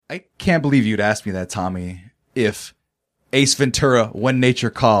I can't believe you'd ask me that, Tommy, if Ace Ventura, When Nature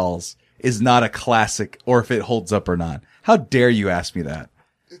Calls, is not a classic, or if it holds up or not. How dare you ask me that?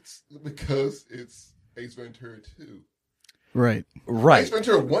 It's because it's Ace Ventura 2. Right. Right. Ace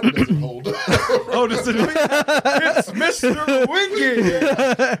Ventura 1 doesn't hold up. Oh, does it? It's Mr.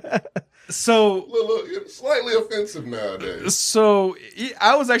 Winky. So, slightly offensive nowadays. So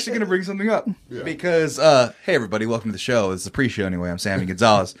I was actually going to bring something up because, hey everybody, welcome to the show. It's the pre-show anyway. I'm Sammy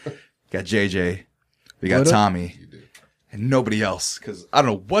Gonzalez. Got JJ. We got Tommy. And nobody else, because I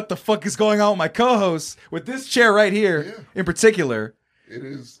don't know what the fuck is going on with my co-hosts with this chair right here in particular. It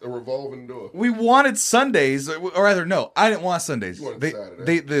is a revolving door. We wanted Sundays, or rather, no, I didn't want Sundays.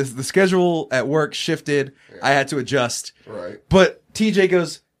 The schedule at work shifted. Yeah. I had to adjust. Right. But TJ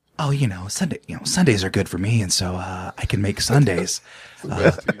goes, oh, Sundays are good for me, and so I can make Sundays.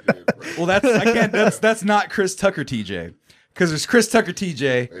 Well, that's not Chris Tucker TJ. Because there's Chris Tucker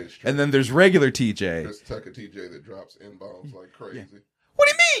TJ, and then there's regular TJ. Chris Tucker TJ that drops N-bombs like crazy. Yeah. What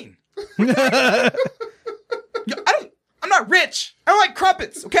do you mean? I'm not rich. I don't like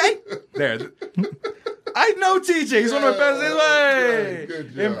crumpets, okay? There. I know TJ. He's one of my best. Way.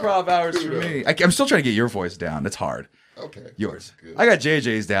 Improv hours for me. I'm still trying to get your voice down. It's hard. Okay. Yours. I got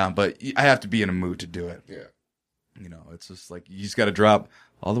JJ's down, but I have to be in a mood to do it. Yeah. It's just like you just got to drop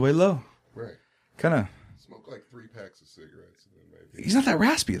all the way low. Right. Kind of. Smoke like 3 packs of cigarettes. And then maybe. He's not that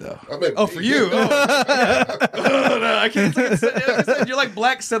raspy, though. For you. No, I can't you're like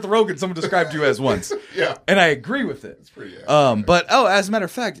Black Seth Rogen, someone described you as once. Yeah. And I agree with it. It's pretty accurate. But, as a matter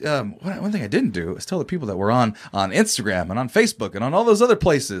of fact, one thing I didn't do is tell the people that we're on Instagram and on Facebook and on all those other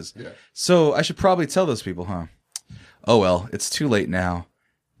places. Yeah. So I should probably tell those people, huh? Oh, well, it's too late now.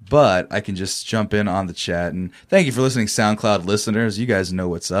 But I can just jump in on the chat. And thank you for listening, SoundCloud listeners. You guys know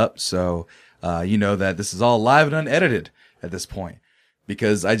what's up. So you know that this is all live and unedited at this point.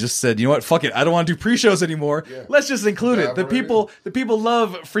 Because I just said, you know what, fuck it. I don't want to do pre-shows anymore. Yeah. Let's just include it. The people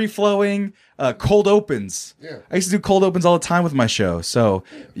love free-flowing cold opens. Yeah. I used to do cold opens all the time with my show. So,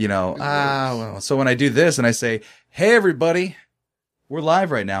 so when I do this and I say, hey, everybody, we're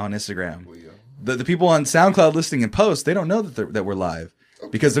live right now on Instagram. The people on SoundCloud listening and post, they don't know that we're live.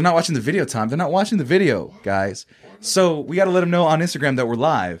 Because they're not watching the video time. They're not watching the video, guys. So we got to let them know on Instagram that we're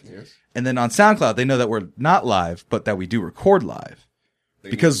live. Yes. And then on SoundCloud, they know that we're not live, but that we do record live.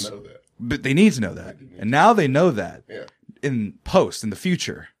 But they need to know that. And now they know that in post, in the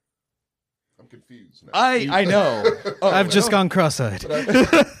future. I'm confused now. I know. I've just gone cross-eyed.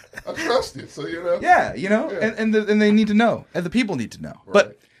 I trust it, so you know. Yeah, and they need to know. And the people need to know. Right.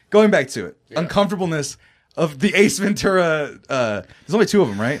 But going back to it, uncomfortableness of the Ace Ventura, there's only 2 of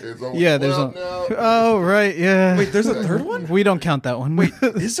them, right? There's oh, right, yeah. Wait, there's a third one? We don't count that one. Wait,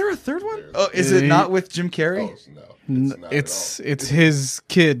 is there a third one? Oh, is it not with Jim Carrey? No, it's his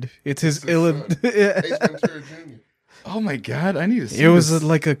kid. It's his Ace Ventura Jr. Oh my God, I need to see it. It was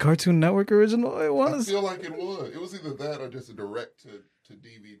like a Cartoon Network original. I feel like it was. It was either that or just a direct to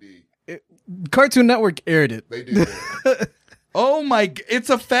DVD. Cartoon Network aired it. They did. Oh my! It's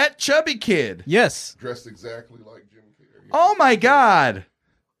a fat, chubby kid. Yes. Dressed exactly like Jim Carrey. Oh my God!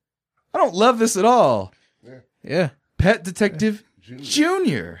 I don't love this at all. Yeah. Pet Detective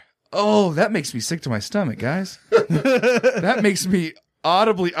Junior. Oh, that makes me sick to my stomach, guys. That makes me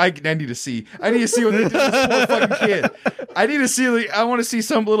audibly. I need to see. I need to see what they did to this poor fucking kid. I need to see. I want to see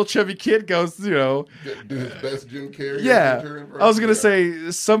some little chubby kid goes. Do his best Jim Carrey. Yeah. I was gonna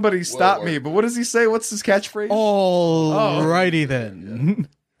say somebody stop me, but what does he say? What's his catchphrase? Alrighty then.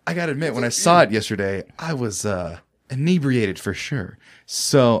 I gotta admit, when I saw it yesterday, I was inebriated for sure.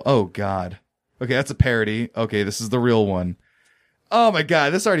 So, oh God. Okay, that's a parody. Okay, this is the real one. Oh my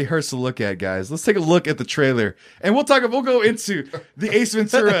God, this already hurts to look at, guys. Let's take a look at the trailer, and we'll go into the Ace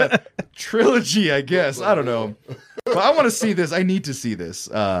Ventura trilogy, I guess. I don't know, but I want to see this. I need to see this.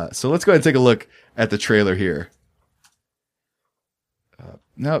 So let's go ahead and take a look at the trailer here.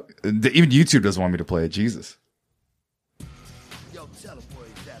 No, even YouTube doesn't want me to play it. Jesus. Yo, tell the boys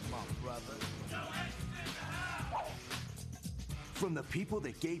that, my brother. From the people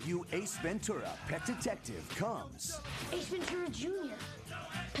that gave you Ace Ventura, Pet Detective, comes Ace Ventura Jr.,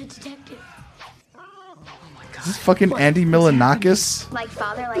 Pet Detective. Oh my God. Is this fucking Andy Milonakis? Like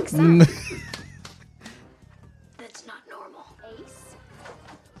father, like son. That's not normal. Ace?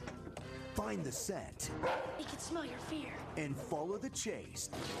 Find the scent. It can smell your fear. And follow the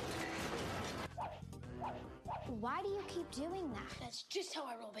chase. Why do you keep doing that? That's just how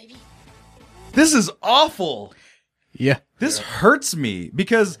I roll, baby. This is awful. Yeah. This hurts me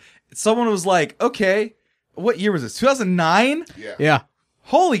because someone was like, okay, what year was this? 2009? Yeah.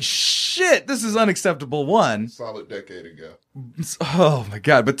 Holy shit, this is unacceptable. One. Solid decade ago. Oh my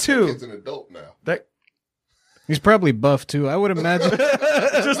god, but two. Kid's an adult now. That He's probably buff too. I would imagine.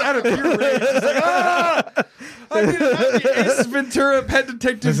 just out of pure rage. It's like, I need the Ace Ventura Pet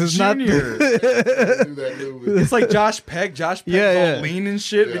Detective This is Jr. not. Do that movie. It's like Josh Peck. Josh Peck's Yeah, all lean and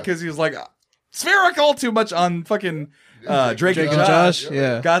shit Yeah. because he was like spherical too much on fucking Drake and Drake and Josh. Josh,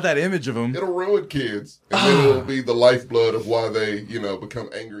 yeah. Got that image of him. It'll ruin kids, and then it'll be the lifeblood of why they, become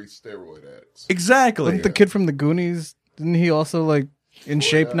angry steroid addicts. Exactly. Wasn't the kid from the Goonies? Didn't he also like in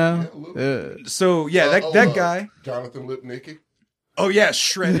shape yeah, now? yeah, a little So yeah, that guy. Jonathan Lipnicki. Oh yeah,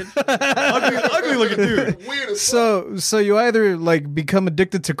 shredded, ugly looking dude. Weird as fuck. So you either like become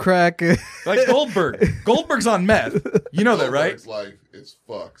addicted to crack. Like Goldberg. Goldberg's on meth. You know that, right? Goldberg's life is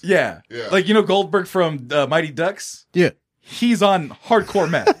fucked. Yeah. Yeah. Like Goldberg from Mighty Ducks. Yeah. He's on hardcore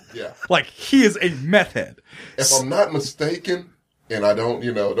meth. Yeah. Like he is a meth head. If I'm not mistaken, and I don't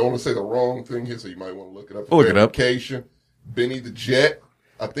want to say the wrong thing here, so you might want to look it up. Look it up. Verification. Benny the Jet.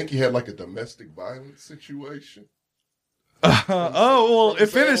 I think he had like a domestic violence situation. Well, From it the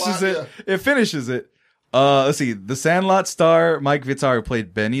finishes Sandlot, it. It finishes it. Let's see. The Sandlot star Mike Vittar, who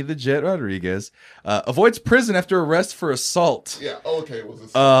played Benny the Jet Rodriguez, avoids prison after arrest for assault. Yeah. Oh, okay. It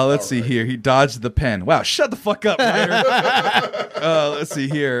was a Let's see here. He dodged the pen. Wow, shut the fuck up, writer. Let's see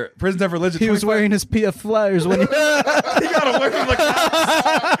here. Prison never religion. He was wearing his PF flyers when he. He got away from the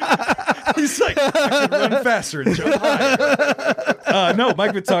cops. He's like, I can run faster and jump higher. No,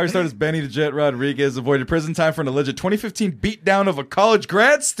 Mike Vittar starred as Benny the Jet Rodriguez, avoided prison time for an alleged 2015 beatdown of a college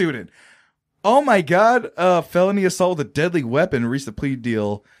grad student. Oh my God. Felony assault with a deadly weapon, reached a plea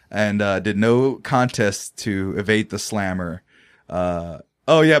deal and did no contest to evade the slammer.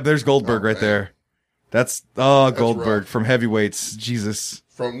 Oh yeah, there's Goldberg right there. That's Goldberg rough. from Heavyweights. Jesus.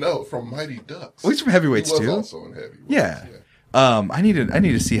 From Mighty Ducks. Oh, he's from Heavyweights he was too. also in Heavyweights. Yeah. I need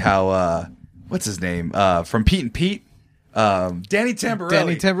to see how what's his name? From Pete and Pete. Danny Tamborelli.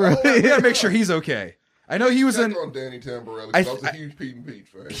 Danny Tamborelli. We gotta make sure he's okay. I know he was Check in. on Danny Tamborelli. I was a huge Pete and Pete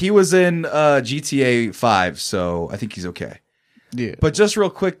fan. He was in GTA 5, so I think he's okay. Yeah. But just real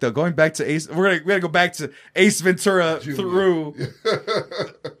quick though, going back to Ace, we gotta go back to Ace Ventura through.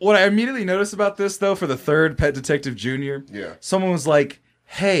 What I immediately noticed about this though, for the third Pet Detective Jr., Yeah. someone was like,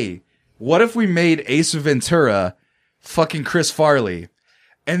 "Hey, what if we made Ace Ventura fucking Chris Farley,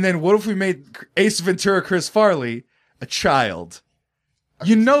 and then what if we made Ace Ventura Chris Farley a child?"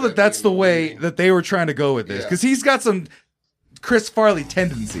 You know that's the way that they were trying to go with this, Yeah. because he's got some Chris Farley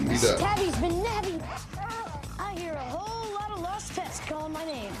tendencies. He does. Tabby's been nabbing. I hear a whole lot of lost pets calling my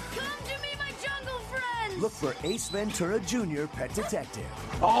name. Come to me, my jungle friends. Look for Ace Ventura Jr. Pet Detective.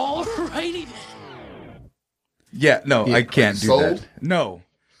 Alrighty then. Yeah, no, I can't do Sold? that. No,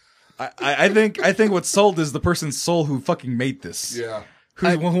 I think what's sold is the person's soul who fucking made this. Yeah.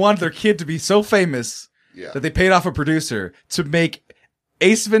 Who wanted their kid to be so famous Yeah. that they paid off a producer to make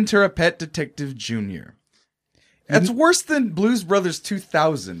Ace Ventura Pet Detective Jr. That's worse than Blues Brothers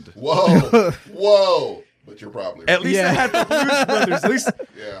 2000. Whoa. Whoa. But you're probably At least Yeah. they had the Blues Brothers. At least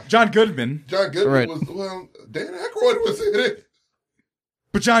Yeah. John Goodman. John Goodman Right. Dan Aykroyd was in it.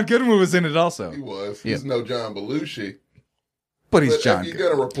 But John Goodman was in it also. He was. Yeah. He's no John Belushi. But he's But John you Goodman.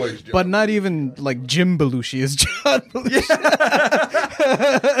 gotta replace John. But not even like Jim Belushi is John Belushi.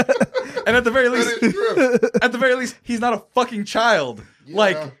 And at the very That least, is true. at the very least, he's not a fucking child. Yeah.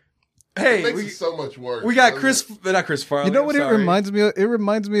 Like, It hey, makes it so much worse. we got doesn't not Chris Farley. You know what I'm it sorry. reminds me of? It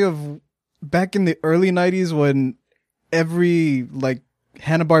reminds me of back in the early 90s when every like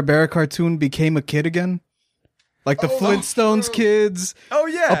Hanna-Barbera cartoon became a kid again. Like the Oh, Flintstones true. kids, Oh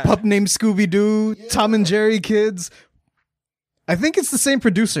yeah, a pup named Scooby-Doo, Yeah. Tom and Jerry kids. I think it's the same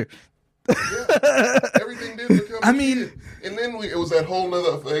producer. Everything did become I a mean- kid. And then it was that whole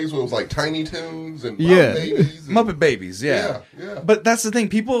nother phase where it was like Tiny Toons and Yeah. Muppet Babies. And, Muppet Babies. Yeah. Yeah. But that's the thing.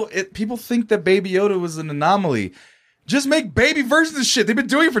 People think that Baby Yoda was an anomaly. Just make baby versions of shit. They've been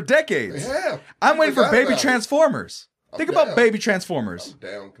doing it for decades. They have. I'm waiting for Forgot Baby about it. Transformers. Think about down. Baby Transformers. I'm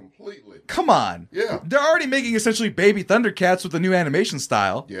down completely. Come on. Yeah. They're already making essentially Baby Thundercats with the new animation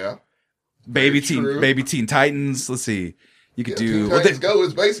style. Yeah. Baby Very true. Teen Titans. Let's see. You could Yeah, do. Teen well, Titans Go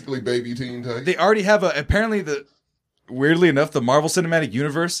is basically Baby Teen Titans. they already have apparently weirdly enough, the Marvel Cinematic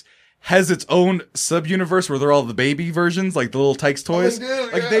Universe has its own sub-universe where they're all the baby versions, like the little Tykes toys. they do,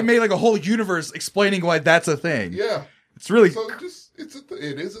 Like yeah. they made like a whole universe explaining why that's a thing. Yeah. It's really So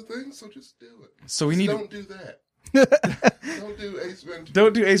it is a thing, so just do it. So we Just need don't do that. Don't do Ace Ventura.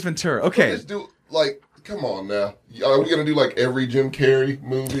 don't do Ace Ventura. Okay. Just do like come on now. Are we gonna do like every Jim Carrey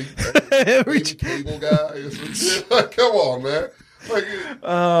movie? Every Baby cable guy? Come on, man. Like,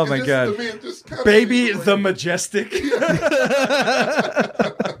 Oh my god, to me, it just kinda Baby seems the like- Majestic.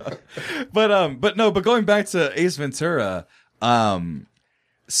 But going back to Ace Ventura,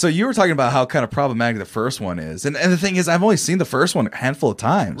 so you were talking about how kind of problematic the first one is, and the thing is, I've only seen the first one a handful of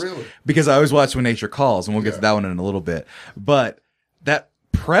times, Really? because I always watch When Nature Calls, and we'll get to Yeah. that one in a little bit. But that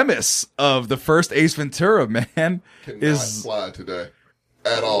premise of the first Ace Ventura, man, cannot is fly today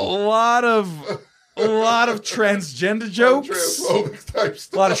at a all. lot of transgender jokes. Transphobic type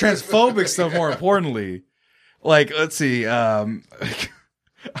stuff. A lot of transphobic stuff, more importantly. Like, let's see. I'm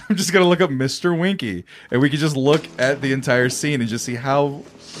just going to look up Mr. Winky, and we can just look at the entire scene and just see how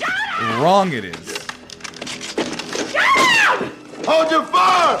wrong it is. Hold your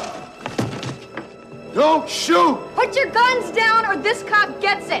fire! Don't shoot! Put your guns down or this cop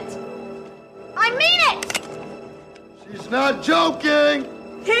gets it! I mean it! She's not joking!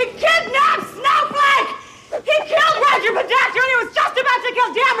 He kidnapped Snowflake! He killed Roger Podacter and he was just about to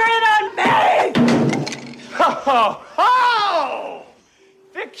kill Dameron and me! Ho, ho!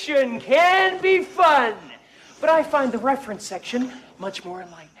 Fiction can be fun, but I find the reference section much more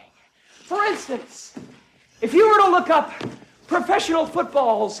enlightening. For instance, if you were to look up professional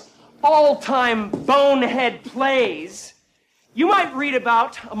football's all-time bonehead plays, you might read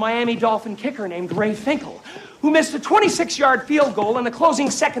about a Miami Dolphin kicker named Ray Finkel, who missed a 26-yard field goal in the closing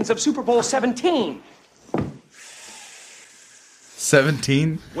seconds of Super Bowl 17.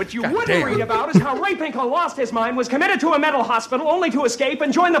 17? What you God wouldn't damn. read about is how Ray Finkel lost his mind, was committed to a mental hospital only to escape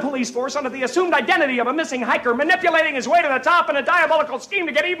and join the police force under the assumed identity of a missing hiker, manipulating his way to the top in a diabolical scheme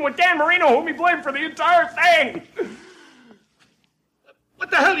to get even with Dan Marino, whom he blamed for the entire thing. What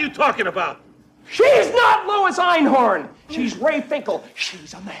the hell are you talking about? She's not Lois Einhorn. She's Ray Finkel.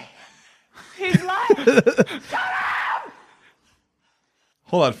 She's a man. He's lying. Shut up!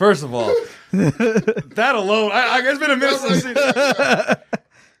 Hold on. First of all, that alone, I guess it's been a minute since I've seen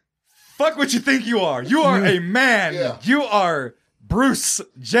Fuck what you think you are. You are a man. Yeah. You are Bruce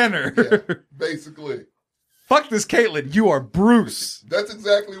Jenner. Yeah, basically. Fuck this Caitlyn. You are Bruce. That's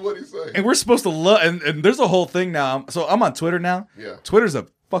exactly what he's saying. And we're supposed to love, and there's a whole thing now. So I'm on Twitter now. Yeah. Twitter's a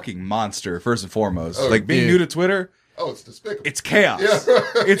fucking monster, first and foremost. Oh, like being yeah. new to Twitter, Oh, it's despicable. it's chaos. Yeah,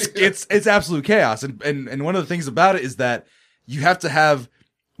 right. It's absolute chaos. And one of the things about it is that you have to have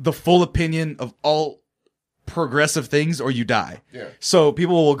the full opinion of all progressive things or you die. Yeah. So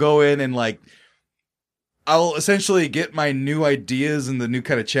people will go in and like, I'll essentially get my new ideas and the new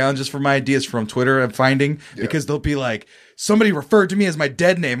kind of challenges for my ideas from Twitter I'm finding, because they'll be like, somebody referred to me as my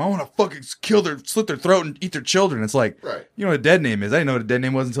dead name. I want to fucking slit their throat and eat their children. It's like, Right. you know what a dead name is? I didn't know what a dead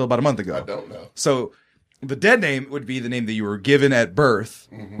name was until about a month ago. I don't know. So the dead name would be the name that you were given at birth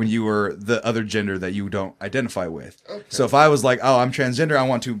when you were the other gender that you don't identify with. Okay. So if I was like, oh, I'm transgender, I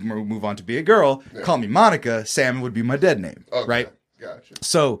want to move on to be a girl, call me Monica, Sam would be my dead name, Okay. right? Gotcha.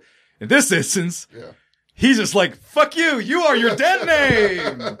 So in this instance, Yeah. he's just like, fuck you, you are your dead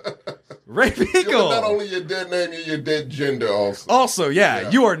name. Ray You're Finkel. not only your dead name, you're your dead gender also. Also,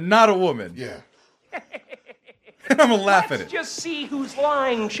 yeah, you are not a woman. Yeah. And I'm gonna laugh at Let's it. just see who's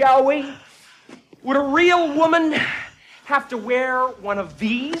lying, shall we? Would a real woman have to wear one of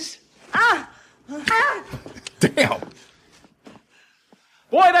these? Damn.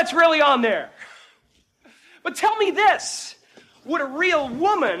 Boy, that's really on there. But tell me this. Would a real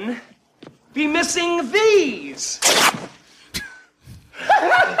woman be missing these?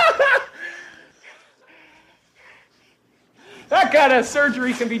 That kind of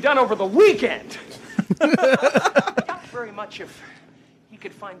surgery can be done over the weekend. Not very much if he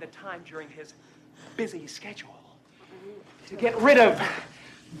could find the time during his busy schedule to get rid of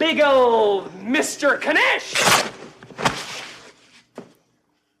big old Mr. Kanish.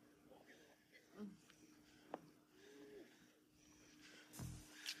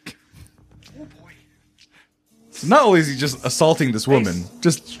 Oh boy. So not only is he just assaulting this woman,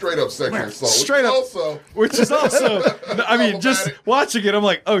 just Straight up sexual assault. Straight up. Also, which is also, I mean, just Problematic. watching it, I'm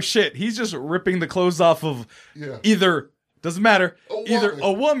like, oh shit, he's just ripping the clothes off of either, doesn't matter, either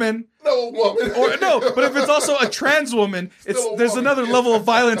a woman no woman. or no, but if it's also a trans woman, Still a there's woman. another level of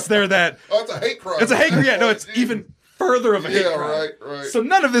violence there that Oh, it's a hate crime. it's a hate crime. Yeah, no, it's even further of a hate Yeah, crime. right. So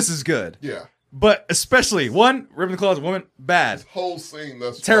none of this is good. Yeah. But especially one, ripping the clothes of a woman, bad. Whole scene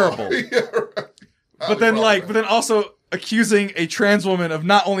that's Terrible. yeah, right. But then also accusing a trans woman of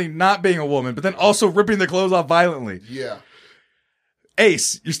not only not being a woman, but then also ripping their clothes off violently. Yeah.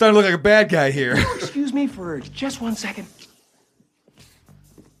 Ace, you're starting to look like a bad guy here. Excuse me for just 1 second.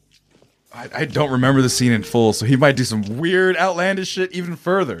 I don't remember the scene in full, so he might do some weird, outlandish shit even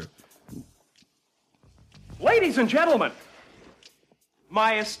further. Ladies and gentlemen,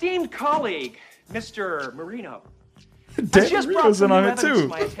 my esteemed colleague, Mr. Marino, Dan has just brought Marino's some in new on it evidence to too.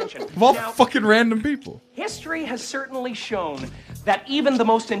 my attention. Of all Now, fucking random people. history has certainly shown that even the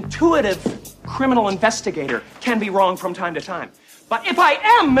most intuitive criminal investigator can be wrong from time to time. But if I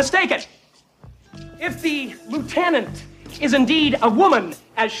am mistaken, if the lieutenant is indeed a woman,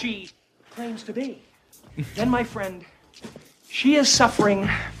 as she claims to be, then, my friend, she is suffering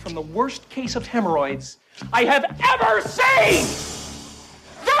from the worst case of hemorrhoids I have ever seen!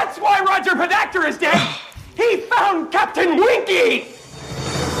 That's why Roger Podacter is dead! He found Captain Winky!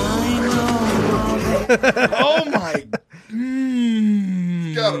 Oh my.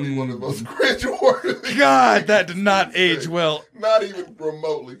 Gotta be one of the most cringe-worthy. God, that did not age well Not even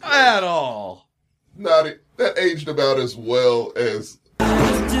remotely. Close. at all. That aged about as well as.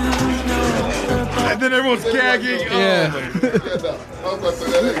 And then everyone's gagging. Yeah. Yeah, no, I was about to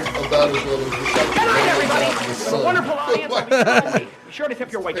say that aged about as well as. Good night, everybody! It was a wonderful audience. I'll be well. Be sure to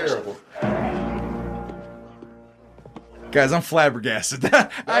tip your waitress. Terrible. Guys, I'm flabbergasted.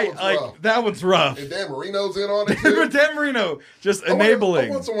 That one's rough. And Dan Marino's in on it too. Dan Marino just I enabling.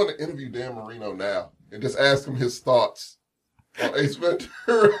 want someone to interview Dan Marino now and just ask him his thoughts on Ace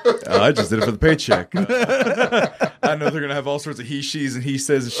Ventura. I just did it for the paycheck. I know they're gonna have all sorts of he, she's, and he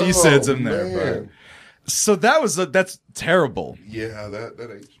says, and she says in there. Man. But so that's terrible. Yeah,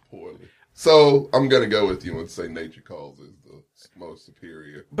 that aged poorly. So I'm gonna go with you and say Nature Calls is the most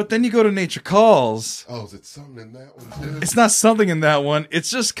superior. But then you go to Nature Calls. Oh, is it something in that one too? It's not something in that one. It's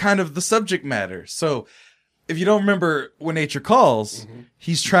just kind of the subject matter. So if you don't remember when Nature Calls,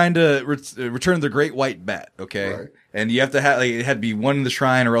 he's trying to return the great white bat. Okay. Right. And you have to have, it had to be one in the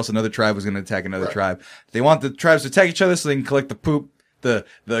shrine or else another tribe was going to attack another Right. tribe. They want the tribes to attack each other so they can collect the poop. The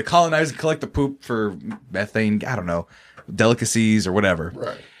colonizers collect the poop for methane, I don't know, delicacies or whatever.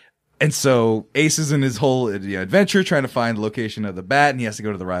 Right. And so Ace is in his whole adventure trying to find the location of the bat, and he has to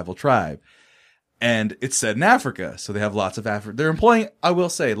go to the rival tribe. And it's set in Africa, so they have lots of They're employing, I will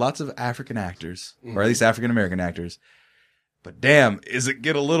say, lots of African actors, or at least African American actors. But damn, is it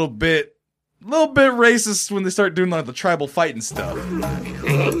get a little bit racist when they start doing like the tribal fighting stuff?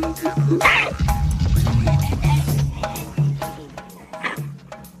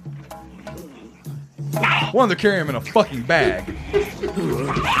 One, they're carrying him in a fucking bag.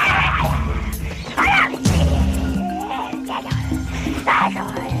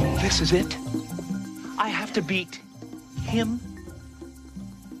 This is it. I have to beat him.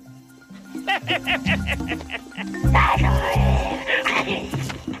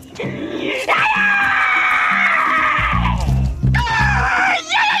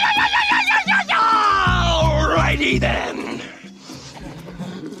 Alrighty then.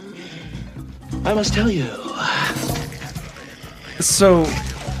 I must tell you, So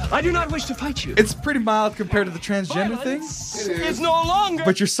I do not wish to fight you. it's pretty mild compared to the transgender thing, Violence It is is. no longer.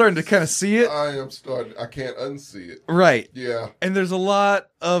 but you're starting to kind of see it. I can't unsee it. Right. Yeah. And there's a lot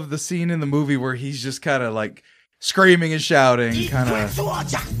of the scene in the movie where he's just kind of like screaming and shouting, kind of.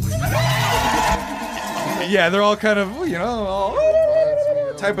 Yeah, they're all kind of, all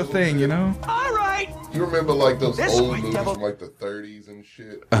type of thing, you know? All right. You remember like those This old white movies devil- from like the 30s and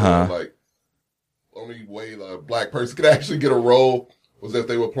shit? Uh-huh. Where, like, only way a black person could actually get a role was if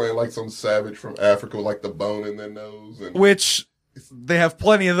they were playing like some savage from Africa with like the bone in their nose. And Which they have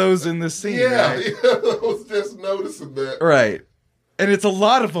plenty of those in this scene, yeah, right? I was just noticing that. Right. And it's a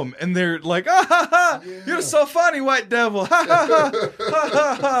lot of them, and they're like, "Ah ha ha! Yeah. You're so funny, white devil!" Ha ha ha! Ha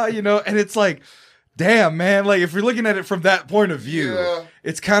ha ha! And it's like, damn, man. Like if you're looking at it from that point of view, Yeah.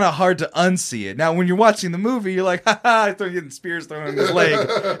 it's kind of hard to unsee it. Now, when you're watching the movie, you're like, "Ha ha!" They're getting spears thrown in his leg.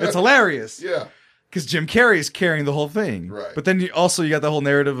 It's hilarious Yeah. because Jim Carrey is carrying the whole thing. Right. But then you got the whole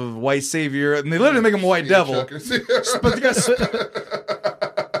narrative of white savior, and they literally make him a white devil. Chuckers. But they got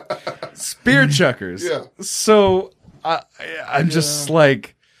spear chuckers. Yeah. So I'm just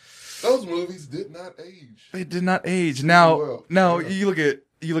like, Those movies did not age. they did not age. Now, well. now Yeah.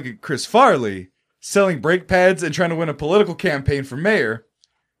 you look at Chris Farley selling brake pads and trying to win a political campaign for mayor.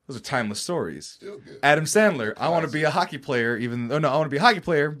 Those are timeless stories. Still good. Adam Sandler, I want to be a hockey player, I want to be a hockey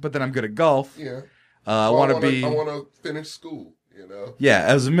player, but then I'm good at golf. Yeah. I want to be, I want to finish school. You know. yeah,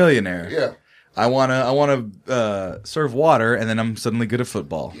 as a millionaire. Yeah. I want to serve water, and then I'm suddenly good at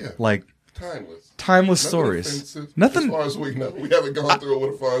football. Yeah. like Timeless. timeless Nothing stories. offensive, Nothing. As far as we know, we haven't gone through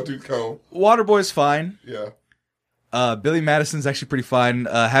it with a fine-tooth comb. Waterboy's fine. Yeah. Billy Madison's actually pretty fine.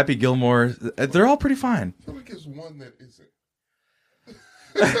 Happy Gilmore, they're all pretty fine. I feel like there's one that isn't.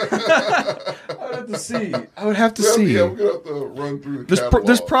 I would have to see. I would have to see. Yeah, we're gonna have to run through the catalog.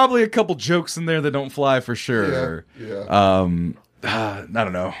 There's probably a couple jokes in there that don't fly for sure. Yeah. I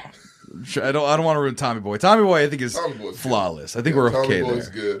don't know. I don't want to ruin Tommy Boy. Tommy Boy, I think is Tommy Boy's good. flawless. I think we're Tommy okay Boy's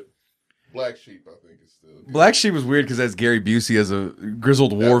there. good. Black Sheep, I think, is still good. Black Sheep was weird because that's Gary Busey as a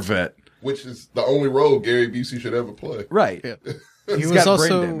grizzled war vet. Which is the only role Gary Busey should ever play. Right. Yeah. He's He was got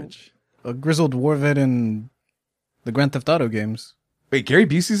also brain damage. a grizzled war vet in the Grand Theft Auto games. Wait, Gary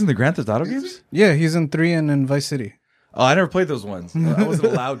Busey's in the Grand Theft Auto games? Yeah, he's in 3 and in Vice City. Oh, I never played those ones. I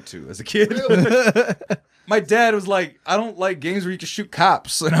wasn't allowed to as a kid. My dad was like, I don't like games where you can shoot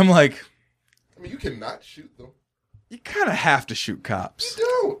cops. And I'm like, I mean, you cannot shoot them. you kind of have to shoot cops. You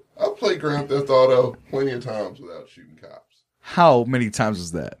don't. I've played Grand Theft Auto plenty of times without shooting cops. How many times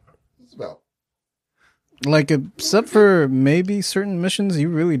was that? It's about. Like, except for maybe certain missions, you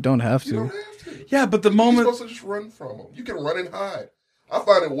really don't have You don't to. have to. Yeah, but the You're moment... supposed to just run from them. You can run and hide. I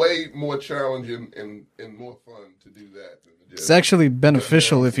find it way more challenging and more fun to do that than to just. It's actually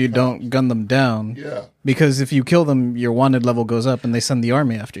beneficial if you don't gun them down. Yeah. Because if you kill them, your wanted level goes up and they send the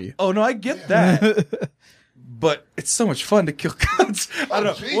army after you. Oh, no, I get that. But it's so much fun to kill cops. I don't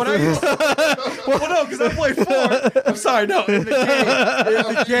know. Jesus. What I used to... Well, no, because I played 4. I'm sorry, no. In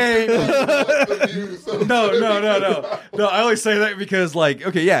the game. No, I always say that because, like,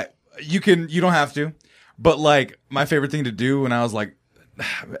 okay, yeah, you don't have to. But, like, my favorite thing to do when I was, like,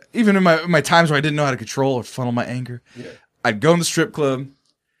 even in my times where I didn't know how to control or funnel my anger, I'd go in the strip club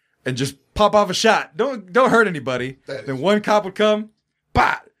and just pop off a shot. Don't hurt anybody. Then one cop would come,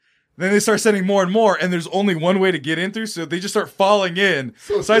 bah! Then they start sending more and more, and there's only one way to get in through, so they just start falling in.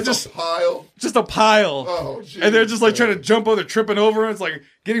 So I just a pile. Just a pile. Oh, geez, and they're just like trying to jump over, they're tripping over, and it's like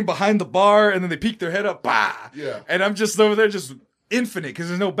getting behind the bar, and then they peek their head up, bah! Yeah. And I'm just over there, just infinite, because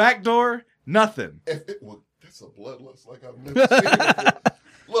there's no back door, nothing. That's a bloodlust like I've never seen before.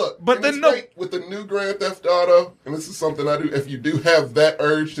 Look, but then great with the new Grand Theft Auto, and this is something I do. If you do have that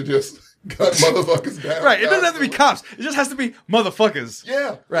urge to just gun motherfuckers down, Right? It doesn't have to be cops. It just has to be motherfuckers.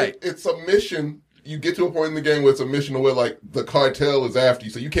 Yeah, right. It's a mission. You get to a point in the game where it's a mission where like the cartel is after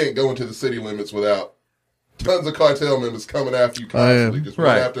you, so you can't go into the city limits without tons of cartel members coming after you constantly, just one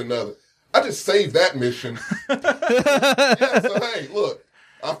after another. I just saved that mission. So hey, look,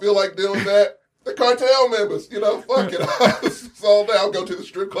 I feel like doing that. The cartel members, fuck it. It's all day. I'll go to the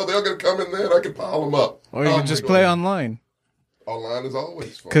strip club. They're going to come in there and I can pile them up. Or you can just play online. Online is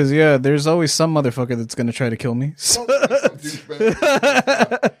always fun. Because, there's always some motherfucker that's going to try to kill me.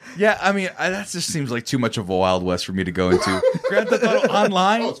 Yeah, I mean, that just seems like too much of a Wild West for me to go into. Grand Theft Auto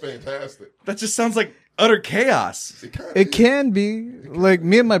Online? Oh, it's fantastic. That just sounds like utter chaos. It can be. Like,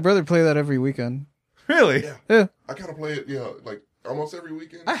 me and my brother play that every weekend. Really? Yeah. I kind of play it, like almost every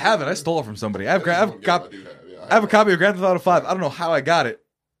weekend. I haven't. I stole it from somebody. I have a copy of Grand Theft Auto 5. I don't know how I got it,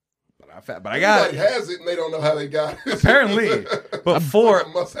 but I got it. Everybody has it, and they don't know how they got it. Apparently. But 4,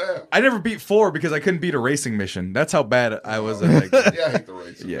 must have. I never beat 4 because I couldn't beat a racing mission. That's how bad I was at that game. Yeah, I hate the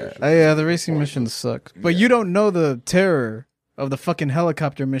racing mission. Yeah, the racing missions suck. But you don't know the terror of the fucking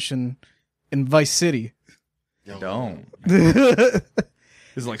helicopter mission in Vice City. Don't.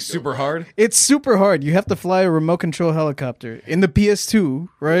 Is it like super hard? It's super hard. You have to fly a remote control helicopter in the PS2,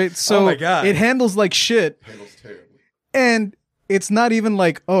 right? So oh my God. It handles like shit. Handles terribly. And it's not even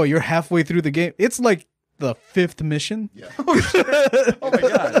like, oh, you're halfway through the game. It's like the 5th mission. Yeah. Oh, shit. Oh my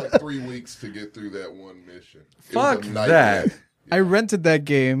God. It took like 3 weeks to get through that one mission. Fuck that. I rented that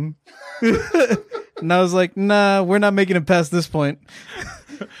game. And I was like, nah, we're not making it past this point.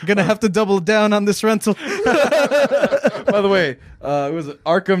 I'm going to have to double down on this rental. By the way, it was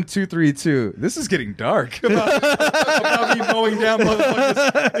Arkham 232. This is getting dark. About me mowing down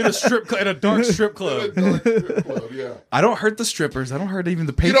motherfuckers in a dark strip club. Yeah. I don't hurt the strippers. I don't hurt even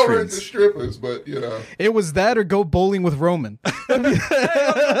the You patrons. don't hurt the strippers, but It was that or go bowling with Roman. Bowling,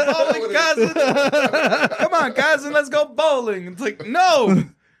 cousin. Come on, cousin, let's go bowling. It's like, no,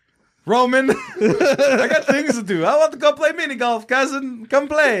 Roman, I got things to do. I want to go play mini golf, cousin. Come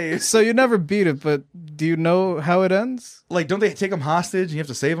play. So you never beat it, but do you know how it ends? Like, don't they take them hostage and you have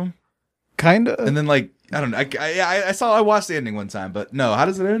to save them? Kinda. And then, like, I don't know. I watched the ending one time, but no. How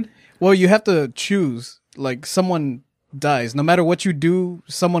does it end? Well, you have to choose. Like, someone dies. No matter what you do,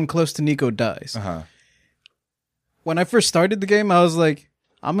 someone close to Nico dies. Uh-huh. When I first started the game, I was like,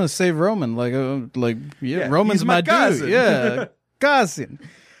 I'm gonna save Roman. Yeah, Roman's he's my dude. cousin. Yeah, cousin.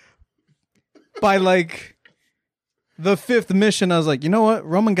 By like the 5th mission, I was like, you know what?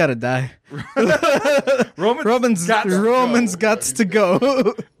 Roman gotta die. Roman's got to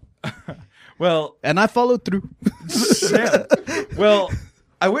go. Well, and I followed through. Yeah. Well,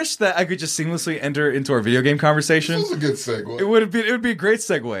 I wish that I could just seamlessly enter into our video game conversation. This is a good segue. It would be a great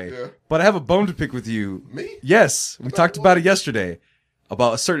segue. Yeah. But I have a bone to pick with you. Me? Yes, we talked about it yesterday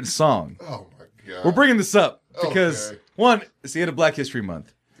about a certain song. Oh my God. We're bringing this up because Okay. one, it's the end of Black History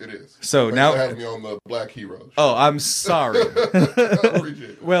Month. It is. So Thanks now for having me on the Black Heroes. Oh, I'm sorry. I appreciate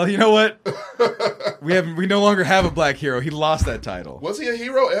it. Well, you know what? We no longer have a black hero. He lost that title. Was he a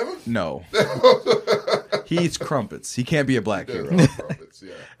hero ever? No. He eats crumpets. He can't be a black hero. Crumpets,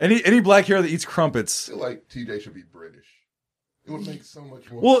 yeah. Any black hero that eats crumpets. I feel like TJ should be British. It would make so much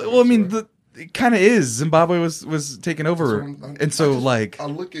more sense. Well, I mean, it kind of is. Zimbabwe was taken over, and so I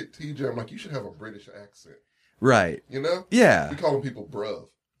look at TJ. I'm like, you should have a British accent, right? You know? Yeah. We call them people bruv.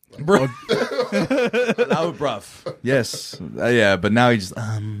 Like, Bro, bruv. Yes, yeah. But now he just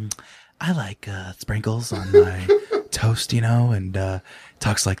I like sprinkles on my toast, and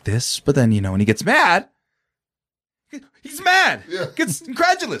talks like this. But then when he gets mad, he's mad. Yeah. Gets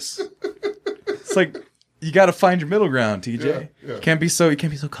incredulous. It's like you got to find your middle ground, TJ. Yeah. You can't be so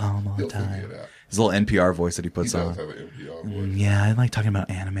calm all the time. His little NPR voice that he puts on. He does have an NPR voice. Yeah, I like talking about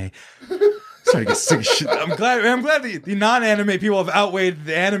anime. Starting to get sick of shit. I'm glad the non-anime people have outweighed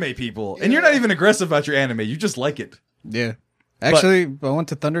the anime people. And you're not even aggressive about your anime. You just like it. Yeah. Actually, I went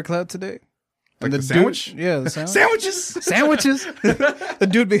to Thundercloud today. Like the sandwich? Yeah, the sandwich. Sandwiches! Sandwiches! The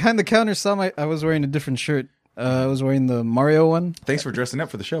dude behind the counter saw I was wearing a different shirt. I was wearing the Mario one. Thanks for dressing up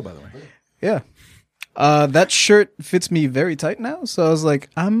for the show, by the way. Yeah. That shirt fits me very tight now, so I was like,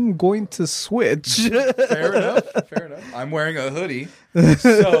 I'm going to switch. Fair enough. I'm wearing a hoodie,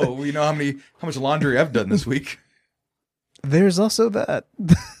 so we know how much laundry I've done this week. There's also that.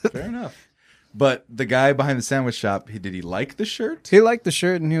 Fair enough. But the guy behind the sandwich shop, did he like the shirt? He liked the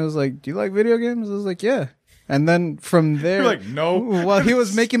shirt, and he was like, "Do you like video games?" I was like, "Yeah." And then from there, You're like, "No." While he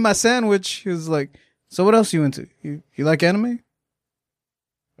was making my sandwich, he was like, "So what else you into? You like anime?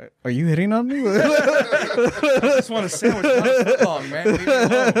 Are you hitting on me?" I just want a sandwich, not a foot long, man. Leave me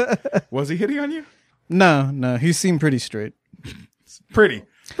alone. Was he hitting on you? No. He seemed pretty straight. Pretty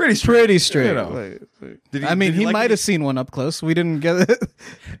straight. Pretty straight. You know. He might have seen one up close. We didn't get it.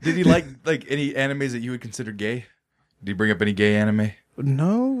 Did he like any animes that you would consider gay? Did he bring up any gay anime?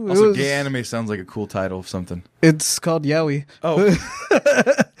 No. Also, gay anime sounds like a cool title of something. It's called Yaoi. Oh,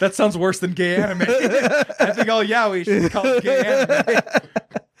 that sounds worse than gay anime. I think all yaoi should be called gay anime.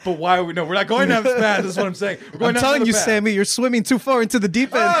 But why? We're not going down this path. This is what I'm saying. I'm telling you, Sammy, you're swimming too far into the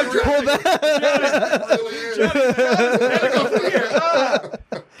deep end. Pull back.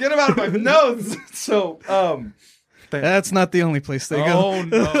 Get him out of my nose. So, that's not the only place they go. Oh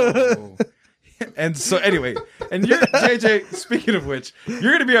no. And so anyway, and you're JJ. Speaking of which, you're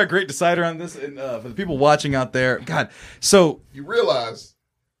going to be our great decider on this, and for the people watching out there, God. So you realize,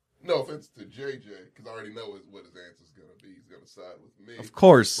 no offense to JJ, because I already know what his answer is going to be. He's going to side with me, of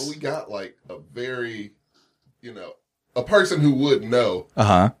course. But we got like a very, a person who would know,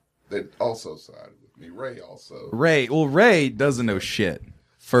 that also sided with me. Ray also. Ray doesn't know shit.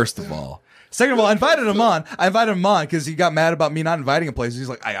 First of all. Second of all, I invited him on because he got mad about me not inviting him places. He's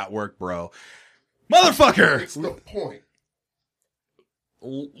like, I got work, bro. Motherfucker! It's the point.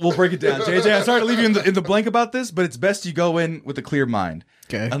 We'll break it down. JJ, I'm sorry to leave you in the blank about this, but it's best you go in with a clear mind.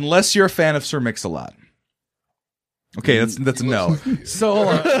 Okay. Unless you're a fan of Sir Mix-a-Lot. Okay, that's a no. So, hold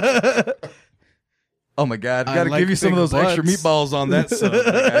on. Oh my God, I gotta give you some of those extra meatballs on that sub, like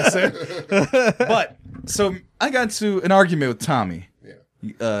I said. But, so I got into an argument with Tommy.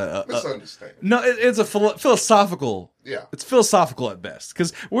 Misunderstanding. No, it's a philosophical. Yeah. It's philosophical at best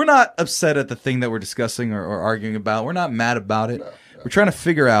because we're not upset at the thing that we're discussing or arguing about. We're not mad about it. No. We're trying to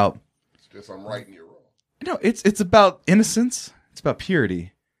figure out. It's just I'm right and you're wrong. No, it's about innocence. It's about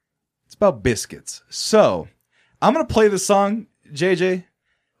purity. It's about biscuits. So I'm gonna play the song, JJ.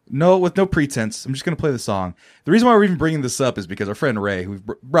 No, with no pretense. I'm just gonna play the song. The reason why we're even bringing this up is because our friend Ray, who we've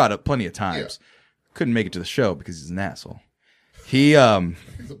brought up plenty of times, couldn't make it to the show because he's an asshole. He's a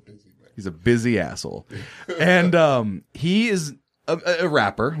busy man. He's a busy asshole. And he is a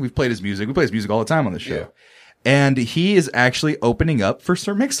rapper. We've played his music. We play his music all the time on the show. Yeah. And he is actually opening up for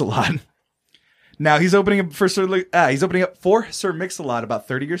Sir Mix-a-Lot. Now he's opening up for Sir Mix-a-Lot about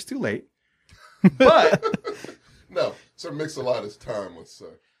 30 years too late. But no, Sir Mix-a-Lot is timeless,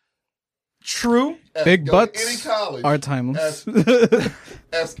 sir. True. Big butts any college, are timeless.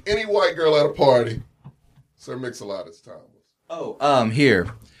 Ask any white girl at a party. Sir Mix-a-Lot is timeless. Oh, here.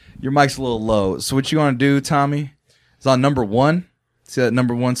 Your mic's a little low. So what you want to do, Tommy, is on number 1. See that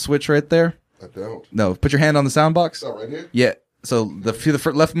number 1 switch right there? I don't. No, put your hand on the sound box. Oh, right here? Yeah. So the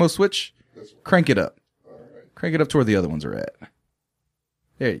leftmost switch, crank it up. All right. Crank it up to where the other ones are at.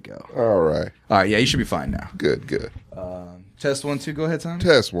 There you go. All right. Yeah, you should be fine now. Good. Test 1, 2. Go ahead, Tom.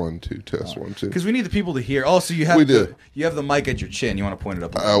 Test 1, 2. Test 1, 2. Because we need the people to hear. Also, you have the mic at your chin. You want to point it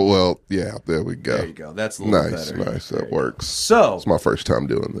up. Well, yeah. There we go. There you go. That's a little better. Nice. That works. So it's my first time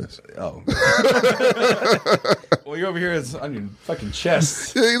doing this. Oh. Well, you're over here is on your fucking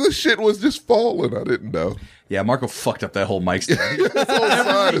chest. Yeah, the shit was just falling. I didn't know. Yeah, Marco fucked up that whole mic stand. This whole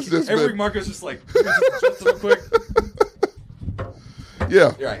side is just Every been- week, Marco's just like, just real quick.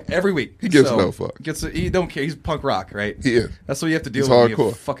 Yeah. Right, every week. He gives no fuck. He don't care. He's punk rock, right? He is. That's what you have to deal He's with. When you're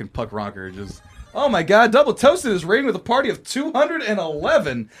a hardcore. fucking punk rocker. Just, oh my god, Double Toasted is rating with a party of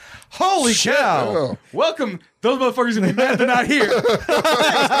 211. Holy cow! Yeah. Welcome. Those motherfuckers gonna be mad they're not here.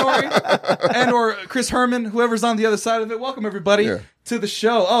 Corey and or Chris Herman, whoever's on the other side of it. Welcome everybody to the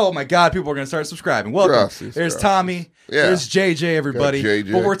show. Oh my god, people are gonna start subscribing. Welcome. Gracias, There's gracias. Tommy. Yeah. There's JJ. Everybody. Got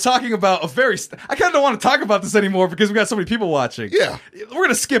JJ. But we're talking about a very. I kind of don't want to talk about this anymore because we got so many people watching. Yeah. We're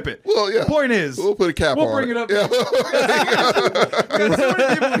gonna skip it. Well, yeah. The point is, We'll put a cap we'll on bring it up. Yeah. We got so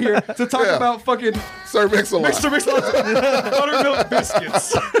many people here to talk Yeah. about fucking Sir Mix-a-Lot. Mr. Mix-a-Lot buttermilk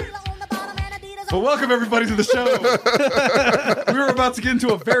biscuits. But welcome everybody to the show. We were about to get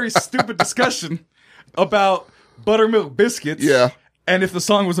into a very stupid discussion about buttermilk biscuits. Yeah. And if the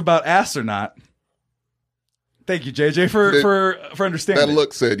song was about ass or not. Thank you, JJ, for understanding. That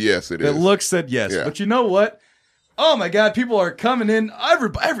look said yes, it is. That look said yes. Yeah. But you know what? Oh my God, people are coming in.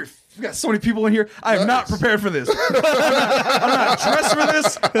 We got so many people in here. I am not prepared for this. I'm not dressed for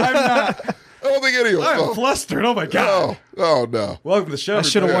this. I don't think any of I'm them. flustered. Oh my God. Oh, no. Welcome to the show. I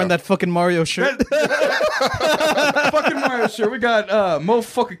should have worn that fucking Mario shirt. Fucking Mario shirt. We got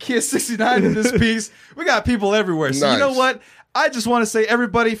Mofucker Kid 69 in this piece. We got people everywhere. So you know Nice. what? I just want to say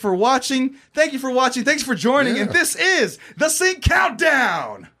everybody for watching. Thank you for watching. Thanks for joining. Yeah. And this is the Sync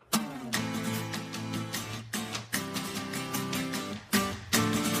Countdown.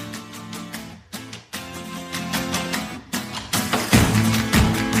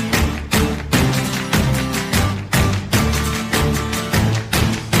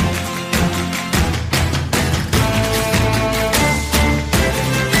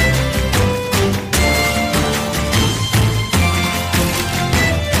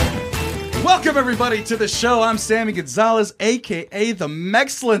 Welcome everybody to the show. I'm Sammy Gonzalez, aka the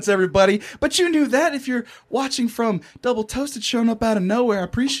Mexcellence, everybody. But you knew that if you're watching from Double Toasted showing up out of nowhere. I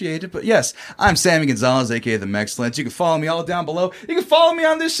appreciate it. But yes, I'm Sammy Gonzalez, aka the Mexcellence. You can follow me all down below. You can follow me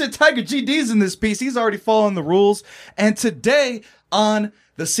on this shit. Tiger GD's in this piece. He's already following the rules. And today on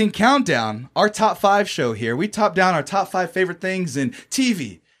the Sync Countdown, our top 5 show here, we top down our top 5 favorite things in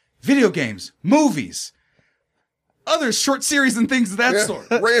TV, video games, movies, other short series and things of that sort.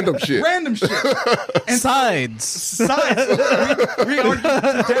 Random shit. Random shit. And Sides. we argued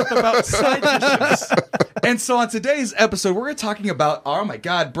to death about side missions. And so on today's episode, we're talking about, oh my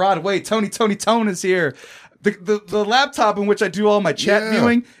God, Broadway. Tony Tone is here. The laptop in which I do all my chat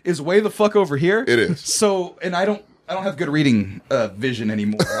viewing is way the fuck over here. It is. So, and I don't have good reading vision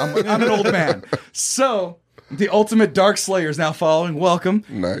anymore. I'm an old man. So the ultimate Dark Slayer is now following. Welcome.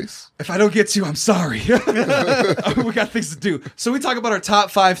 Nice. If I don't get to you, I'm sorry. We got things to do. So we talk about our top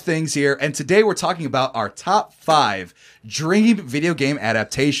 5 things here, and today we're talking about our top 5 dream video game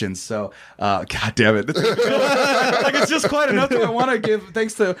adaptations. So, God damn it. Like, it's just quite enough that I want to give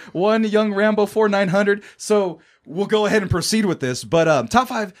thanks to one young Rambo 4900. So we'll go ahead and proceed with this. But top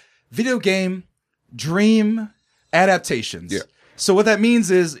 5 video game dream adaptations. Yeah. So what that means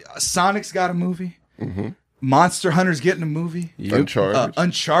is Sonic's got a movie. Mm-hmm. Monster Hunter's getting a movie. Uncharted.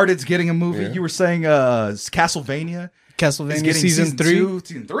 Uncharted's getting a movie. Yeah. You were saying Castlevania. Castlevania is getting season 3. 2,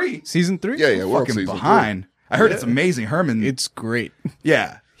 season 3. Season 3? Yeah, we're on Fucking season behind. I heard it's amazing. Herman. It's great.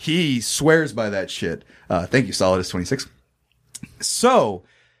 Yeah. He swears by that shit. Thank you, Solidus26. So,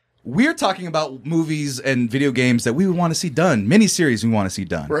 we're talking about movies and video games that we would want to see done. Miniseries we want to see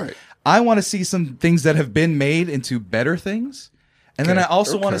done. Right. I want to see some things that have been made into better things. And then I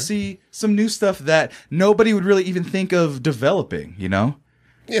also want to see some new stuff that nobody would really even think of developing, you know?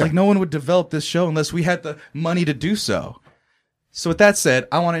 Yeah. Like no one would develop this show unless we had the money to do so. So with that said,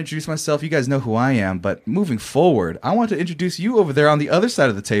 I want to introduce myself. You guys know who I am, but moving forward, I want to introduce you over there on the other side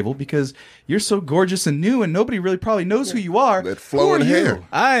of the table because you're so gorgeous and new and nobody really probably knows who you are. That flowing Who are you? hair.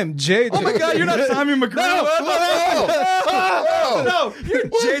 I'm JJ. Oh my God, you're not Tommy McGraw. No, you're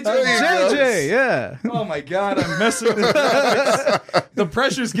JJ. JJ, yeah. Oh my God, I'm messing with the graphics. The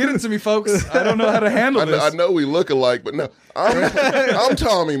pressure's getting to me, folks. I don't know how to handle this. I know we look alike, but no. I'm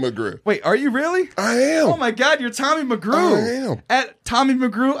Tommy McGrew. Wait, are you really? I am. Oh my God, you're Tommy McGrew. I am. At Tommy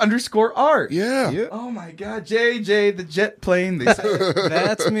McGrew _art. Yeah. Oh my God, JJ the jet plane. They say.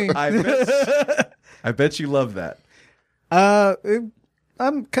 That's me. I bet you love that.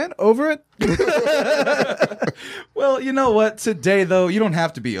 I'm kind of over it. Well, you know what? Today, though, you don't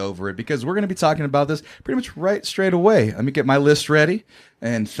have to be over it because we're going to be talking about this pretty much right straight away. Let me get my list ready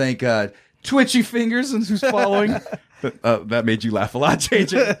and thank Twitchy Fingers and who's following. That made you laugh a lot,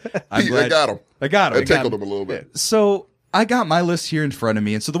 JJ. I got him. I got him. I tickled him a little bit. So I got my list here in front of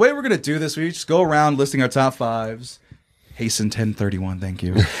me. And so the way we're going to do this, we just go around listing our top fives. Hasten 1031, thank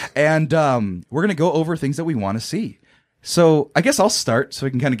you. And we're going to go over things that we want to see. So I guess I'll start so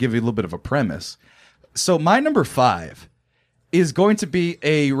I can kind of give you a little bit of a premise. So my number 5 is going to be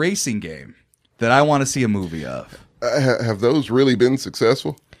a racing game that I want to see a movie of. Have those really been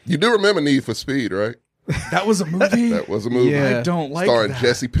successful? You do remember Need for Speed, right? That was a movie? That was a movie. Yeah. I don't like Starring that.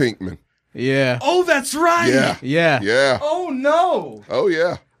 Jesse Pinkman. Yeah. Oh, that's right. Yeah. Yeah. Oh, no. Oh,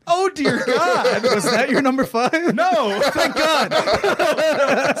 yeah. Oh, dear God. Was that your number 5? No, thank God.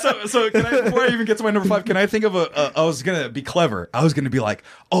 So can I, before I even get to my number 5, can I think of I was going to be clever. I was going to be like,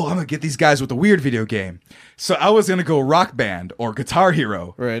 oh, I'm going to get these guys with a weird video game. So I was going to go Rock Band or Guitar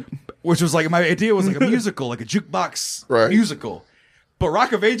Hero. Right. Which was like, my idea was like a musical, like a jukebox musical. But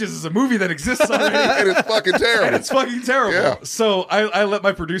Rock of Ages is a movie that exists already. And it's fucking terrible. And it's fucking terrible. Yeah. So I let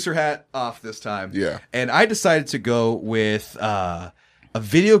my producer hat off this time. Yeah. And I decided to go with a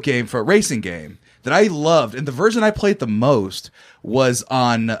video game for a racing game that I loved. And the version I played the most was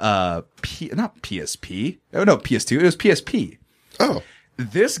on not PSP. Oh, no, PS2. It was PSP. Oh.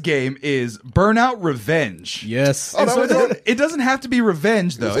 This game is Burnout Revenge. Yes. And so it doesn't have to be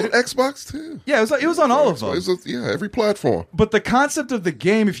revenge, though. It was on Xbox, too. Yeah, it was on all of them. Every platform. But the concept of the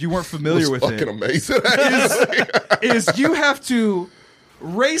game, if you weren't familiar with fucking it, amazing. is you have to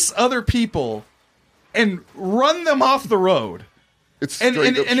race other people and run them off the road. It's And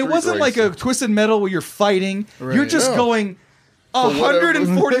it wasn't like a Twisted Metal where you're fighting. Right. You're just going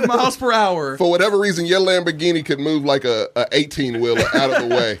 140 miles per hour. For whatever reason, your Lamborghini could move like a 18-wheeler out of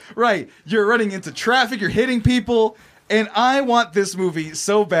the way. Right. You're running into traffic. You're hitting people. And I want this movie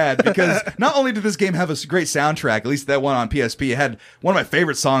so bad because not only did this game have a great soundtrack, at least that one on PSP, it had one of my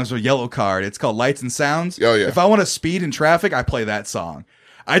favorite songs with Yellow Card. It's called Lights and Sounds. Oh, yeah. If I want to speed in traffic, I play that song.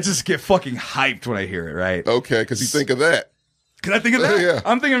 I just get fucking hyped when I hear it, right? Okay, because you think of that. Can I think of that? Yeah.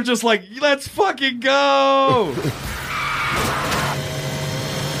 I'm thinking of just like, let's fucking go.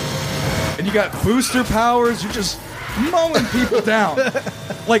 And you got booster powers. You're just mowing people down.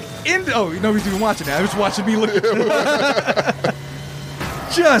 Like, nobody's even watching that. I was watching me look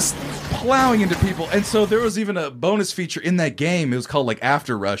just plowing into people. And so there was even a bonus feature in that game. It was called like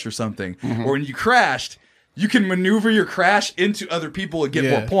After Rush or something. Mm-hmm. Where when you crashed, you can maneuver your crash into other people and get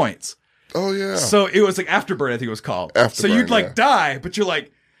more points. Oh, yeah. So it was like Afterburn, I think it was called. So Afterburn, you'd like die, but you're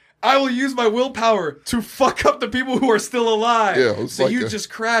like, I will use my willpower to fuck up the people who are still alive. Yeah, so you just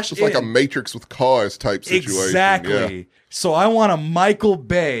crash It's in. like a Matrix with cars type situation. Exactly. Yeah. So I want a Michael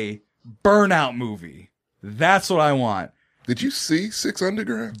Bay Burnout movie. That's what I want. Did you see Six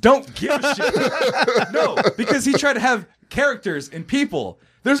Underground? Don't give a shit. No, because he tried to have characters and people.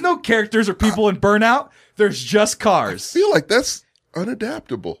 There's no characters or people in Burnout. There's just cars. I feel like that's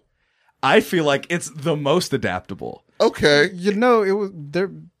unadaptable. I feel like it's the most adaptable. Okay. You know, it was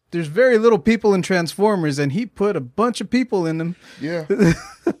there. There's very little people in Transformers, and he put a bunch of people in them. Yeah.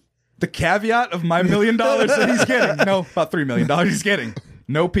 The caveat of my $1 million that he's getting. No, about $3 million he's getting.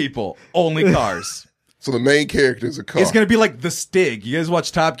 No people, only cars. So the main character is a car. It's going to be like the Stig. You guys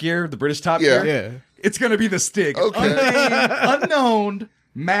watch Top Gear, the British Top Gear? Yeah. It's going to be the Stig. Okay. Unnamed, unknown,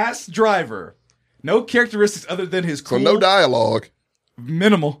 mass driver. No characteristics other than his cool. So no dialogue.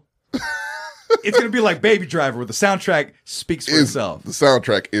 Minimal. It's going to be like Baby Driver, where the soundtrack speaks for itself. The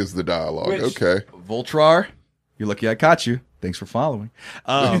soundtrack is the dialogue. Which, okay. Voltrar, you're lucky I caught you. Thanks for following.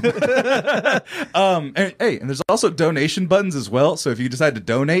 And there's also donation buttons as well. So if you decide to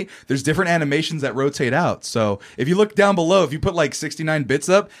donate, there's different animations that rotate out. So if you look down below, if you put like 69 bits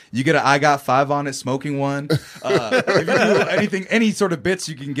up, you get a I got 5 on it smoking one. If you do any sort of bits,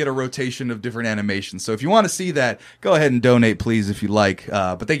 you can get a rotation of different animations. So if you want to see that, go ahead and donate, please, if you like.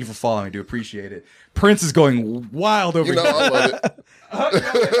 But thank you for following. I do appreciate it. Prince is going wild over here. I love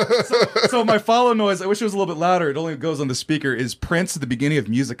it. So my follow noise, I wish it was a little bit louder. It only goes on the speaker. Is Prince at the beginning of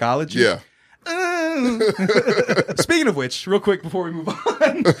Musicology? Yeah. Speaking of which, real quick before we move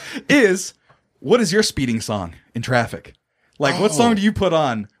on, what is your speeding song in traffic? Like, what song do you put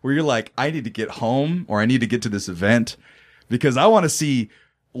on where you're like, I need to get home or I need to get to this event? Because I want to see,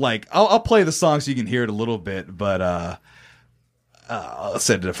 like, I'll play the song so you can hear it a little bit, but I'll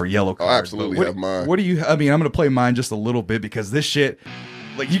set it for Yellow Card. I absolutely have mine. What do you? I mean, I'm going to play mine just a little bit because this shit,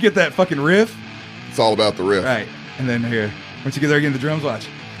 like, you get that fucking riff. It's all about the riff. Right. And then here, once you get there, getting the drums, watch.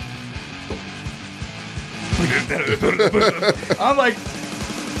 I'm like,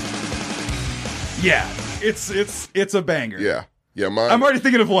 yeah, it's a banger. Yeah. Yeah, mine. I'm already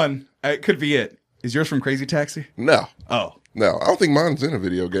thinking of one. It could be it. Is yours from Crazy Taxi? No. Oh, No, I don't think mine's in a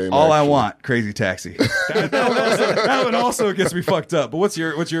video game. All I actually. Want, Crazy Taxi. that one also gets me fucked up. But what's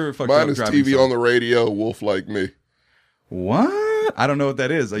your fucked Mine up is driving TV song? on the radio, Wolf Like Me. What? I don't know what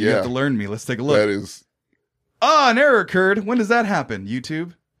that is. You have to learn me. Let's take a look. That is... An error occurred. When does that happen?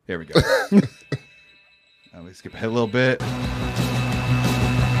 YouTube? There we go. Let me skip ahead a little bit.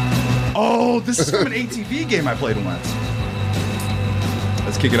 Oh, this is from an ATV game I played once.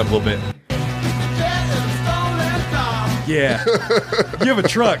 Let's kick it up a little bit. Yeah. You have a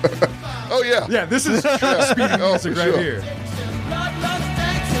truck. Oh, yeah. Yeah, this is speeding music right here.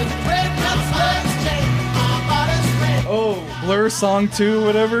 Oh, Blur Song 2,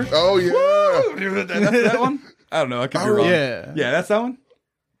 whatever. Oh, yeah. Woo! That's that one? I don't know. I could be wrong. Yeah. Yeah, that's that one?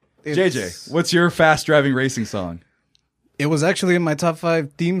 JJ, what's your fast driving racing song? It was actually in my top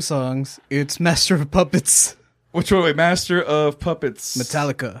 5 theme songs. It's Master of Puppets. Which one? Wait, Master of Puppets.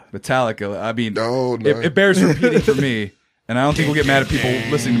 Metallica. I mean, No. it bears repeating for me, and I don't think we'll get mad at people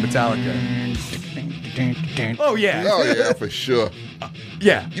listening to Metallica. Oh, yeah. Oh, yeah, for sure.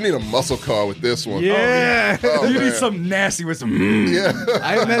 Yeah. You need a muscle car with this one. Yeah. Oh, you need man. something nasty with some. Yeah.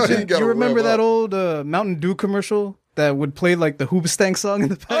 I imagine, gotta you remember rev that up. old Mountain Dew commercial that would play like the Hoobastank song in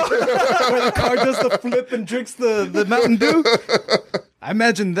the back? Where the car does the flip and drinks the Mountain Dew? I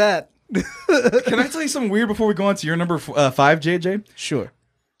imagine that. Can I tell you something weird before we go on to your number 5, JJ? Sure.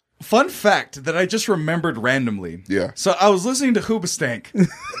 Fun fact that I just remembered randomly. Yeah. So I was listening to Hoobastank,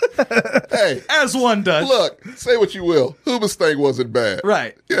 Hey, as one does. look, say what you will. Hoobastank wasn't bad.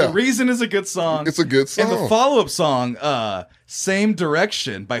 Right. Yeah. The Reason is a good song. It's a good song. And the follow-up song, Same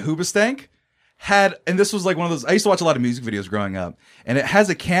Direction by Hoobastank, had, and this was like one of those, I used to watch a lot of music videos growing up, and it has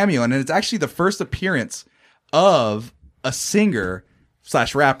a cameo, and it's actually the first appearance of a singer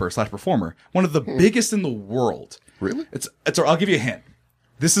 / rapper / performer, one of the biggest in the world. Really? It's. I'll give you a hint.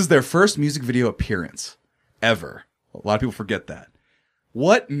 This is their first music video appearance ever. A lot of people forget that.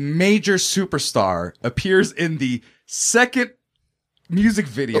 What major superstar appears in the second music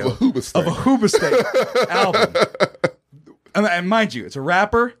video Of a Hoobastank album? And mind you, it's a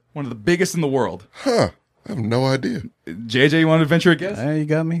rapper, one of the biggest in the world. Huh. I have no idea. JJ, you want to venture a guess? You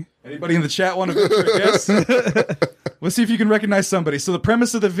got me. Anybody in the chat want to venture a guess? Let's see if you can recognize somebody. So the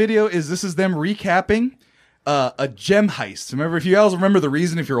premise of the video is this is them recapping a gem heist. Remember, if you guys remember The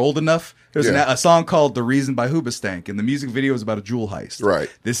Reason, if you're old enough, there's a song called The Reason by Hoobastank, and the music video is about a jewel heist. Right.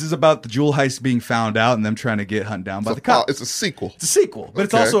 This is about the jewel heist being found out and them trying to get hunted down by the cops. It's a sequel. It's a sequel, but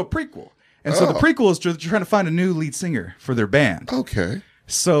it's Okay. also a prequel. And so the prequel is they're trying to find a new lead singer for their band. Okay.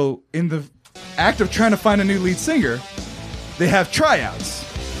 So in the act of trying to find a new lead singer, they have tryouts.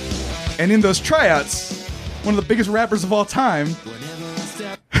 And in those tryouts, one of the biggest rappers of all time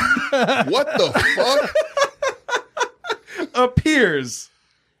What the fuck? appears.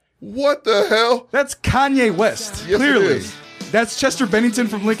 What the hell? That's Kanye West. Yes, clearly. it is. That's Chester Bennington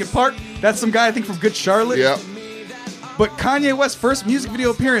from Linkin Park. That's some guy I think from Good Charlotte. Yeah. But Kanye West's first music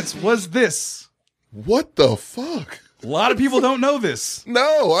video appearance was this. What the fuck? A lot of people don't know this.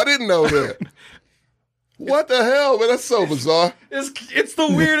 No, I didn't know that. What the hell, man? That's so bizarre. It's the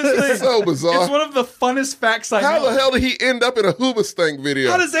weirdest thing. It's so bizarre. It's one of the funnest facts I know. How the hell did he end up in a Hoobastank video?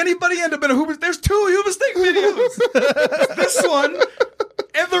 How does anybody end up in a Hoobastank? There's 2 Hoobastank videos. This one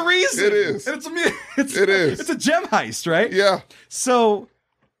and The Reason. It is. And It is. It's a gem heist, right? Yeah. So,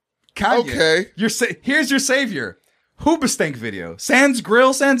 Kanye, Okay. Here's your savior. Hoobastank video. Sans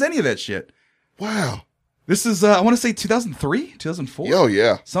grill, sans any of that shit. Wow. This is, I want to say 2003, 2004? Oh,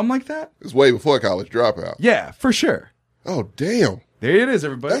 yeah. Something like that? It's way before College Dropout. Yeah, for sure. Oh, damn. There it is,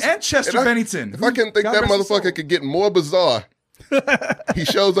 everybody. And Chester Bennington. If I can think God that rest his soul. motherfucker could get more bizarre, he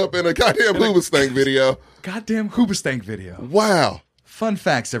shows up in a goddamn Hoobastank video. Goddamn Hoobastank video. Wow. Fun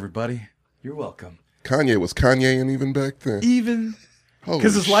facts, everybody. You're welcome. Kanye was Kanyeing even back then. Even... Holy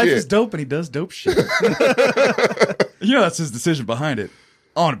Because his life shit. is dope and he does dope shit. That's his decision behind it.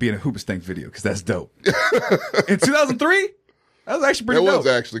 I want to be in a Hoobastank video because that's dope. In 2003, that was actually pretty That dope.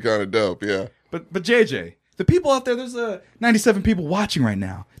 was actually kind of dope, yeah. But JJ, the people out there, there's 97 people watching right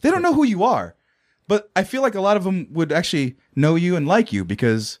now. They don't know who you are. But I feel like a lot of them would actually know you and like you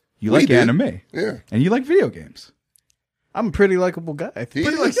because you like did. anime. Yeah. And you like video games. I'm a pretty likable guy. I think.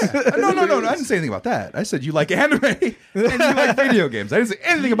 He Like is. that. No, I didn't say anything about that. I said you like anime and you like video games. I didn't say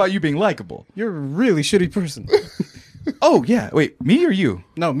anything about you being likable. You're a really shitty person. Oh, yeah. Wait, me or you?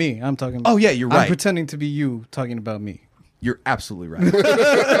 No, me. I'm talking. Oh, yeah, you're I'm right. pretending to be you talking about me. You're absolutely right.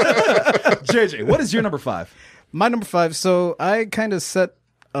 JJ, what is your number 5? My number 5. So I kind of set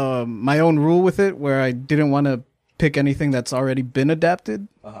my own rule with it, where I didn't want to pick anything that's already been adapted.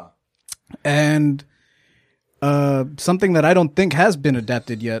 And something that I don't think has been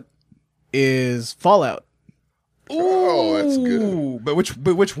adapted yet is Fallout. Oh, that's good. But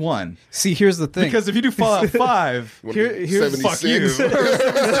which one? See, here's the thing. Because if you do Fallout 5, here's fuck you.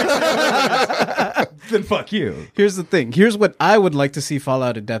 Then fuck you. Here's the thing. Here's what I would like to see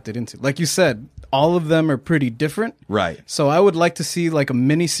Fallout adapted into. Like you said, all of them are pretty different. Right. So I would like to see like a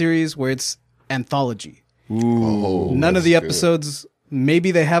mini series where it's anthology. Ooh. None of the episodes,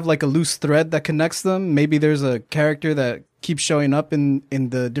 maybe they have like a loose thread that connects them. Maybe there's a character that keeps showing up in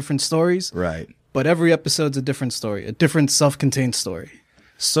the different stories. Right. But every episode's a different story, a different self-contained story.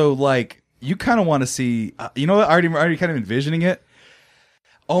 So, like, you kind of want to see, you know what? Already kind of envisioning it.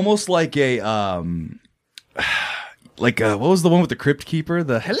 Almost like a, what was the one with the Crypt Keeper?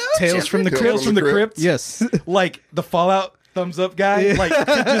 The Hello, Tales from the Crypt. Tales from the Crypt. Yes. Like the Fallout thumbs up guy. Like,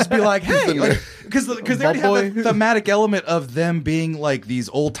 could just be like, hey, because they already have the thematic element of them being like these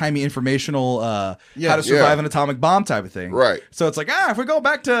old timey informational, how to survive an atomic bomb type of thing. Right. So it's like, if we go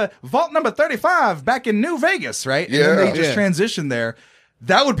back to vault number 35 back in New Vegas, right? And Yeah. then they just transition there.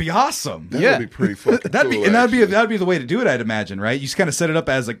 That would be awesome. That would be pretty fucking That'd cool, be that'd be the way to do it, I'd imagine, right? You just kind of set it up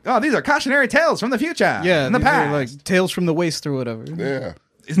as like, oh, these are cautionary tales from the future. Yeah. In the these are, past. like Tales from the Waste or whatever. Yeah.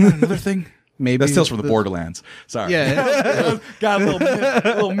 Isn't that another thing? Maybe That's Tales from the Borderlands. Sorry. Yeah. Got a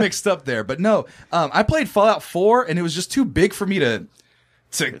little mixed up there. But no, I played Fallout 4 and it was just too big for me to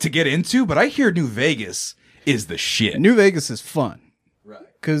get into, but I hear New Vegas is the shit. New Vegas is fun. Right.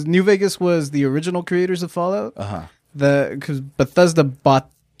 Because New Vegas was the original creators of Fallout. Uh-huh. Because Bethesda bought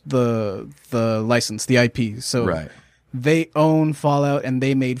the license, the IP. So Right. they own Fallout and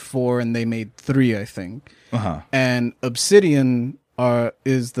they made 4 and they made 3, I think. Uh-huh. And Obsidian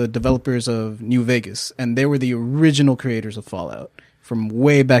is the developers of New Vegas, and they were the original creators of Fallout from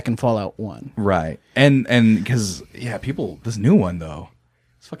way back in Fallout 1. Right. And because people, this new one though,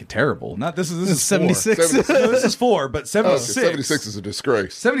 it's fucking terrible. Not this is 76. 4. No, this is 4, but 76. 76 is a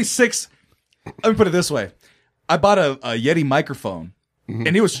disgrace. 76. Let me put it this way: I bought a Yeti microphone,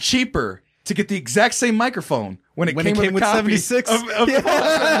 and it was cheaper to get the exact same microphone when it came with 76 of Fallout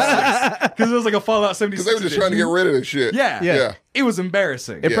 76, because it was like a Fallout 76. Because they were just trying to get rid of this shit. Yeah. It was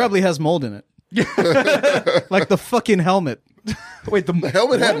embarrassing. It probably has mold in it. Like the fucking helmet. Wait, The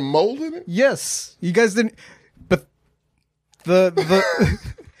helmet had mold in it? Yes. You guys didn't. But the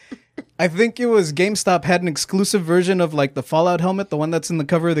I think it was GameStop had an exclusive version of like the Fallout helmet, the one that's in the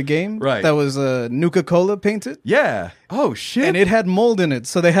cover of the game. Right. That was Nuka-Cola painted. Yeah. Oh shit. And it had mold in it,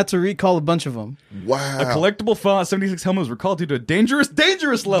 so they had to recall a bunch of them. Wow. A collectible Fallout 76 helmet was recalled due to dangerous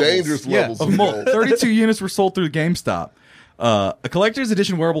levels. Dangerous levels of mold. 32 units were sold through GameStop. A collector's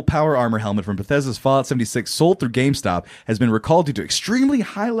edition wearable power armor helmet from Bethesda's Fallout 76 sold through GameStop has been recalled due to extremely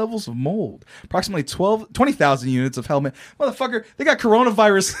high levels of mold. Approximately 20,000 units of helmet. Motherfucker, they got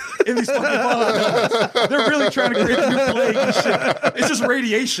coronavirus in these fucking Fallout helmets. They're really trying to create the new plague and shit. It's just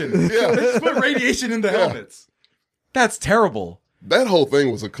radiation. Yeah. They just put radiation in the helmets. That's terrible. That whole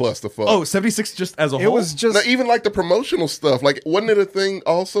thing was a clusterfuck. Oh, 76 just as a whole? It was just Now, even like the promotional stuff, like wasn't it a thing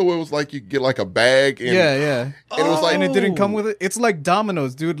also where it was like you get like a bag and yeah. and it was like And it didn't come with it. It's like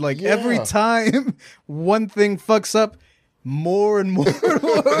dominoes, dude. Like every time one thing fucks up, more and more.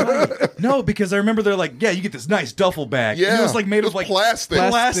 No, because I remember they're like, you get this nice duffel bag. Yeah. And it was like made It of was like plastic.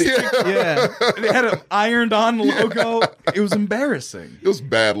 Yeah. And it had an ironed on logo. It was embarrassing. It was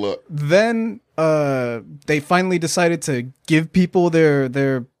bad luck. Then they finally decided to give people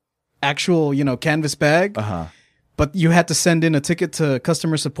their actual, canvas bag. Uh-huh. But you had to send in a ticket to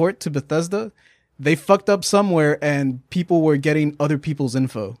customer support to Bethesda. They fucked up somewhere and people were getting other people's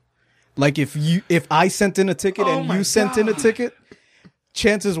info. Like if I sent in a ticket and you sent in a ticket,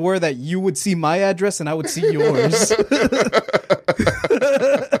 chances were that you would see my address and I would see yours. How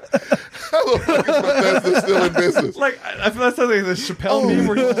the fuck is Bethesda still in business? Like, I feel that's something the Chappelle meme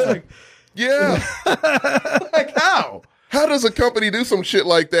where he's just like, Yeah. like how? How does a company do some shit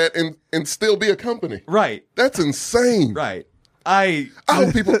like that and still be a company? Right. That's insane. Right. I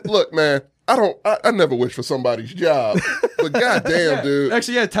hope people look, man. I never wish for somebody's job, but goddamn, dude.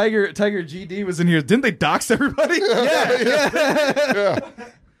 Actually, yeah, Tiger GD was in here. Didn't they dox everybody? Yeah.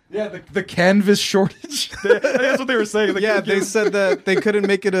 Yeah, the canvas shortage. That's what they were saying. They said that they couldn't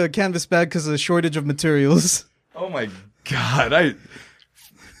make it a canvas bag because of a shortage of materials. Oh my god,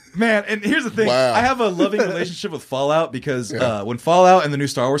 man, and here's the thing. Wow. I have a loving relationship with Fallout because when Fallout and the new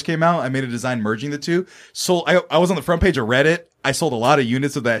Star Wars came out, I made a design merging the two. So I was on the front page of Reddit. I sold a lot of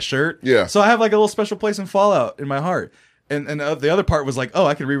units of that shirt. Yeah. So I have like a little special place in Fallout in my heart. And the other part was like, oh,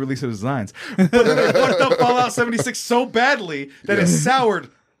 I could re-release the designs. But then they fucked up Fallout 76 so badly that it soured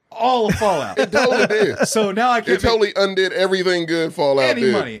all of Fallout. It totally did. So now I can't. It totally undid everything good Fallout any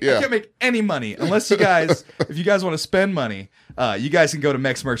did. money. Yeah. I can't make any money unless you guys, if you guys want to spend money, you guys can go to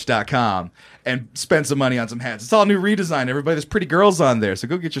mexmerch.com and spend some money on some hats. It's all new redesign. Everybody, there's pretty girls on there. So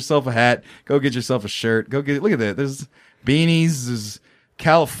go get yourself a hat. Go get yourself a shirt. Look at that. There's beanies. There's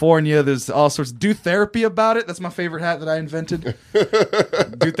California. There's all sorts. Do therapy about it. That's my favorite hat that I invented.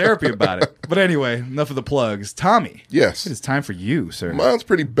 Do therapy about it. But anyway, enough of the plugs. Tommy. Yes. It is time for you, sir. Mine's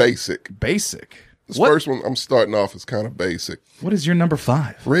pretty basic. Basic. This first one I'm starting off is kind of basic. What is your number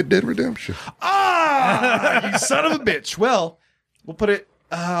 5? Red Dead Redemption. You son of a bitch. Well, we'll put it.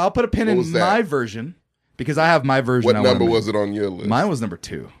 I'll put a pin in my version because I have my version. What number was it on your list? Mine was number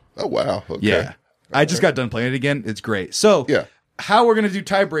 2. Oh wow. Okay. Yeah. I just got done playing it again. It's great. So yeah. How we're going to do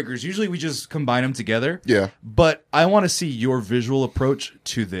tiebreakers, usually we just combine them together. Yeah. But I want to see your visual approach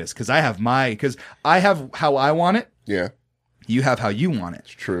to this because I have how I want it. Yeah. You have how you want it.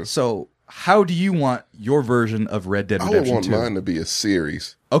 It's true. So how do you want your version of Red Dead Redemption 2? I would want mine to be a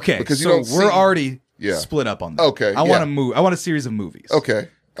series. Okay. Because we're already split up on that. Okay. I want a series of movies. Okay.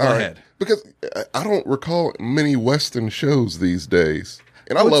 Go ahead. Because I don't recall many Western shows these days.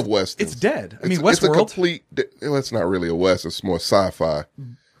 And I love Westerns. It's dead. I mean, Westworld. It's a Westworld. well, it's not really a Western. It's more sci-fi.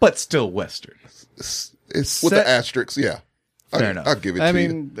 But still Western. It's with the asterisks, yeah. Fair enough. I'll give it to you. I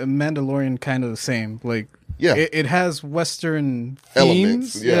mean, Mandalorian kind of the same. Like, yeah. It has Western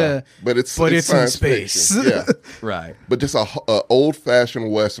elements, themes. yeah. But it's in space. Yeah. Right. But just a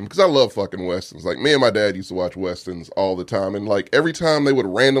old-fashioned Western. Because I love fucking Westerns. Like, me and my dad used to watch Westerns all the time. And, like, every time they would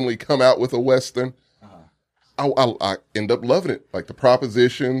randomly come out with a Western, I end up loving it. Like The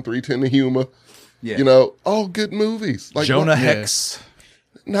Proposition, 310 to Humor. Yeah. You know, all good movies. Like Jonah Hex.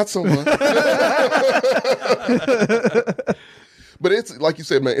 Not so much. But it's, like you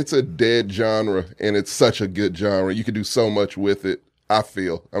said, man, it's a dead genre, and it's such a good genre. You can do so much with it, I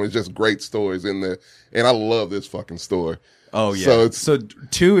feel. I mean, it's just great stories in there. And I love this fucking story. Oh, yeah. So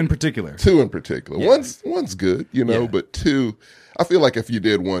 2 in particular. 2 in particular. Yeah. One's good, you know, but 2... I feel like if you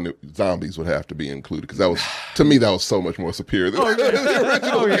did one, zombies would have to be included because that was, to me, that was so much more superior than the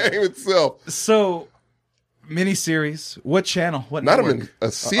original game itself. So, miniseries. What channel? What Not network?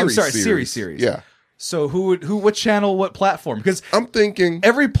 a series. I'm sorry, series. Yeah. So what channel, what platform? Because I'm thinking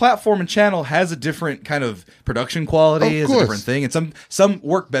every platform and channel has a different kind of production quality, has a different thing, and some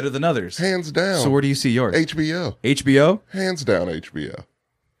work better than others. Hands down. So where do you see yours? HBO. HBO? Hands down HBO.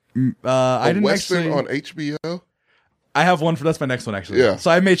 I didn't Western actually on HBO. I have one that's my next one actually. Yeah.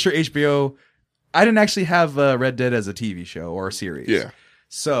 So I made sure HBO. I didn't actually have Red Dead as a TV show or a series. Yeah.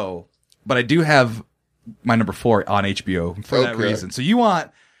 So, but I do have my number 4 on HBO for that reason. So you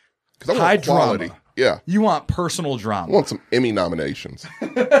want high drama. Yeah. You want personal drama. I want some Emmy nominations.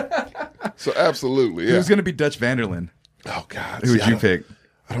 So absolutely. Yeah. Who's going to be Dutch Vanderlyn? Oh God. Who would you pick?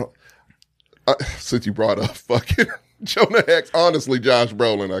 I don't. Since you brought up fucking Jonah Hex, honestly, Josh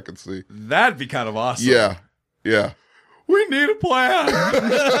Brolin, I could see. That'd be kind of awesome. Yeah. Yeah. We need a plan.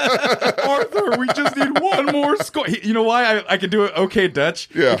 Arthur, we just need one more score. You know why I can do it okay Dutch?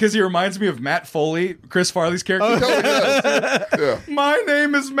 Yeah. Because he reminds me of Matt Foley, Chris Farley's character. Yeah. My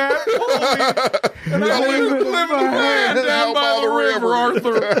name is Matt Foley, and I live in the land down by the river,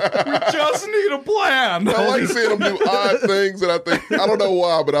 Arthur. We just need a plan. I like seeing him do odd things, and I don't know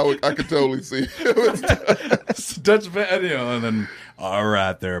why, but I could totally see Dutch, and then all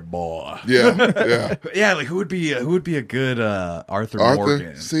right there, boy. Yeah. Yeah. Like who would be a good Arthur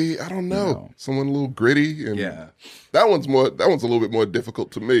Morgan? See, I don't know. Someone a little gritty, and that one's a little bit more difficult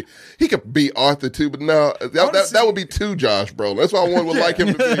to me. He could be Arthur too, but no, that would be too Josh Brolin. That's why one would like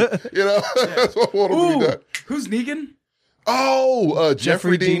him to be. You know, that's why I want him to be that. Who's Negan? Oh,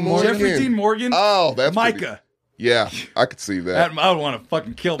 Jeffrey Dean Morgan. Jeffrey Dean Morgan. Oh, that's Micah. Yeah, I could see that. I would want to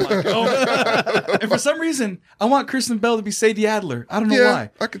fucking kill Micah. And for some reason, I want Kristen Bell to be Sadie Adler. I don't know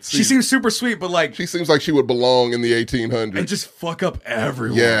why. I could see. She seems super sweet, but like she seems like she would belong in the 1800s and just fuck up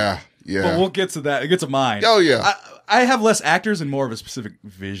everyone. Yeah. But we'll get to that. It gets to mine. Oh yeah. I have less actors and more of a specific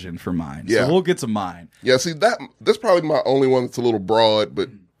vision for mine. Yeah. So we'll get to mine. Yeah. See that's probably my only one that's a little broad, but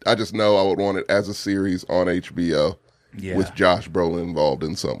I just know I would want it as a series on HBO. Yeah. With Josh Brolin involved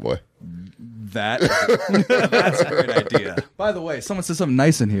in some way. That's a great idea. By the way, someone said something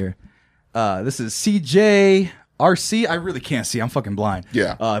nice in here. This is CJRC. I really can't see. I'm fucking blind.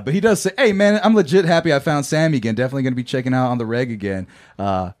 Yeah. But he does say, hey, man, I'm legit happy I found Sammy again. Definitely going to be checking out on the reg again.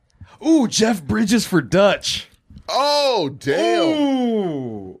 Jeff Bridges for Dutch. Oh, damn.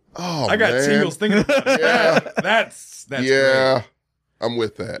 Ooh. Oh, I got tingles thinking about it. Yeah. That's yeah. Great. I'm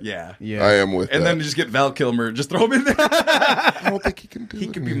with that. Yeah. I am with that. And then just get Val Kilmer, just throw him in there. I don't think he can do it. He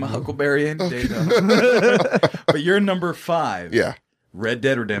could be my Huckleberry any day, though. But you're number 5. Yeah. Red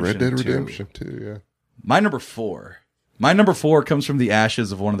Dead Redemption. Red Dead 2. Redemption 2, yeah. My number 4. My number 4 comes from the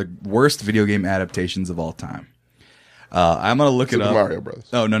ashes of one of the worst video game adaptations of all time. I'm going to look it up. Super Mario Brothers.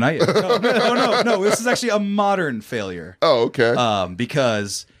 Oh, no, not yet. No. This is actually a modern failure. Oh, okay.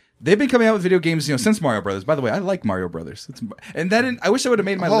 Because they've been coming out with video games, since Mario Brothers. By the way, I like Mario Brothers. I wish I would have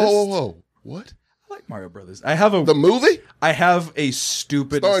made my list. Whoa. What? I like Mario Brothers. The movie? I have a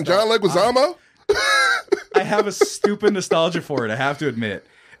stupid... Starring John Leguizamo? I have a stupid nostalgia for it, I have to admit.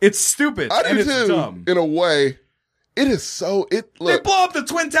 It's stupid, I do and it's too, dumb. in a way. It is so... They blow up the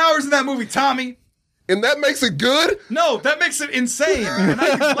Twin Towers in that movie, Tommy. And that makes it good? No, that makes it insane. And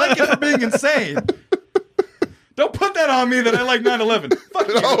I like it for being insane. Don't put that on me that I like 9/11. Fuck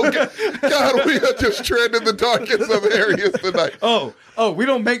you. Oh, God, we are just treading the darkest of areas tonight. Oh, we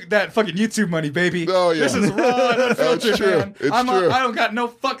don't make that fucking YouTube money, baby. Oh, yeah. This is raw and unfiltered, true. man. It's I true. don't got no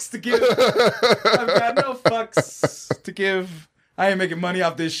fucks to give. I've got no fucks to give. I ain't making money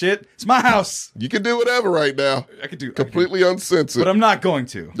off this shit. It's my house. You can do whatever right now. I could do completely uncensored. But I'm not going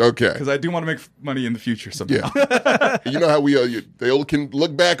to. Okay. Because I do want to make money in the future somehow. Yeah. You know how they all can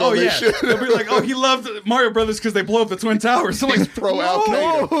look back on this shit? They'll be like, oh, he loved Mario Brothers because they blow up the Twin Towers. So He's pro Al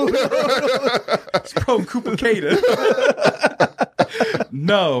Qaeda. It's pro Koopa Qaeda.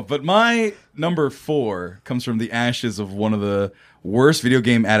 No, but my number 4 comes from the ashes of one of the worst video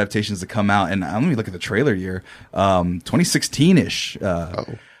game adaptations to come out. And let me look at the trailer year. 2016-ish.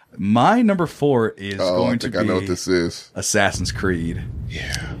 My number 4 is going to be... I know what this is. Assassin's Creed.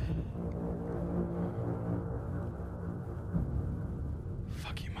 Yeah.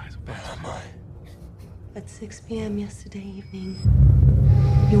 Fuck you, might as well. At 6 p.m. yesterday evening,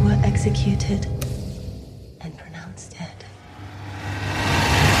 you were executed and pronounced dead.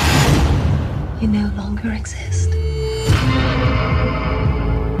 You no longer exist.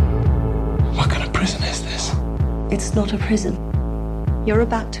 What kind of prison is this? It's not a prison. You're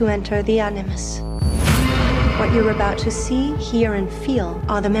about to enter the Animus. What you're about to see, hear, and feel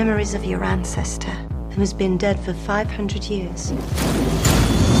are the memories of your ancestor, who has been dead for 500 years.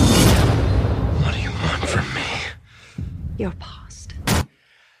 What do you want from me? Your past.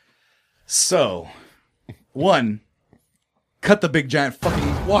 So, 1, cut the big giant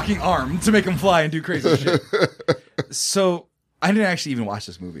fucking walking arm to make him fly and do crazy shit. So, I didn't actually even watch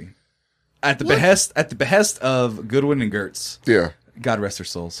this movie. At the behest of Goodwin and Gertz. Yeah. God rest their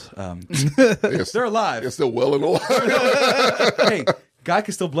souls. Yes. They're alive. They're still well and alive. Hey, God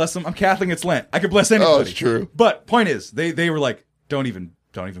can still bless them. I'm Catholic. It's Lent. I could bless anybody. Oh, it's true. But point is, they were like, don't even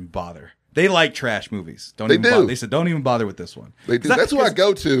bother. They like trash movies. They do. Bother. They said, don't even bother with this one. They do. That's who I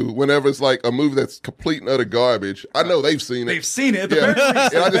go to whenever it's like a movie that's complete and utter garbage. I know they've seen it. They've seen it. At the Yeah. very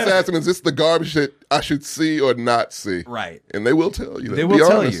least. And I just ask them, is this the garbage that I should see or not see? Right. And they will tell you. They will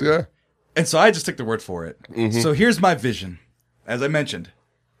tell honest, you. Yeah. And so I just took their word for it. Mm-hmm. So here's my vision. As I mentioned,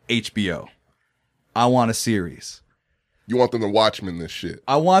 HBO. I want a series. You want them to Watchmen this shit.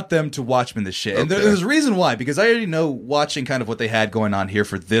 I want them to Watchmen this shit. And there's a reason why, because I already know, watching kind of what they had going on here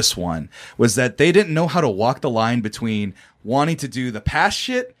for this one, was that they didn't know how to walk the line between wanting to do the past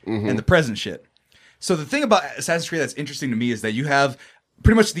shit and the present shit. So the thing about Assassin's Creed that's interesting to me is that you have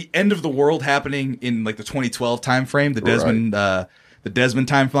pretty much the end of the world happening in like the 2012 time frame, the Desmond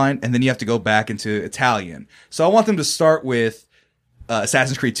timeline, and then you have to go back into Italian. So I want them to start with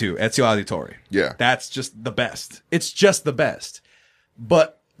Assassin's Creed 2, Ezio Auditore. Yeah. That's just the best. It's just the best.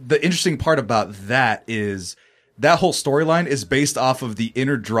 But the interesting part about that is that whole storyline is based off of the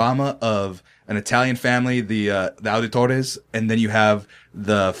inner drama of an Italian family, the Auditores, and then you have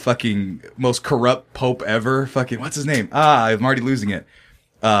the fucking most corrupt pope ever. Fucking, what's his name? I'm already losing it.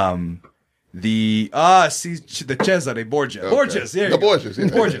 The Cesare Borgia. Okay. Borgias, yeah. The Borgias, yeah.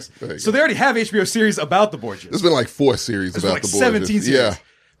 Borgias. So they already have HBO series about the Borgias. There's been like 4 series There's about like the Borgias. 17 series. Yeah.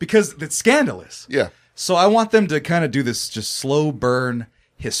 Because it's scandalous. Yeah. So I want them to kind of do this just slow burn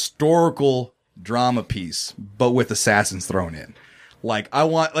historical drama piece, but with assassins thrown in. Like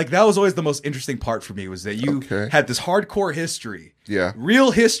that was always the most interesting part for me, was that you had this hardcore history. Yeah.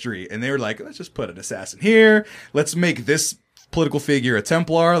 Real history. And they were like, let's just put an assassin here. Let's make this political figure a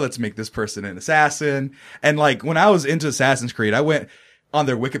Templar. Let's make this person an assassin. And like when I was into Assassin's Creed, I went on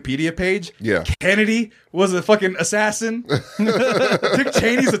their Wikipedia page. Yeah. Kennedy was a fucking assassin. Dick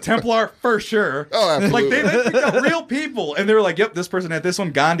Cheney's a Templar for sure. Oh, absolutely. Like they picked out real people, and they were like, "Yep, this person had this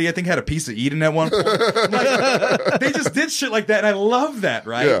one." Gandhi, I think, had a piece of Eden at one point. Like, they just did shit like that, and I love that,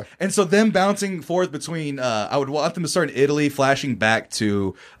 right? Yeah. And so them bouncing forth between, I would want them to start in Italy, flashing back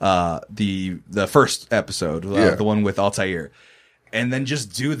to the first episode, the one with Altair. And then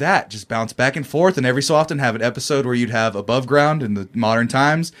just do that. Just bounce back and forth. And every so often have an episode where you'd have above ground in the modern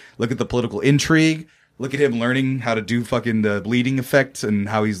times. Look at the political intrigue. Look at him learning how to do fucking the bleeding effect and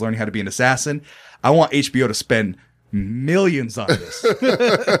how he's learning how to be an assassin. I want HBO to spend millions on this.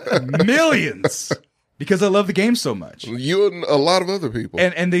 Millions. Because I love the game so much. You and a lot of other people.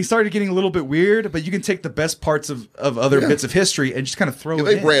 And they started getting a little bit weird, but you can take the best parts of other bits of history and just kind of throw it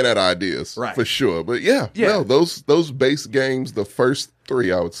they in. ran out of ideas, for sure. But no, those base games, the first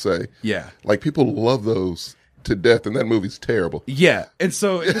 3, I would say. Yeah. Like, people love those to death, and that movie's terrible. Yeah. And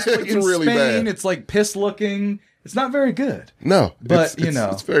so it's like in really Spain, bad. it's like piss looking. It's not very good. No. But,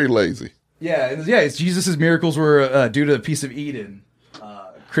 it's very lazy. Yeah. It's Jesus' miracles were due to a piece of Eden.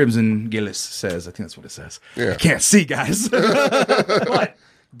 Crimson Gillis says. I think that's what it says. Yeah. I can't see, guys. But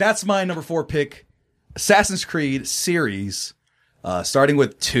that's my number 4 pick. Assassin's Creed series, starting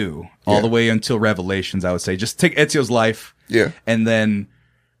with 2, all the way until Revelations, I would say. Just take Ezio's life. Yeah. And then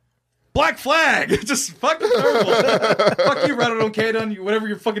Black Flag. Just fucking terrible. Fuck you, Renato Caden, whatever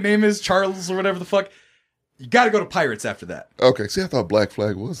your fucking name is, Charles or whatever the fuck. You got to go to Pirates after that. Okay. See, I thought Black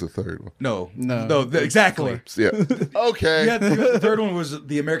Flag was the third one. No, exactly. Yeah. Okay. The third one was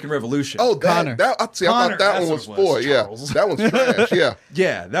the American Revolution. Oh, Connor. I thought that one was 4. Yeah. That one's trash. Yeah.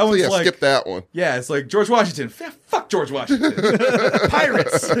 Yeah, that one's like... skip that one. Yeah, it's like George Washington. Fuck George Washington.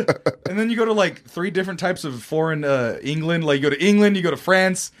 Pirates. And then you go to like 3 different types of foreign England. Like you go to England, you go to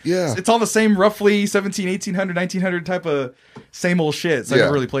France. Yeah. It's all the same roughly 1800, 1900 type of same old shit. So I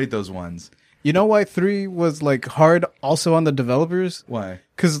never really played those ones. You know why 3 was like hard also on the developers? Why?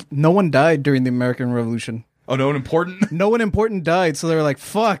 Because no one died during the American Revolution. Oh, no one important? No one important died, so they were like,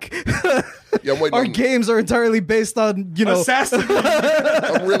 fuck. Yeah, Our games are entirely based on, Assassin.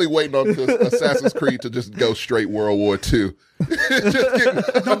 I'm really waiting on Assassin's Creed to just go straight World War II.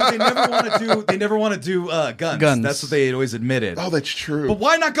 No, but they never want to do guns. That's what they always admitted. Oh, that's true. But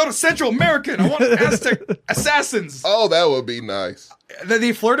why not go to Central American? I want Aztec assassins. Oh, that would be nice.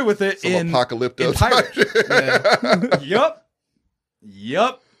 They flirted with it Some in Apocalypto.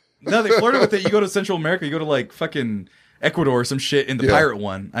 Yup. No, they flirted with it. You go to Central America, you go to like fucking Ecuador or some shit in the pirate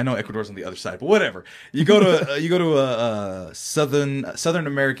one. I know Ecuador's on the other side, but whatever. You go to a Southern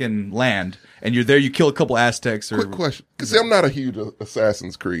American land, and you're there. You kill a couple Aztecs. Quick question, because I'm not a huge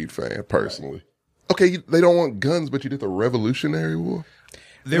Assassin's Creed fan personally. Okay, they don't want guns, but you did the Revolutionary War.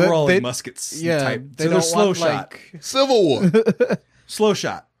 They were all in muskets. Yeah, type. they So they're slow shot. Civil War. Slow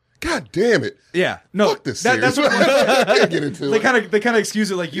shot. God damn it. Yeah. No, Fuck this that's series. what I can't get into they it. They kind of excuse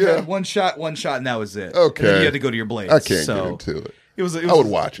it like you had one shot, and that was it. Okay. And then you had to go to your blades. I can't get into it. I would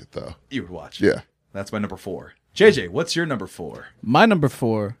watch it though. You would watch it. Yeah. That's my number 4. JJ, what's your number 4? My number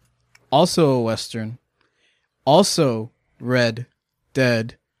 4, also a Western, also Red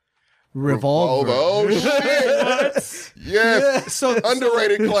Dead Revolver. Oh shit! Yes. So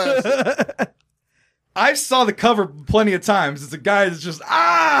underrated classic. I saw the cover plenty of times. It's a guy that's just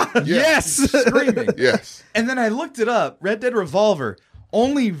yes, screaming. Yes. And then I looked it up. Red Dead Revolver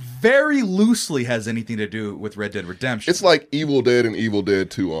only very loosely has anything to do with Red Dead Redemption. It's like Evil Dead and Evil Dead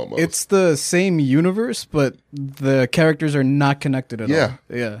 2 almost. It's the same universe, but the characters are not connected at all.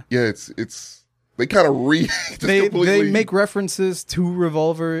 Yeah. Yeah, it's they kind of they make references to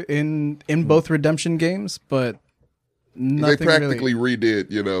Revolver in both Redemption games, but nothing they practically redid,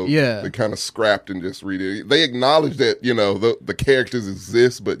 they kind of scrapped and just redid. They acknowledge that, the characters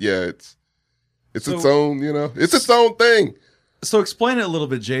exist, but it's its own, it's its own thing. So explain it a little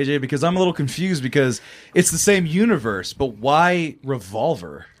bit, JJ, because I'm a little confused because it's the same universe, but why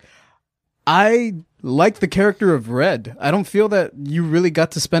Revolver? I like the character of Red. I don't feel that you really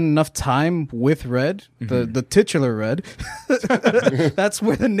got to spend enough time with Red, the titular Red. That's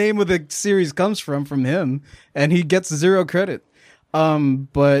where the name of the series comes from him, and he gets 0 credit.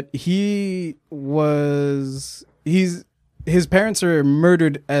 But his parents are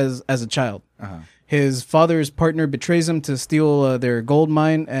murdered as a child. Uh-huh. His father's partner betrays him to steal their gold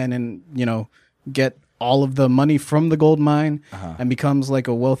mine and get all of the money from the gold mine and becomes like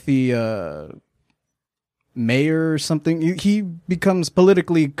a wealthy mayor or something. He becomes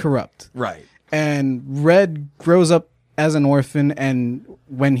politically corrupt. Right. And Red grows up as an orphan, and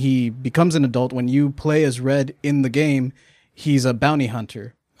when he becomes an adult, when you play as Red in the game, he's a bounty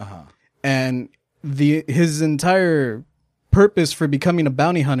hunter. And his entire purpose for becoming a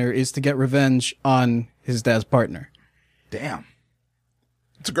bounty hunter is to get revenge on his dad's partner. Damn.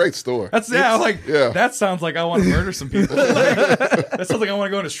 It's a great story. That sounds like I want to murder some people. That sounds like I want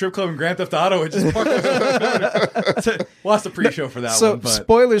to go in a strip club in Grand Theft Auto and just park myself. Well, that's the pre-show for that one. But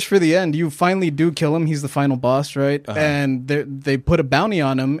spoilers for the end. You finally do kill him. He's the final boss, right? And they put a bounty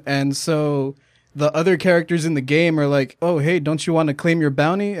on him, and so the other characters in the game are like, "Oh, hey, don't you want to claim your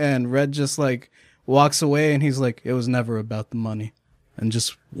bounty?" And Red just like walks away, and he's like, "It was never about the money," and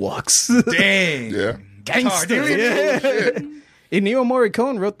just walks. Dang. Yeah. Gangster. Yeah. Ennio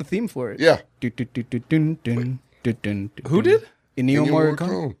Morricone wrote the theme for it. Yeah. Who did? Ennio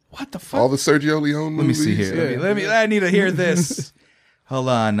Morricone. What the fuck? All the Sergio Leone Let me movies. see here. Let me. I need to hear this. Hold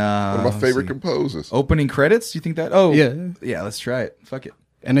on. One of my favorite composers. Opening credits? You think that? Oh, Yeah. Yeah, let's try it. Fuck it.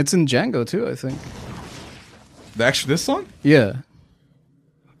 And it's in Django too, I think. Actually, this song? Yeah.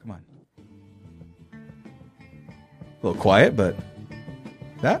 Come on. A little quiet, but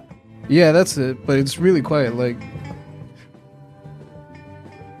that? Yeah, that's it. But it's really quiet. Like,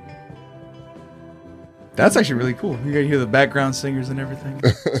 that's actually really cool. You gotta hear the background singers and everything.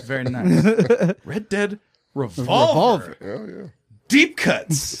 It's very nice. Red Dead Revolver. Oh, yeah. Deep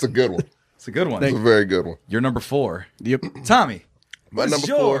cuts. It's a good one. It's a good one. It's a very good one. You're number 4. Yep. Tommy. My what's number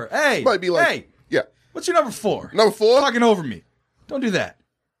your, 4 Hey. might be like, hey. yeah. What's your number 4? Number 4? Talking over me. Don't do that.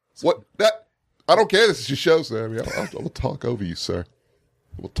 What? That? I don't care. This is your show, sir. I mean, I will talk over you, sir.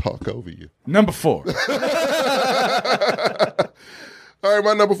 I will talk over you. Number 4. All right,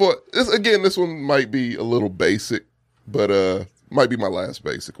 my number 4. This one might be a little basic, but might be my last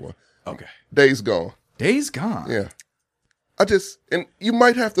basic one. Okay. Days Gone. Days Gone. Yeah. And you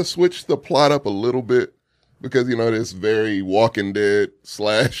might have to switch the plot up a little bit because, it's very Walking Dead /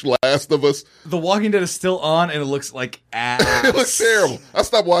 Last of Us. The Walking Dead is still on and it looks like ass. It looks terrible. I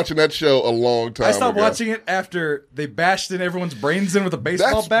stopped watching that show a long time ago. I stopped watching it after they bashed in everyone's brains in with a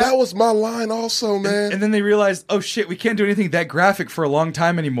baseball bat. That was my line also, man. And then they realized, oh shit, we can't do anything that graphic for a long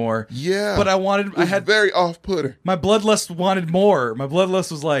time anymore. Yeah. But I had very off-putting. My bloodlust wanted more. My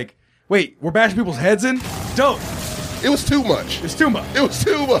bloodlust was like, wait, we're bashing people's heads in? Dope. It was too much. It's too much. It was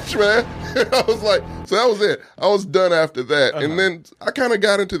too much, man. I was like, so that was it. I was done after that. And then I kind of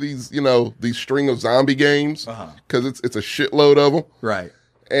got into these, these string of zombie games because it's a shitload of them. Right.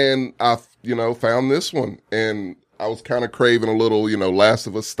 And I, found this one and I was kind of craving a little, Last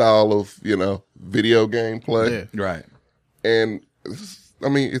of Us style of, video game play. Yeah. Right. And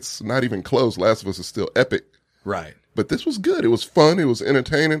it's not even close. Last of Us is still epic. Right. But this was good. It was fun. It was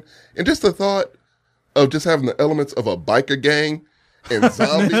entertaining. And just the thought of just having the elements of a biker gang and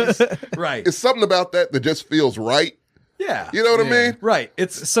zombies. Right. It's something about that just feels right. Yeah. You know what I mean? Right.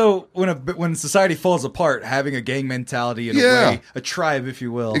 It's so when society falls apart, having a gang mentality in a way, a tribe, if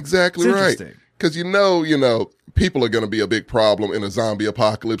you will. Exactly it's right. interesting. Because people are going to be a big problem in a zombie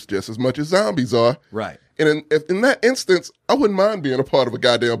apocalypse just as much as zombies are. Right. And in that instance, I wouldn't mind being a part of a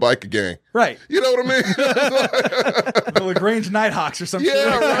goddamn biker gang. Right. You know what I mean? The LaGrange Nighthawks or something.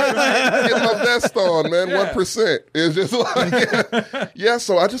 Yeah, right. Get my vest on, man. 1%. It's just like, yeah,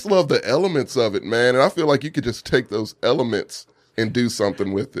 so I just love the elements of it, man. And I feel like you could just take those elements and do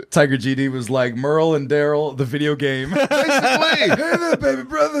something with it. Tiger GD was like Merle and Daryl, the video game. Basically. Hey there, baby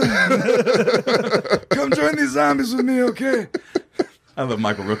brother. Come join these zombies with me, okay? I love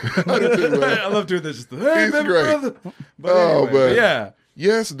Michael Rooker. I do too, man. I love doing this. Just hey, He's baby great. brother. But man. Yeah.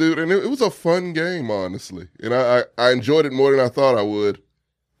 Yes, dude. And it was a fun game, honestly. And I enjoyed it more than I thought I would.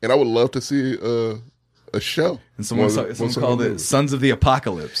 And I would love to see a show. And someone called it Sons of the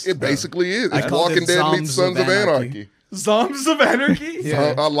Apocalypse. It basically is. I It's called Walking it Dead meets Sons of Anarchy. Zombs of Anarchy?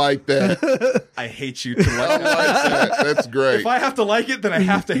 Yeah. I like that. I hate you to I like like that. That's great. If I have to like it, then I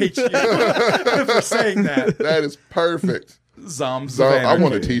have to hate you for saying that. That is perfect. Zombs of Anarchy. I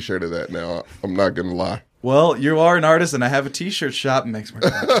want a t-shirt of that now. I'm not going to lie. Well, you are an artist, and I have a t-shirt shop. Makes me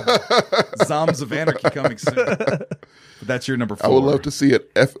Zombs of Anarchy coming soon. But that's your number 4. I would love to see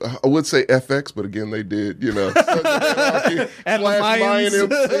it. I would say FX, but again, they did, Sons of Anarchy And slash Lion Lions.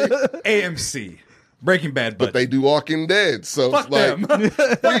 MC. AMC. Breaking Bad, But they do Walking Dead, so fuck it's like them. it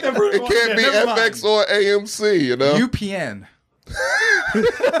can't be Never FX mind. or AMC, UPN.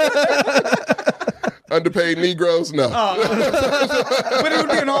 Underpaid Negroes, no. But it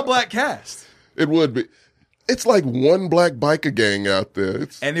would be an all-black cast. It would be. It's like one black biker gang out there.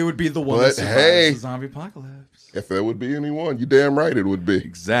 And it would be the one But that survives hey. the zombie apocalypse. If there would be anyone, you damn right it would be.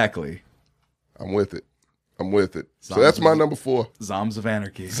 Exactly. I'm with it. So that's my number 4. Zombs of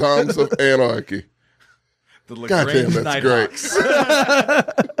Anarchy. Zombs of Anarchy. The Goddamn, LaGrange that's great. Nighthawks.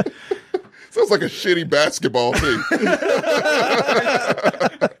 Sounds like a shitty basketball team.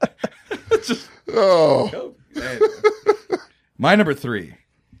 Oh. My number 3.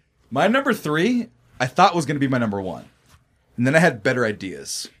 I thought was going to be my number 1. And then I had better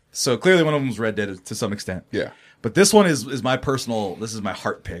ideas. So clearly one of them was Red Dead to some extent. Yeah. But this one is my personal, this is my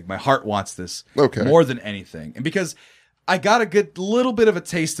heart pig. My heart wants this more than anything. And because I got a good little bit of a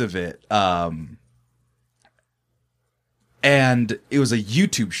taste of it. And it was a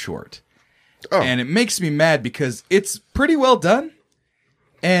YouTube short. Oh. And it makes me mad because it's pretty well done.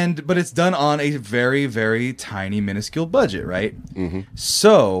 But it's done on a very, very tiny, minuscule budget, right? Mm-hmm.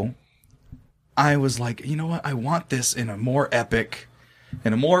 So I was like, you know what? I want this in a more epic,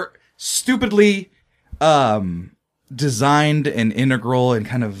 in a more stupidly designed and integral and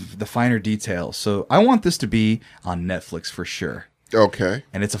kind of the finer details. So I want this to be on Netflix for sure. Okay.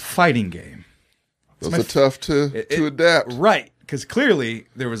 And it's a fighting game. Those are tough to adapt. Right. Because clearly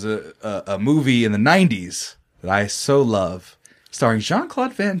there was a movie in the 90s that I so love starring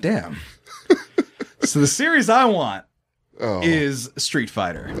Jean-Claude Van Damme. So the series I want is Street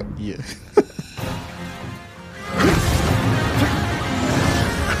Fighter. Yeah.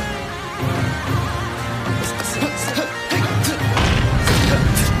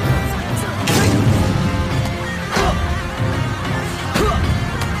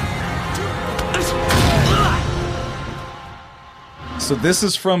 So this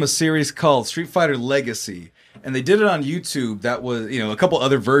is from a series called Street Fighter Legacy, and they did it on YouTube. That was, a couple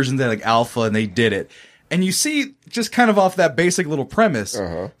other versions that like Alpha, and they did it. And you see, just kind of off that basic little premise,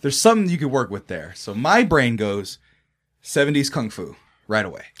 there's something you could work with there. So my brain goes 70s Kung Fu right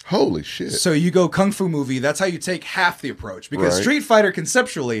away. Holy shit. So you go Kung Fu movie, that's how you take half the approach. Because Street Fighter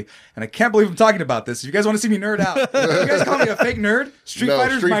conceptually, and I can't believe I'm talking about this, if you guys want to see me nerd out, you guys call me a fake nerd? Street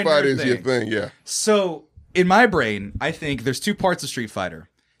Fighter's my Fighter nerd is your thing, yeah. So in my brain, I think there's two parts of Street Fighter.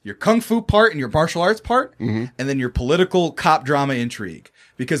 Your Kung Fu part and your martial arts part, and then your political cop drama intrigue.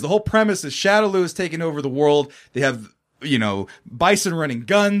 Because the whole premise is Shadaloo is taking over the world. They have, Bison running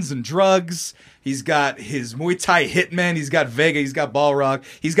guns and drugs. He's got his Muay Thai hitmen. He's got Vega. He's got Balrog.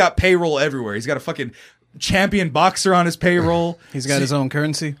 He's got payroll everywhere. He's got a fucking champion boxer on his payroll. He's got his own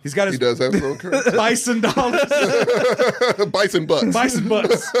currency. He does have his own currency. Bison dollars. Bison bucks. Bison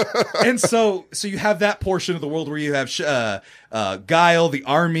bucks. And so you have that portion of the world where you have Guile, the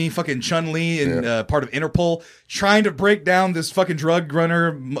army, fucking Chun-Li, and part of Interpol, trying to break down this fucking drug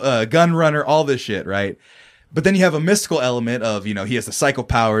runner, gun runner, all this shit, right? But then you have a mystical element of, he has the psycho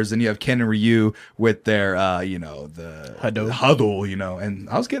powers, and you have Ken and Ryu with their, the Huddle, and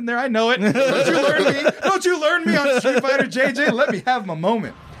I was getting there. I know it. Don't you learn me? Don't you learn me on Street Fighter, JJ? Let me have my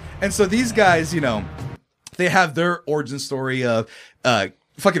moment. And so these guys, they have their origin story of,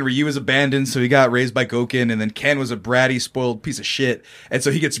 fucking Ryu is abandoned, so he got raised by Gouken, and then Ken was a bratty, spoiled piece of shit. And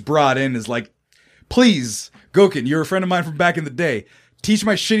so he gets brought in as like, please, Gouken, you're a friend of mine from back in the day. Teach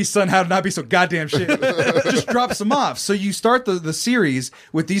my shitty son how to not be so goddamn shit. Just drops him off. So you start the series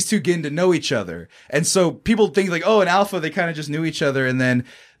with these two getting to know each other. And so people think like, in Alpha, they kind of just knew each other. And then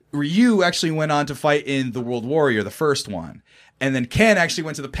Ryu actually went on to fight in the World Warrior, the first one. And then Ken actually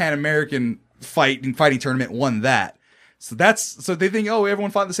went to the Pan American fighting tournament, won that. So they think,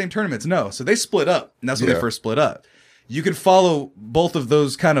 everyone fought in the same tournaments. No. So they split up. And that's when they first split up. You can follow both of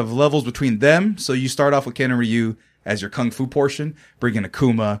those kind of levels between them. So you start off with Ken and Ryu as your Kung Fu portion, bring in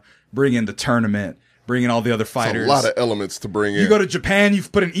Akuma, bring in the tournament, bring in all the other fighters. It's a lot of elements to bring in. You go to Japan,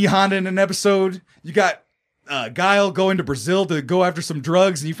 you've put an E-Honda in an episode. You got Guile going to Brazil to go after some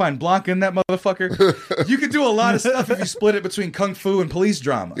drugs, and you find Blanca in that motherfucker. You could do a lot of stuff if you split it between Kung Fu and police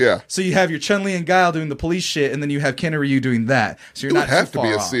drama. Yeah. So you have your Chun-Li and Guile doing the police shit, and then you have Ken and Ryu doing that. So you're not too far off. It would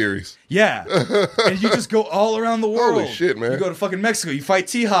have to be a series. Yeah. And you just go all around the world. Holy shit, man. You go to fucking Mexico, you fight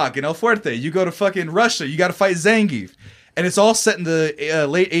T-Hawk and El Fuerte. You go to fucking Russia, you got to fight Zangief. And it's all set in the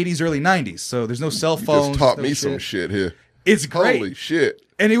late 80s, early 90s. So there's no cell phones. You just taught me some shit here. It's great. Holy shit.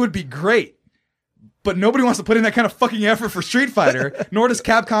 And it would be great. But nobody wants to put in that kind of fucking effort for Street Fighter, nor does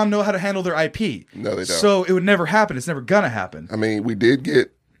Capcom know how to handle their IP. No, they don't. So it would never happen. It's never gonna happen. I mean, we did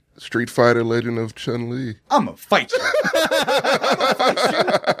get Street Fighter Legend of Chun-Li. I'm gonna fight you.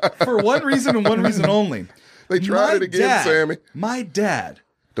 For one reason and one reason only. They tried it again, Sammy. My dad.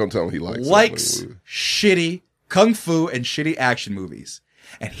 Don't tell him he likes shitty Kung Fu and shitty action movies.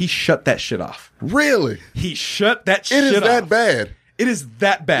 And he shut that shit off. Really? He shut that shit off. It is that bad. It is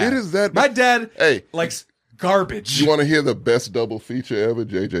that bad. It is that bad. My dad likes garbage. You want to hear the best double feature ever,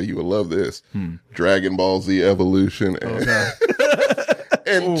 JJ? You will love this. Dragon Ball Z Evolution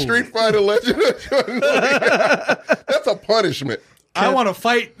and Street Fighter Legend of Chun-Li. That's a punishment. I want to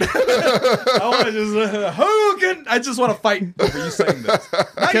fight. I want to just Hogan. I just want to fight over you saying this.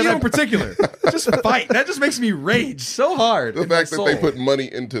 Not you in particular. Just fight. That just makes me rage so hard. The fact that they put money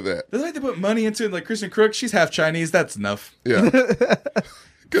into that. The fact they put money into it, like Kristen Crook, she's half Chinese. That's enough. Yeah.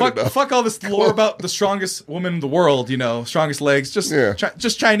 Fuck all this lore about the strongest woman in the world. Strongest legs. Just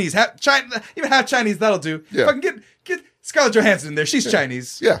Chinese. Even half Chinese. That'll do. Yeah. Fucking get Scarlett Johansson in there. She's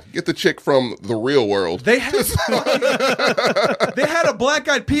Chinese. Yeah, get the chick from the real world. They had a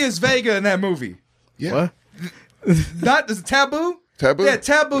black-eyed P.S. Vega in that movie. Yeah. What? Is it Taboo? Taboo? Yeah,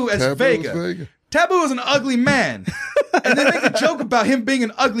 Taboo as Vega. Taboo is an ugly man. And they make a joke about him being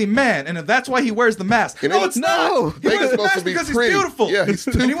an ugly man, and that's why he wears the mask. No, it's not. He wears the mask because he's beautiful. Yeah, he's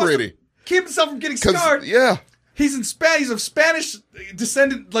too pretty. keep himself from getting scarred. Yeah. He's he's of Spanish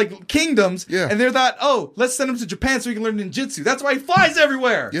descendant like kingdoms. Yeah. And they're thought, oh, let's send him to Japan so he can learn ninjutsu. That's why he flies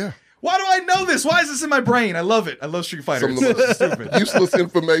everywhere. Yeah. Why do I know this? Why is this in my brain? I love it. I love Street Fighter. Some of the It's so stupid. useless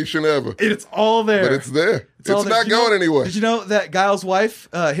information ever. It's all there. But it's there. It's all there. not going anywhere. Did you know that Guile's wife,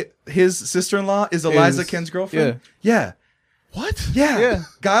 his sister-in-law, is Eliza Ken's girlfriend? Yeah. What? Yeah.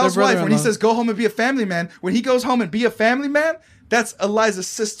 Guile's Their wife, when he brother-in-law. says go home and be a family man, when he goes home and be a family man, that's Eliza's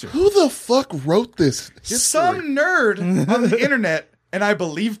sister. Who the fuck wrote this? Some nerd on the internet, and I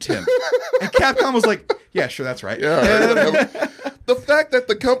believed him. And Capcom was like, yeah, sure, that's right. Yeah. The fact that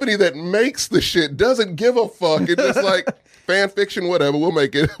the company that makes the shit doesn't give a fuck. It's just like fan fiction, whatever. We'll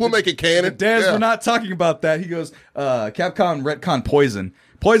make it canon. We're not talking about that. He goes, Capcom retcon Poison.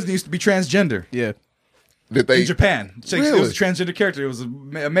 Poison used to be transgender. Yeah. Did they in Japan? So really? It was a transgender character. It was a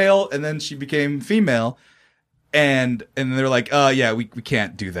male, and then she became female. And they're like, yeah, we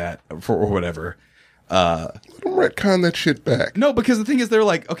can't do that or whatever. Let them retcon that shit back. No, because the thing is, they're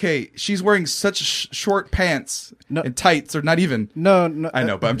like, okay, she's wearing such short pants and tights, or not even. No. I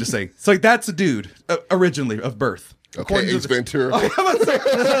know, but I'm just saying. It's like, that's a dude, originally, of birth. Okay, Ace Ventura.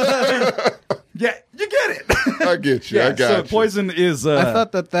 Yeah, you get it. I get you. Yeah, I got so you. Poison is... I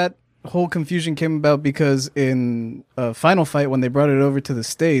thought that whole confusion came about because in Final Fight, when they brought it over to the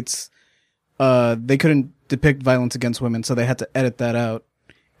States, they couldn't depict violence against women, so they had to edit that out.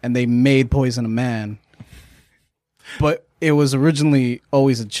 And they made Poison a man. But it was originally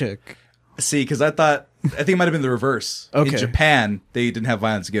always a chick. See, because I think it might have been the reverse. Okay. In Japan, they didn't have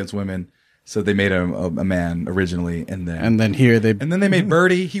violence against women, so they made him a man originally, and then then they made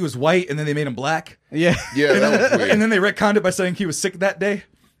Birdie. He was white, and then they made him black. Yeah, that was weird. And then they retconned it by saying he was sick that day.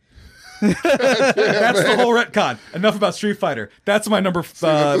 That's the whole retcon. Enough about Street Fighter. That's my number. This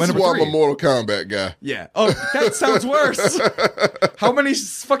my is number why 3. I'm a Mortal Kombat guy. Yeah. Oh, that sounds worse. How many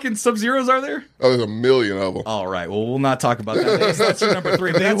fucking Sub-Zeros are there? Oh, there's a million of them. All right. Well, we'll not talk about that. That's your number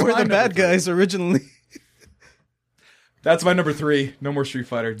 3. They were the bad guys originally. That's my number 3. No more Street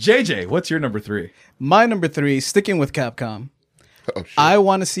Fighter. JJ, what's your number 3? My number 3, sticking with Capcom. Oh, shit. I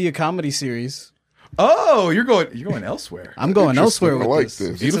want to see a comedy series. Oh, you're going elsewhere. I'm going elsewhere with I like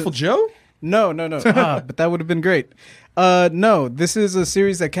this. Beautiful Joe? No. But that would have been great. No, this is a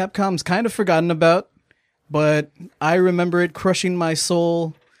series that Capcom's kind of forgotten about, but I remember it crushing my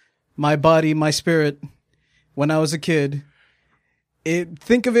soul, my body, my spirit when I was a kid.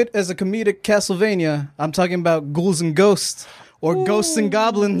 Think of it as a comedic Castlevania. I'm talking about Ghouls and Ghosts, or Ghosts and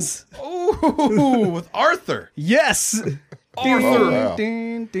Goblins. Ooh, with Arthur. Yes! Arthur. wow.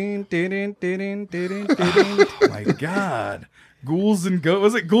 Oh my God. Ghouls and Ghosts.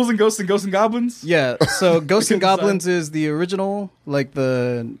 Was it Ghouls and Ghosts and Ghosts and Goblins? Yeah, so Ghosts and Goblins is the original, like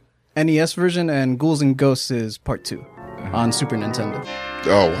the NES version, and Ghouls and Ghosts is part 2 on Super Nintendo.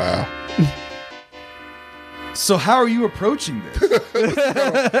 Oh, wow. So how are you approaching this?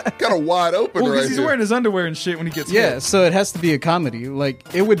 Kind of wide open Well, right because he's here. wearing his underwear and shit when he gets Yeah, hit. so it has to be a comedy.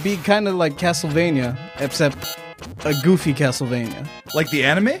 Like, it would be kind of like Castlevania, except a goofy Castlevania. Like the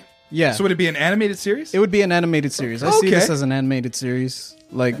anime? Yeah. So would it be an animated series? It would be an animated series. I see Okay. this as an animated series.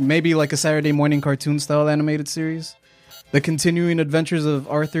 Like, maybe like a Saturday morning cartoon style animated series. The continuing adventures of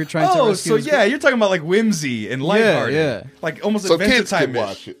Arthur trying to rescue so his yeah, you're talking about like whimsy and lighthearted. yeah. Like almost So Adventure kids can Time.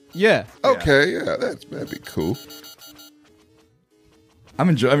 watch it. Yeah. Okay, yeah, that'd be cool. I'm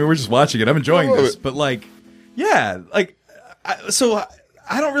enjoying. I mean, we're just watching it. I'm enjoying I love this, it. but like, yeah, like,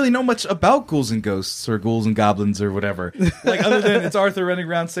 I don't really know much about Ghouls and Ghosts or Ghouls and Goblins or whatever. Like, other than it's Arthur running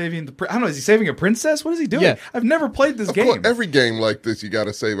around saving the. I don't know. Is he saving a princess? What is he doing? Yeah. I've never played this Of game. course, every game like this, you got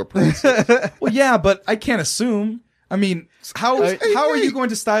to save a princess. Well, yeah, but I can't assume. I mean, how are hey. you going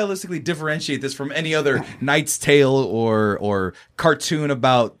to stylistically differentiate this from any other Knight's Tale or cartoon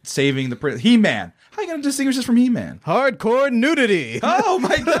about saving the prince? He-Man. How are you going to distinguish this from He-Man? Hardcore nudity. Oh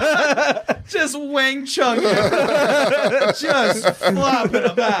my God! Just Wang Chung, just flopping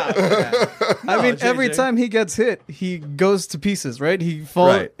about. Yeah. I mean, JJ. every time he gets hit, he goes to pieces, right? He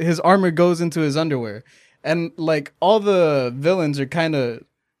falls. Right. His armor goes into his underwear, and like all the villains are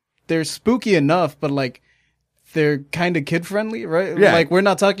they're spooky enough, but like they're kind of kid friendly, right? Yeah. Like we're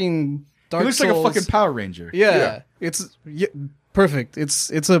not talking Dark He looks Souls. like a fucking Power Ranger. Yeah, it's perfect.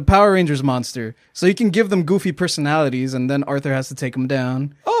 It's a Power Rangers monster, so you can give them goofy personalities, and then Arthur has to take them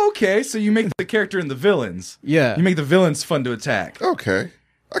down. Oh, okay. So you make the character and the villains. Yeah, You make the villains fun to attack. Okay.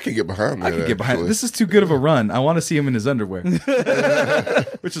 I can get behind that. I could get behind. actually. This is too good of a run. I want to see him in his underwear,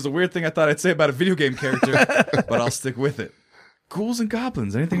 which is a weird thing I thought I'd say about a video game character, but I'll stick with it. Ghouls and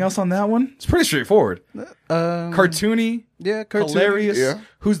Goblins. Anything else on that one? It's pretty straightforward. Cartoony. yeah, cartoon. Hilarious. Yeah.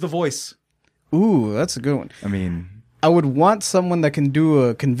 Who's the voice? Ooh, that's a good one. I mean, I would want someone that can do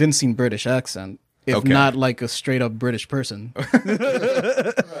a convincing British accent, if not like a straight up British person.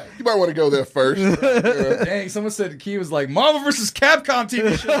 You might want to go there first. Dang, someone said Key was like Marvel vs. Capcom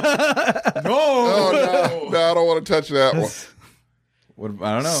TV show. No, Oh, no, I don't want to touch that one. What,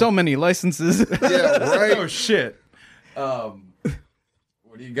 I don't know. So many licenses. Yeah, right. Oh shit. What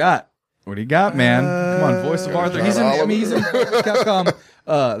do you got? What do you got, man? Come on, voice of Arthur. He's in Capcom.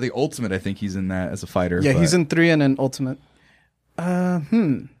 The Ultimate, I think he's in that as a fighter. Yeah, he's in 3 and an Ultimate. I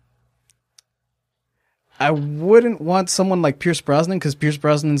wouldn't want someone like Pierce Brosnan because Pierce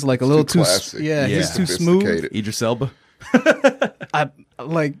Brosnan's like a little too classic. he's too smooth. Idris Elba.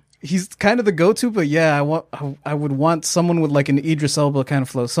 He's kind of the go-to, but yeah, I would want someone with like an Idris Elba kind of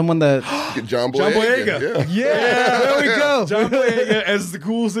flow, someone that John Boyega. yeah, there we go. John Boyega as the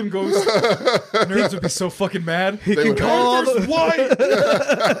ghouls and ghosts. Nerds would be so fucking mad. He can call white.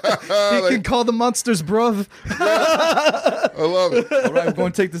 he can call the monsters, bruv. I love it. All right, I'm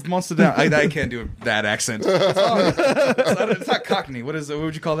going to take this monster down. I can't do that accent. It's not Cockney. What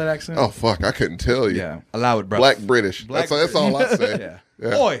would you call that accent? Oh fuck, I couldn't tell you. Yeah, allow it, bro. Black British. That's all I say. Yeah.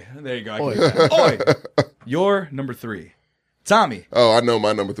 Yeah. Oi. There you go. Oi. Your number 3. Tommy. Oh, I know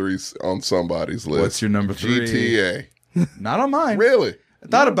my number 3's on somebody's list. What's your number 3? GTA. Not on mine. Really? I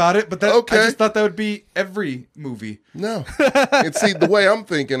thought about it, but I Okay. just thought that would be every movie. No. And see, the way I'm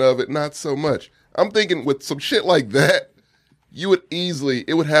thinking of it, not so much. I'm thinking with some shit like that,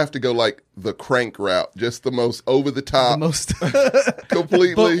 it would have to go like the Crank route, just the most over the top,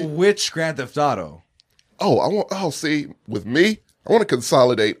 completely. But which Grand Theft Auto? See, with me, I want to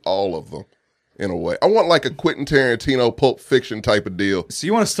consolidate all of them in a way. I want like a Quentin Tarantino Pulp Fiction type of deal. So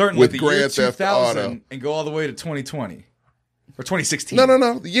you want to start in with like the year Grand Theft 2000 Auto and go all the way to 2020 or 2016?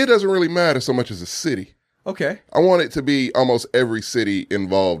 No. The year doesn't really matter so much as the city. Okay. I want it to be almost every city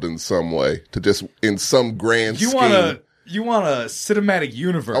involved in some way, to just in some grand scheme. You want a cinematic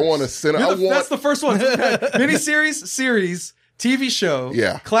universe. I want a That's the first one. Miniseries, series, TV show,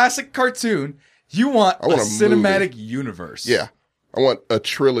 classic cartoon. You want a cinematic universe. Yeah. I want a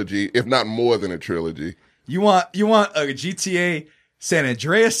trilogy, if not more than a trilogy. You want a GTA San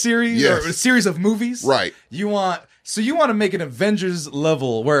Andreas series or a series of movies? Right. You want to make an Avengers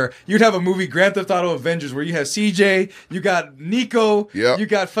level where you'd have a movie Grand Theft Auto Avengers where you have CJ, you got Nico, you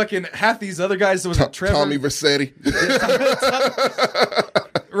got fucking half these other guys. Was it Trevor? Tommy Vercetti.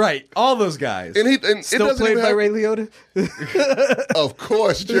 Right, all those guys. And Still played by Ray Liotta? Of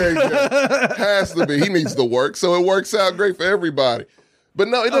course, JJ. Has to be. He needs the work, so it works out great for everybody. But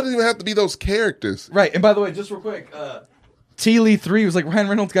no, it doesn't even have to be those characters. Right, and by the way, just real quick, T. Lee 3 was like, Ryan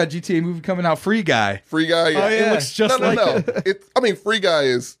Reynolds got a GTA movie coming out, Free Guy. Free Guy, yeah. Oh, yeah. It looks just No. Free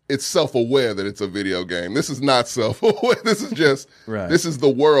Guy it's self-aware that it's a video game. This is not self-aware. This is just, this is the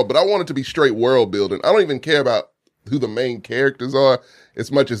world. But I want it to be straight world building. I don't even care about who the main characters are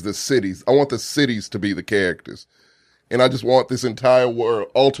as much as the cities. I want the cities to be the characters. And I just want this entire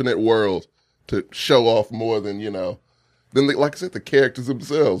world, alternate world, to show off more than, like I said, the characters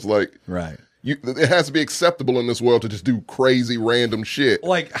themselves. Like, right. It has to be acceptable in this world to just do crazy random shit.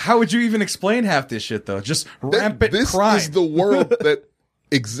 Like, how would you even explain half this shit, though? Just rampant crime. This is the world that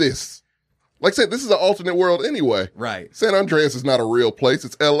exists. Like I said, this is an alternate world anyway. Right. San Andreas is not a real place.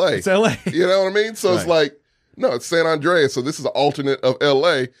 It's L.A. It's L.A. You know what I mean? So it's like, no, it's San Andreas. So this is an alternate of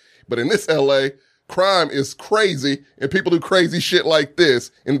L.A. But in this L.A., crime is crazy, and people do crazy shit like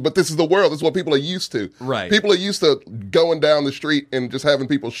this. But this is the world. This is what people are used to. Right. People are used to going down the street and just having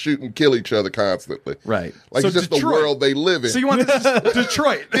people shoot and kill each other constantly. Right. Like, so it's just Detroit. the world they live in. So you want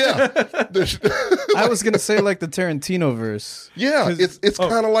Detroit? Yeah. I was gonna say like the Tarantino verse. Yeah, it's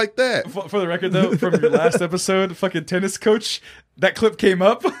kind of like that. For the record, though, from your last episode, fucking tennis coach, that clip came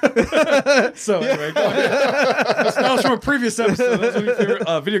up. So anyway, go ahead. That was from a previous episode. That's one of your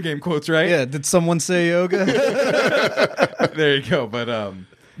favorite video game quotes, right? Yeah. Did someone say yoga? There you go. But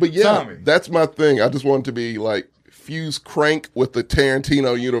yeah, Tommy. That's my thing. I just want it to be like fuse Crank with the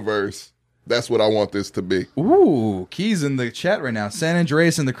Tarantino universe. That's what I want this to be. Ooh, Keys in the chat right now. San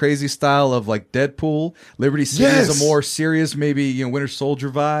Andreas in the crazy style of like Deadpool. Liberty City is a more serious, maybe Winter Soldier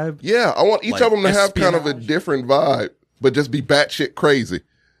vibe. Yeah, I want each like of them to have kind of a espionage. different vibe, but just be batshit crazy.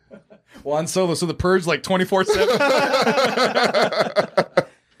 Juan Solo, so the Purge like 24/7.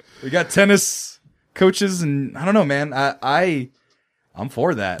 We got tennis coaches, and I don't know, man. I'm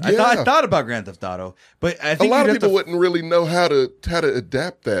for that. Yeah. I thought about Grand Theft Auto, but I think a lot of people wouldn't really know how to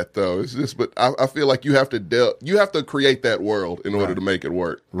adapt that though. It's just, but I feel like you have to create that world in order to make it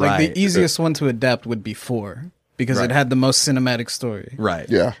work. Like the easiest one to adapt would be 4 because it had the most cinematic story. Right.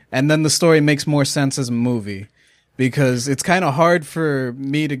 Yeah. And then the story makes more sense as a movie because it's kind of hard for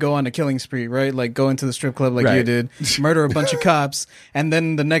me to go on a killing spree, right? Like go into the strip club like you did, murder a bunch of cops, and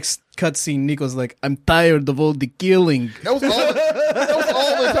then the next cutscene, Nico's like, "I'm tired of all the killing." That was all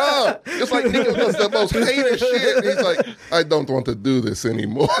the time. It's like Nico does the most heinous shit. And he's like, "I don't want to do this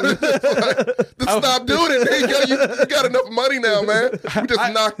anymore." Stop doing it, Nico. You got enough money now, man. You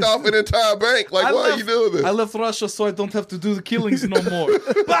just knocked off an entire bank. Like, why are you doing this? I left Russia so I don't have to do the killings no more.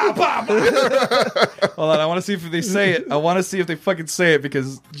 Bah, bah, bah. Hold on, I want to see if they say it. I want to see if they fucking say it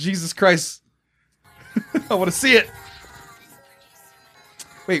because Jesus Christ, I want to see it.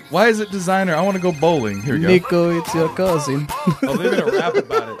 Wait, why is it designer? I want to go bowling. Here we go. Nico, it's your cousin. Oh, they're gonna rap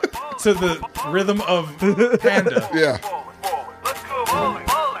about it to the rhythm of Panda. Yeah.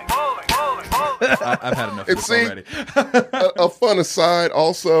 I've had enough of this already. a fun aside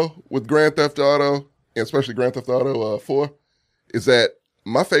also with Grand Theft Auto, and especially Grand Theft Auto 4, is that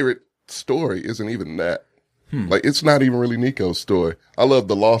my favorite story isn't even that. Like, it's not even really Nico's story. I love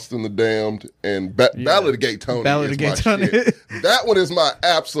The Lost and the Damned and Ballad of Gay Tony. Ballad of Gay Tony. That one is my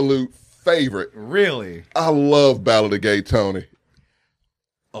absolute favorite. Really? I love Ballad of Gay Tony.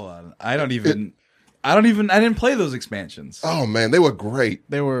 Hold on. I didn't play those expansions. Oh man, they were great.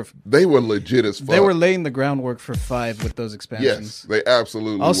 They were legit as fuck. They were laying the groundwork for 5 with those expansions. Yes, they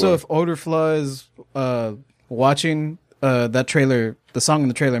absolutely also, were. if Odorflaw is watching that trailer, the song in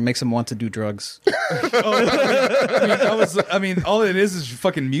the trailer makes him want to do drugs. I mean, all it is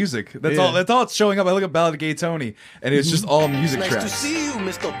fucking music. That's all. That's all it's showing up. I look at Ballad of Gay Tony, and it's just all music tracks. Nice to see you,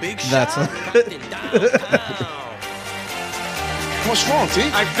 Mr. Big Shot. That's What's wrong, T?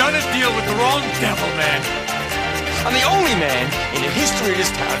 I've done a deal with the wrong devil, man. I'm the only man in the history of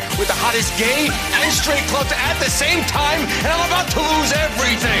this town with the hottest gay and straight clubs at the same time, and I'm about to lose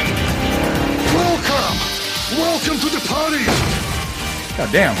everything. Welcome to the party.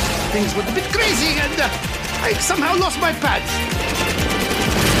 God damn. Things were a bit crazy, and I somehow lost my pants.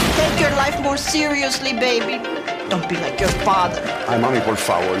 Take your life more seriously, baby. Don't be like your father. Ay, mami, por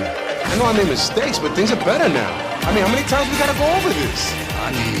favor. I know I made mistakes, but things are better now. I mean, how many times we gotta go over this?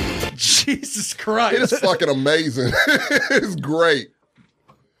 Jesus Christ. It is fucking amazing. It's great.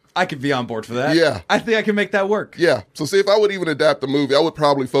 I could be on board for that. Yeah. I think I can make that work. Yeah. So see, if I would even adapt the movie, I would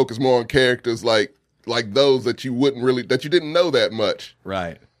probably focus more on characters like those that you didn't know that much.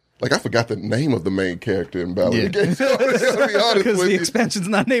 Right. Like, I forgot the name of the main character in Ballad of Gay Tony. To be honest because with the you. expansion's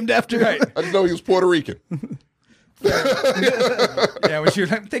not named after it. Right. I just know he was Puerto Rican. Yeah, when she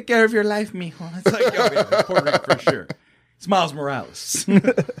was like, "Take care of your life, mijo." It's like, yo, yeah, Puerto Rican for sure. It's Miles Morales.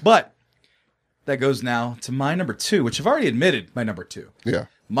 But that goes now to my number 2, which I've already admitted my number 2. Yeah.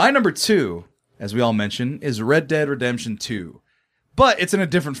 My number 2, as we all mentioned, is Red Dead Redemption 2. But it's in a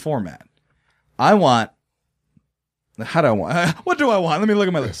different format. What do I want? Let me look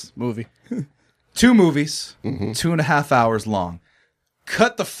at my list. Movie. 2 movies, 2.5 hours long.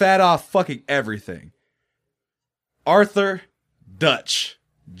 Cut the fat off fucking everything. Arthur, Dutch,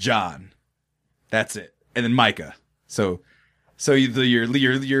 John. That's it. And then Micah. So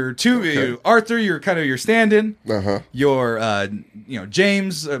your two, Okay. Arthur, you're kind of your stand-in. Uh-huh. Your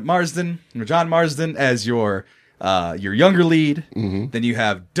James Marsden, or John Marsden as your younger lead. Then you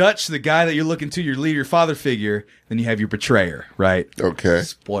have Dutch, the guy that you're looking to, your leader, your father figure. Then you have your betrayer, right? Okay.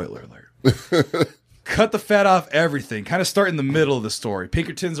 Spoiler alert. Cut the fat off everything. Kind of start in the middle of the story.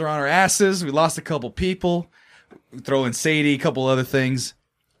 Pinkertons are on our asses. We lost a couple people. Throw in Sadie, a couple other things.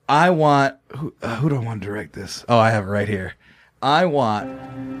 I want... Who do I want to direct this? Oh, I have it right here. I want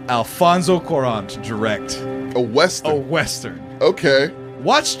Alfonso Cuarón to direct... A Western? Okay.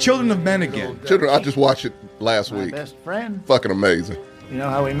 Watch Children of Men again. I just watched it last week. Best friend. Fucking amazing. You know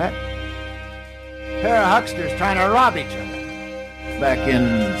how we met? A pair of hucksters trying to rob each other. Back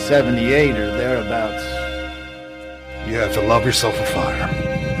in 78 or thereabouts. You have to love yourself a fire.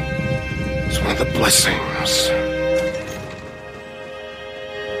 It's one of the blessings.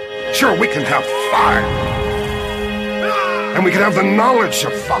 Sure, we can have fire. And we can have the knowledge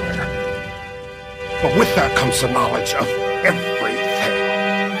of fire. But with that comes the knowledge of everything.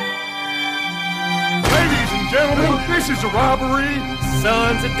 Ladies and gentlemen, this is a robbery.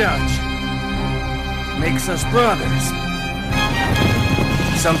 Sons of Dutch. Makes us brothers.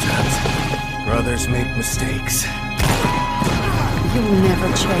 Sometimes brothers make mistakes. You'll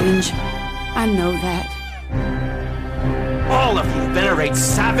never change. I know that. All of you venerate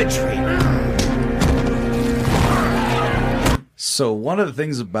savagery. So one of the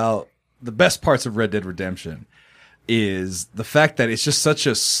things about the best parts of Red Dead Redemption is the fact that it's just such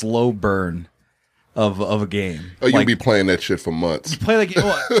a slow burn of a game. Oh, you'll be playing that shit for months. You play you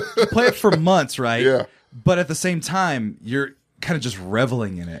play it for months, right? Yeah. But at the same time, you're kind of just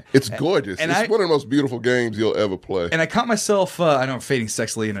reveling in it. It's gorgeous. And it's one of the most beautiful games you'll ever play. And I caught myself, I know I'm fading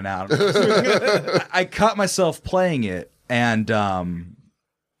sexually in and out. I caught myself playing it, and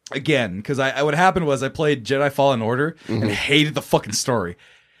again, because what happened was I played Jedi Fallen Order and hated the fucking story.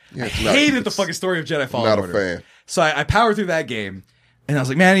 Yeah, I hated the fucking story of Jedi Fallen not Order. Not a fan. So I powered through that game, and I was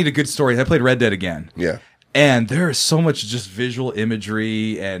like, man, I need a good story. I played Red Dead again. Yeah. And there is so much just visual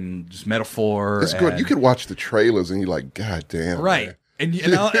imagery and just metaphor. It's good. You could watch the trailers and you're like, God damn. Right. Man.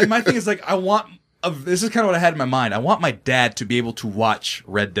 And my thing is like, this is kind of what I had in my mind. I want my dad to be able to watch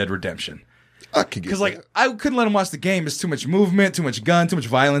Red Dead Redemption. I could get Because like, I couldn't let him watch the game. It's too much movement, too much gun, too much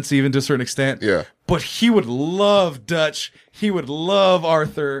violence, even to a certain extent. Yeah. But he would love Dutch. He would love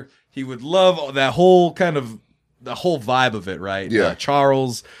Arthur. He would love that whole kind of, the whole vibe of it, right? Yeah.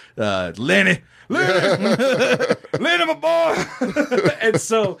 Charles, Lenny, my boy. And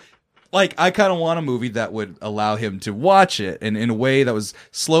so, like, I kind of want a movie that would allow him to watch it, and in a way that was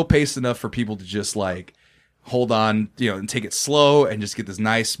slow paced enough for people to just like hold on, and take it slow and just get this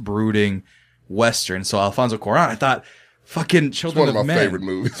nice brooding Western. So Alfonso Cuarón, I thought, fucking Children of Men. It's one of my favorite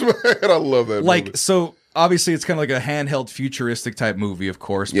movies, man. I love that movie. So obviously it's kind of like a handheld futuristic type movie, of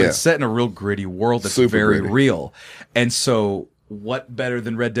course, but it's set in a real gritty world that's very real. And so what better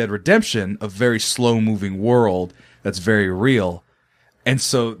than Red Dead Redemption, a very slow moving world that's very real. And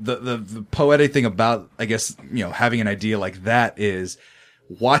so the poetic thing about, I guess, having an idea like that is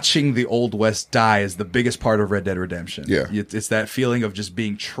watching the Old West die is the biggest part of Red Dead Redemption. Yeah. It's that feeling of just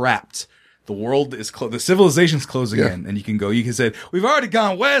being trapped. The world is the civilization's closing in, and you can say, we've already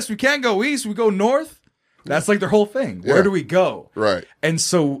gone west, we can't go east, we go north. That's like their whole thing. Where do we go? Right. And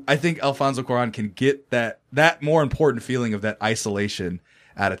so I think Alfonso Cuarón can get that more important feeling of that isolation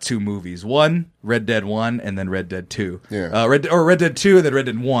out of two movies. One, Red Dead 1, and then Red Dead 2. Yeah. Red Dead 2 and then Red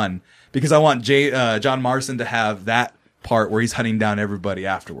Dead 1. Because I want John Marston to have that part where he's hunting down everybody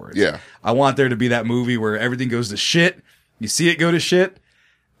afterwards. Yeah. I want there to be that movie where everything goes to shit. You see it go to shit.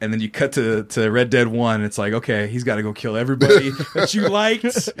 And then you cut to Red Dead 1, and it's like, okay, he's got to go kill everybody that you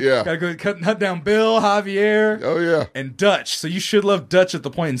liked. Yeah. Got to go hunt down Bill, Javier. Oh, yeah. And Dutch. So you should love Dutch at the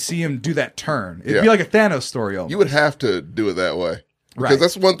point and see him do that turn. It'd be like a Thanos story almost. You would have to do it that way. Because Right.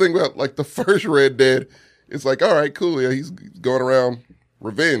 that's one thing about, like, the first Red Dead. It's like, all right, cool. Yeah, he's going around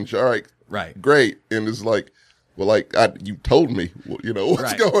revenge. All right. Right. Great. And it's like, well, like, you told me, what's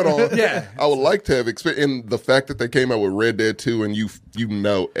Right. going on. Yeah. I would like to have experience. And the fact that they came out with Red Dead 2 and you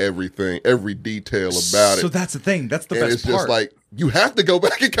know everything, every detail about it. So that's the thing. That's the and best it's part. just like, you have to go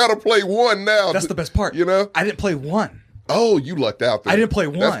back and kind of play 1 now. That's the best part. I didn't play 1. Oh, you lucked out there. I didn't play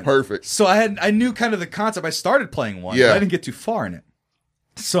 1. That's perfect. So I knew kind of the concept. I started playing 1. Yeah. But I didn't get too far in it.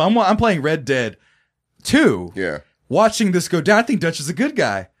 So I'm playing Red Dead 2. Yeah. Watching this go down. I think Dutch is a good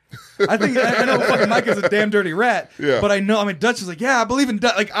guy. I know fucking Mike is a damn dirty rat. Yeah. But Dutch is like, yeah, I believe in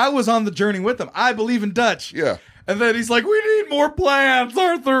Dutch. Like, I was on the journey with him. I believe in Dutch. Yeah. And then he's like, we need more plans,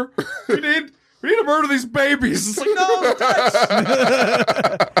 Arthur. We need to murder these babies. It's like, no,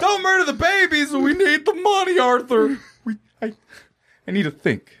 Dutch. Don't murder the babies. We need the money, Arthur. I need to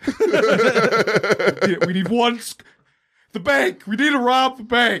think. We need the bank. We need to rob the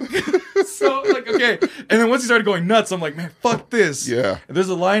bank. So like, okay. And then once he started going nuts, I'm like, man, fuck this. Yeah. And there's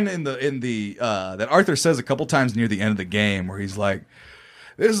a line in the that Arthur says a couple times near the end of the game where he's like,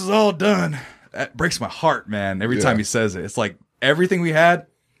 this is all done. That breaks my heart, man. Every time he says it, it's like everything we had,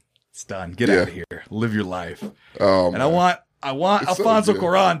 it's done. Get out of here. Live your life. Oh, and I want It's Alfonso so good.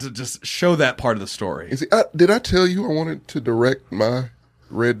 Cuarón to just show that part of the story. Did I tell you I wanted to direct my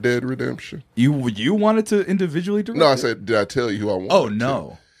Red Dead Redemption? You wanted to individually direct? No, I it? said, did I tell you who I wanted? Oh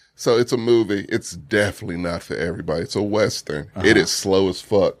no. So it's a movie. It's definitely not for everybody. It's a Western. It is slow as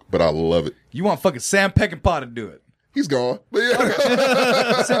fuck, but I love it. You want fucking Sam Peckinpah to do it? He's gone. But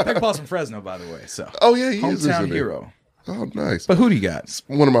yeah. Sam Peckinpah's from Fresno, by the way. So. Oh yeah, he is. Hometown Isn't he? hero. Oh, nice. But who do you got?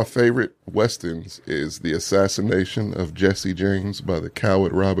 One of my favorite Westerns is The Assassination of Jesse James by the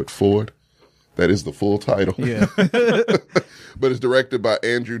coward Robert Ford. That is the full title. Yeah. But it's directed by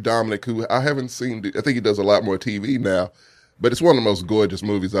Andrew Dominic, who I haven't seen. I think he does a lot more TV now. But it's one of the most gorgeous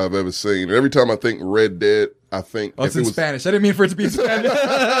movies I've ever seen. And every time I think Red Dead, I think... Oh, it's in Spanish. I didn't mean for it to be in Spanish.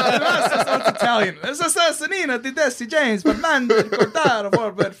 It's Italian. Es assassino di Jesse James, Fernando Cortado,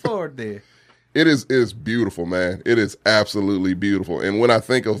 Robert Ford. It is beautiful, man. It is absolutely beautiful. And when I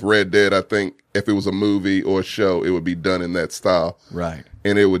think of Red Dead, I think if it was a movie or a show, it would be done in that style. Right.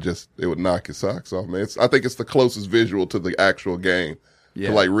 And it would knock your socks off, man. I think it's the closest visual to the actual game. Yeah.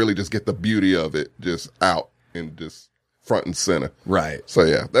 To like really just get the beauty of it just out and just front and center. Right. So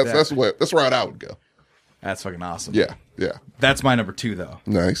yeah, that's where I would go. That's fucking awesome. Yeah. Yeah. That's my number 2, though.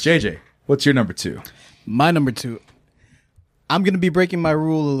 Nice. JJ, what's your number 2? My number 2. I'm going to be breaking my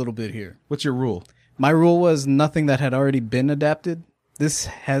rule a little bit here. What's your rule? My rule was nothing that had already been adapted. This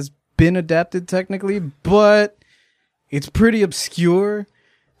has been adapted technically, but it's pretty obscure.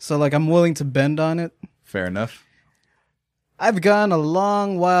 So, like, I'm willing to bend on it. Fair enough. I've gone a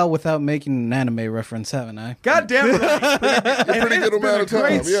long while without making an anime reference, haven't I? God damn it. Pretty good amount of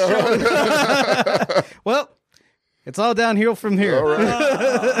time. Yeah. Well, it's all downhill from here. All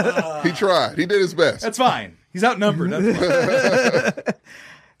right. He tried. He did his best. That's fine. He's outnumbered. That's fine.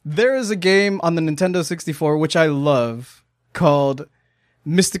 There is a game on the Nintendo 64, which I love, called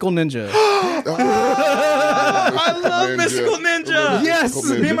Mystical Ninja. I love Mystical Ninja. Yes.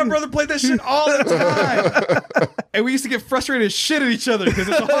 Me and my brother played that shit all the time. And we used to get frustrated as shit at each other because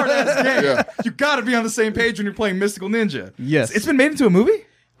it's a hard-ass game. Yeah. You got to be on the same page when you're playing Mystical Ninja. Yes. It's been made into a movie?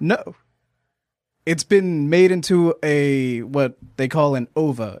 No. It's been made into what they call an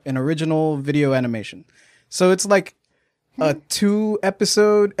OVA, an original video animation. So it's like a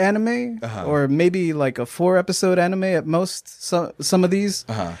 2-episode anime, or maybe like a 4-episode anime at most, some of these.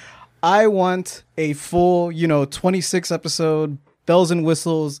 I want a full, 26-episode bells and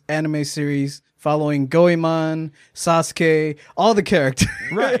whistles anime series following Goemon, Sasuke, all the characters.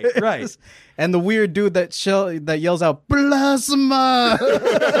 Right. And the weird dude that yells out, Plasma!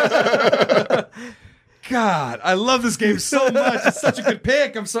 God, I love this game so much. It's such a good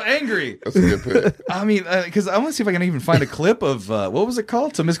pick. I'm so angry. That's a good pick. I mean, because I want to see if I can even find a clip of, what was it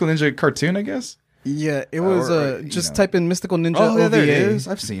called? It's a Mystical Ninja cartoon, I guess? Yeah, it was, just type in Mystical Ninja OVA. Yeah, there it is.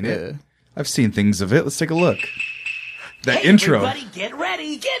 I've seen it. I've seen things of it. Let's take a look. That intro. Everybody get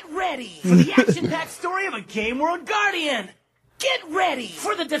ready for the action-packed story of a Game World Guardian. Get ready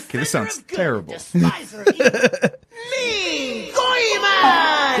for the defender this sounds of good, terrible. despiser of evil. Me,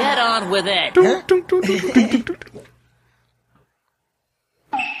 Goemon! Get on with it.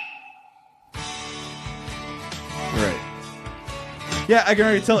 Right. Yeah, I can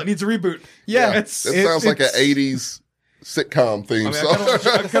already tell it needs a reboot. Yeah. It sounds like an 80s sitcom theme I song.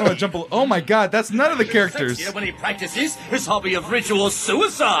 kind of want to jump a Oh my god, that's none of the characters. Here when he practices his hobby of ritual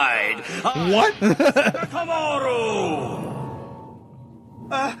suicide. What? Tomorrow!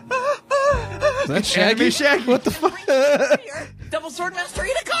 That's Shaggy? What the fuck? Double Sword Master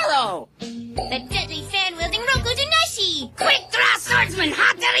Idakaro! The deadly fan-wielding Roku Janashi! Quick draw swordsman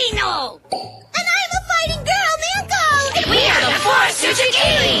Hatarino! And I'm a fighting girl, Milko! And we are the Force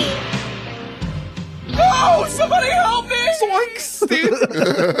Tsuchigiri! Oh, somebody help me! Zoinks,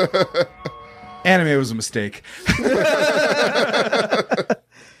 dude. Anime was a mistake.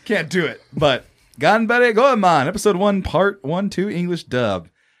 Can't do it. But Ganbare Goemon, episode 1, part 1-2, English dub.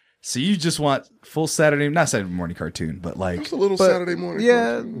 So you just want full not Saturday morning cartoon, but like Just a little Saturday morning.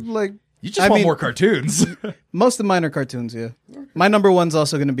 Yeah, like you just want more cartoons. Most of mine are cartoons. Yeah, my number one's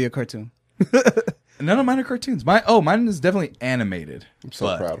also going to be a cartoon. None of mine are cartoons. Mine is definitely animated. I'm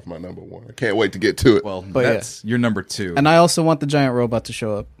so proud of my number one. I can't wait to get to it. Well, that's your number 2. And I also want the giant robot to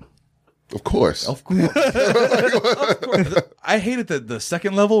show up. Of course. Of course. Of course. I hated the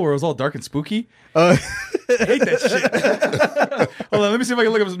second level where it was all dark and spooky. I hate that shit. Hold on, let me see if I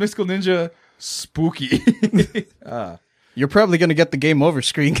can look up Mystical Ninja Spooky. You're probably going to get the game over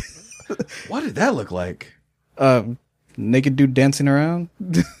screen. What did that look like? Naked dude dancing around.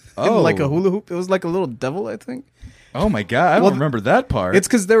 Oh. Like a hula hoop. It was like a little devil, I think. Oh my god, I don't remember that part. It's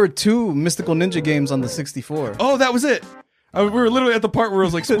because there were 2 Mystical Ninja games on the 64. Oh, that was it. We were literally at the part where it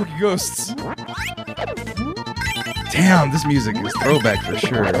was like spooky ghosts. Damn, this music is throwback for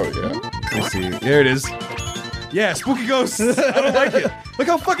sure. Oh, yeah. Let's see. There it is. Yeah, spooky ghosts. I don't like it. Look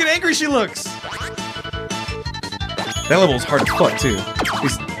how fucking angry she looks. That level was hard as fuck, too. At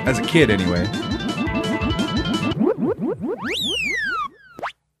least as a kid, anyway.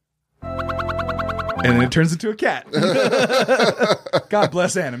 And then it turns into a cat. God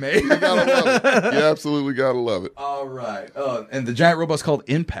bless anime. You gotta love it. You absolutely gotta love it. All right. Oh, and the giant robot's called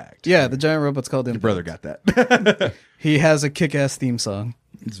Impact. Yeah, the giant robot's called Impact. Your brother got that. He has a kick-ass theme song.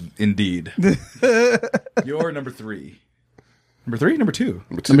 Indeed. You're number 3. Number 3? Number 2?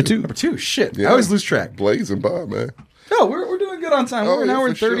 Number 2. Shit. Yeah. I always lose track. Blazing by, man. No, we're doing good on time. Oh, We're an hour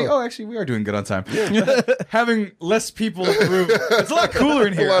and 30. sure. Oh, actually, we are doing good on time. Having less people in the room. It's a lot cooler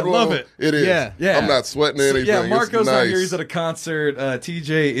in here. I love it. It is. Yeah. I'm not sweating anything. Yeah, Marco's it's nice. not here. He's at a concert.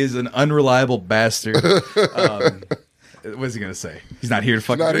 TJ is an unreliable bastard. What's he going to say? He's not here to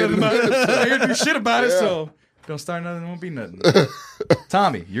fucking do nothing about it. He's not here to do shit about it, so don't start nothing, it won't be nothing.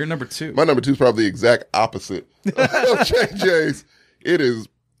 Tommy, you're number 2. My number 2 is probably the exact opposite of JJ's. It is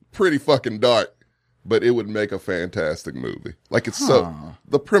pretty fucking dark, but it would make a fantastic movie. Like, it's so,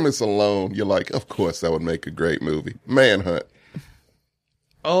 the premise alone, you're like, of course that would make a great movie. Manhunt.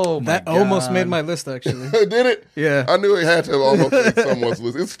 Oh, my That God. almost made my list, actually. Did it? Yeah. I knew it had to have almost made someone's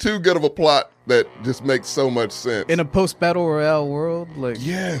list. It's too good of a plot that just makes so much sense. In a post-battle royale world, like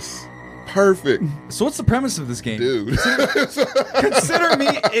yes. Perfect. So what's the premise of this game? Dude. Consider me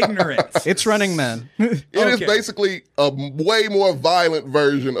ignorant. It's Running Man. It is basically a way more violent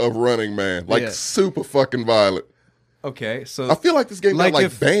version of Running Man. Like, super fucking violent. Okay, so I feel like this game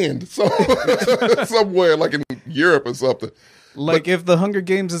got banned somewhere, like in Europe or something. Like if the Hunger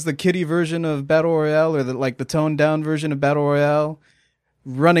Games is the kiddie version of Battle Royale, or the toned down version of Battle Royale,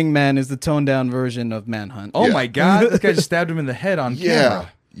 Running Man is the toned down version of Manhunt. Oh my God, this guy just stabbed him in the head on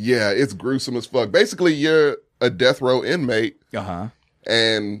camera. Yeah, it's gruesome as fuck. Basically, you're a death row inmate,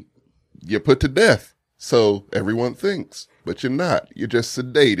 and you're put to death. So everyone thinks, but you're not. You're just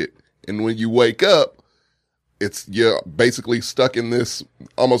sedated, and when you wake up, you're basically stuck in this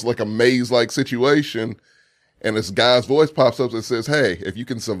almost like a maze-like situation. And this guy's voice pops up that says, hey, if you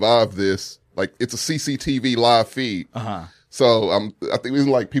can survive this, like it's a CCTV live feed. So I think it's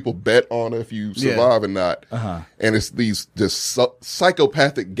like people bet on if you survive or not. And it's these just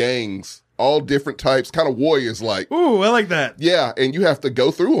psychopathic gangs, all different types, kind of warriors like. Ooh, I like that. Yeah, and you have to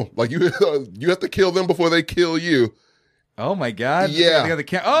go through them. Like you have to kill them before they kill you. Oh my God. Yeah. They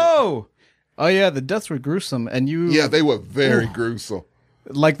got the Oh yeah, the deaths were gruesome, and Yeah, they were very gruesome.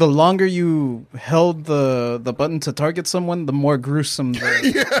 Like the longer you held the button to target someone, the more gruesome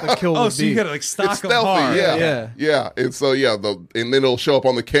the kill would be. So you gotta like stock It's them stealthy, hard. yeah. And so and then it'll show up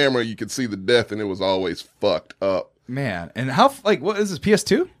on the camera. You can see the death, and it was always fucked up. Man, and what is this,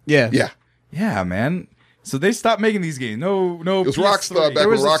 PS2? Yeah, man. So they stopped making these games. No. It was PS3. Rockstar back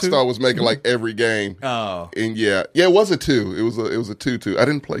when Rockstar was making like every game. Oh, and it was a 2. It was a 2. I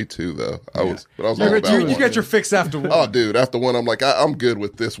didn't play 2 though. I was all about you 1. got your fix after 1. Oh, dude, after 1, I'm like, I'm good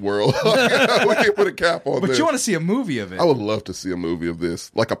with this world. We can put a cap on this. But you want to see a movie of it? I would love to see a movie of this,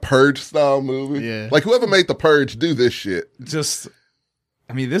 like a Purge style movie. Yeah, like whoever made the Purge, do this shit.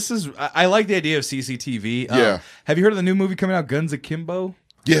 I mean, this is. I like the idea of CCTV. Yeah. Have you heard of the new movie coming out, Guns Akimbo?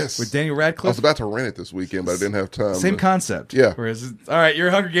 Yes. With Daniel Radcliffe? I was about to rent it this weekend, but I didn't have time. Same concept. Yeah. Whereas, all right, you're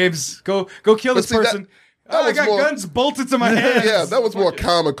Hunger Games. Go kill this person. I got guns bolted to my hands. Yeah, that was more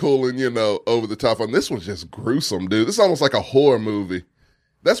comical and, over the top. And this was just gruesome, dude. This is almost like a horror movie.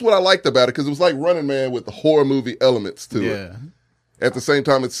 That's what I liked about it, because it was like Running Man with the horror movie elements to it. At the same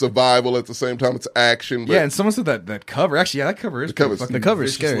time, it's survival. At the same time, it's action. But and someone said that cover. Actually, that cover is the cover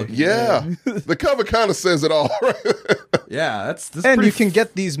is scary. Yeah. The cover kind of says it all, right? Yeah, that's and you can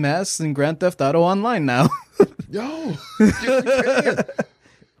get these masks in Grand Theft Auto Online now. Yo, you can.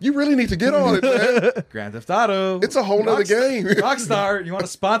 You really need to get on it, man. Grand Theft Auto. It's a whole nother game. Rockstar, you want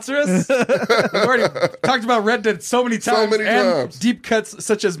to sponsor us? We've already talked about Red Dead so many times. Deep cuts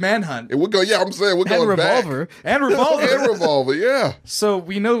such as Manhunt. And we're going Revolver. back. And Revolver. And Revolver, yeah. So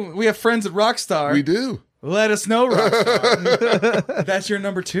we know we have friends at Rockstar. We do. Let us know, Rockstar. That's your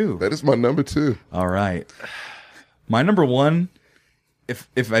number 2. That is my number 2. All right. My number 1, if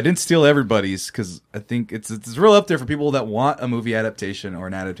I didn't steal everybody's, because I think it's real up there for people that want a movie adaptation or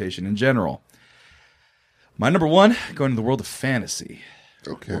an adaptation in general. My number 1, going to the world of fantasy.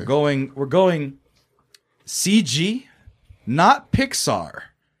 Okay. We're going CG, not Pixar.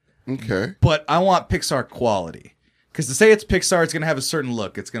 Okay. But I want Pixar quality. Because to say it's Pixar, it's going to have a certain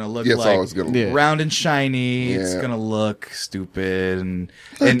look. It's going to look like round and shiny. It's going to look stupid. And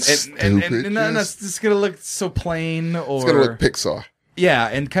it's going to look so plain. Or it's going to look Pixar. Yeah,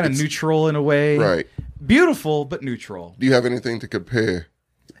 and kind of neutral in a way. Right. Beautiful, but neutral. Do you have anything to compare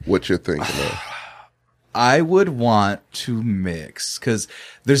what you're thinking of? I would want to mix, because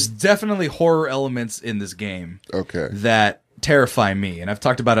there's definitely horror elements in this game that terrify me, and I've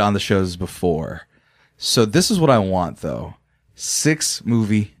talked about it on the shows before. So this is what I want, though. 6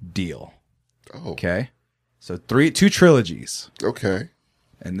 movie deal. Oh. Okay? So 2 trilogies. Okay.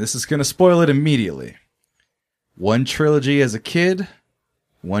 And this is going to spoil it immediately. 1 trilogy as a kid,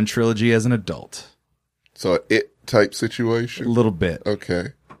 1 trilogy as an adult. So It type situation? A little bit. Okay.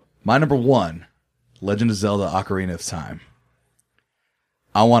 My number 1, Legend of Zelda Ocarina of Time.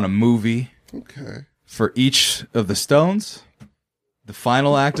 I want a movie for each of the stones. The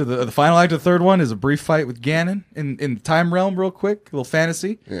final act of the third one is a brief fight with Ganon in the time realm, real quick, a little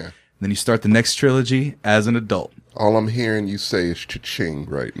fantasy. Yeah. And then you start the next trilogy as an adult. All I'm hearing you say is cha-ching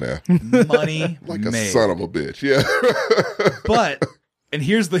right now. Money like made. a son of a bitch. Yeah. But and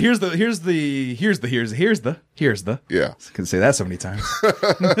here's the yeah. I can say that so many times.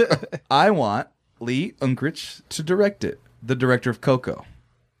 I want Lee Unkrich to direct it, the director of Coco.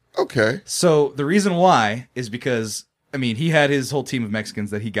 Okay. So the reason why is because, I mean, he had his whole team of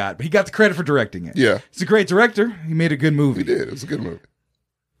Mexicans that he got, but he got the credit for directing it. Yeah. He's a great director. He made a good movie. He did. It was a good movie.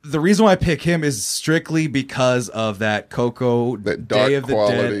 the reason why I pick him is strictly because of that Coco that dark Day of the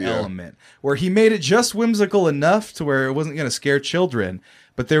quality, Dead element, where he made it just whimsical enough to where it wasn't going to scare children,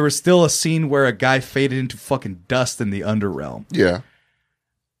 but there was still a scene where a guy faded into fucking dust in the underrealm. Yeah.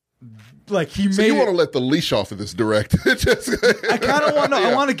 Like he so made you want to let the leash off of this director? I kind of want to.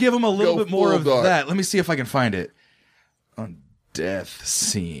 I want to give him a little bit more of dark. that. Let me see if I can find it. On death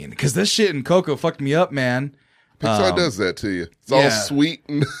scene, because this shit in Coco fucked me up, man. Pixar does that to you. It's all sweet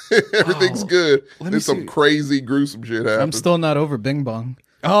and everything's good. There's some crazy, gruesome shit happening. I'm still not over Bing Bong.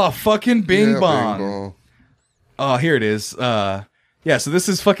 Oh, fucking Bing Yeah, Bong. Bing Bong. Oh, here it is. Yeah, so this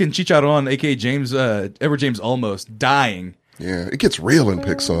is fucking Chicharron, aka James, Edward James Olmos, dying. Yeah, it gets real in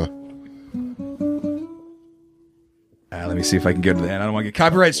Pixar. Let me see if I can get to the end. I don't want to get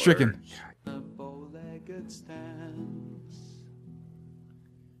copyright stricken.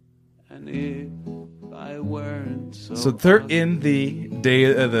 So they're in the day,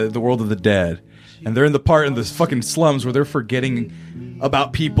 the world of the dead, and they're in the part in the fucking slums where they're forgetting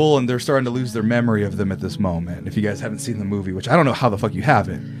about people and they're starting to lose their memory of them at this moment. If you guys haven't seen the movie, which I don't know how the fuck you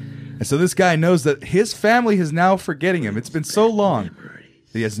haven't, and so this guy knows that his family is now forgetting him. It's been so long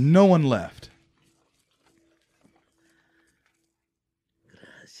that he has no one left.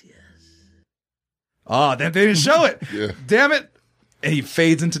 Oh, damn, they didn't show it. Yeah. Damn it. And he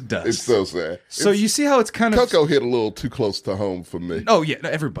fades into dust. It's so sad. So you see how it's kind of... Coco hit a little too close to home for me. Oh, yeah.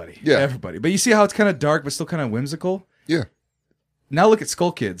 Everybody. Yeah. Everybody. But you see how it's kind of dark, but still kind of whimsical? Yeah. Now look at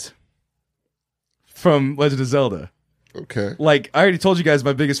Skull Kids from Legend of Zelda. Okay. Like, I already told you guys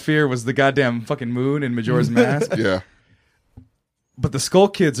my biggest fear was the goddamn fucking moon in Majora's Mask. Yeah. But the Skull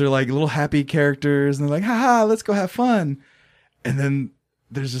Kids are like little happy characters, and they're like, haha, let's go have fun. And then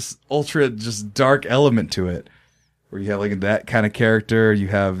there's this ultra just dark element to it, where you have like that kind of character. You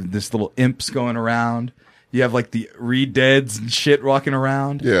have this little imps going around. You have like the re-deads and shit walking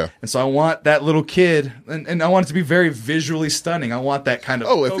around. Yeah. And so I want that little kid, and I want it to be very visually stunning. I want that kind of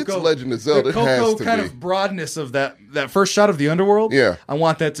if it's Legend of Zelda, the it has Coco to kind be. of broadness of that first shot of the underworld. Yeah. I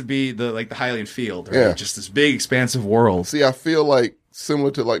want that to be the Hylian field, right? Yeah. Just this big expansive world. See, I feel like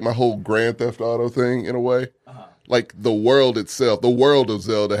similar to like my whole Grand Theft Auto thing in a way. Like the world itself, the world of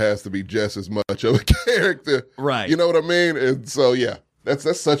Zelda has to be just as much of a character. Right. You know what I mean? And so, yeah,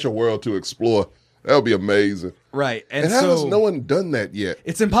 that's such a world to explore. That would be amazing. Right. And how has no one done that yet?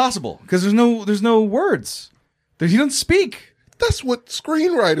 It's impossible because there's no words. He doesn't speak. That's what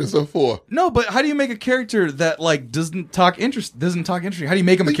screenwriters are for. No, but how do you make a character that like doesn't talk interesting? How do you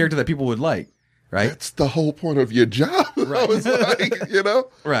make him a character that people would like? Right. That's the whole point of your job. Right. It's like, you know?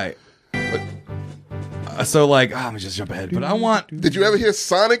 Right. So like, I'm gonna just jump ahead, but I want. Did you ever hear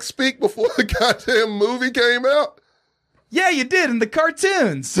Sonic speak before the goddamn movie came out? Yeah, you did in the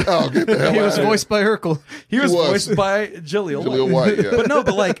cartoons. Oh, get the hell He out was of here. voiced by Urkel. He was voiced by Jaleel White, yeah. But no,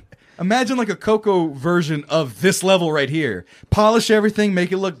 but like, imagine like a Coco version of this level right here. Polish everything,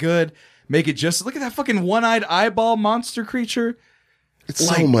 make it look good, make it just look at that fucking one-eyed eyeball monster creature. It's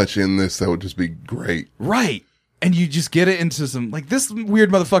so much in this that would just be great. Right. And you just get it into some like this weird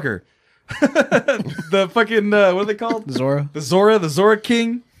motherfucker. The fucking what are they called? Zora. The Zora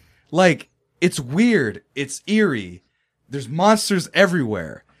King. Like, it's weird. It's eerie. There's monsters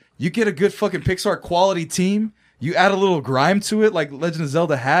everywhere. You get a good fucking Pixar quality team. You add a little grime to it, like Legend of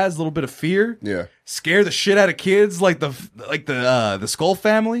Zelda has, a little bit of fear. Yeah. Scare the shit out of kids, like the Skull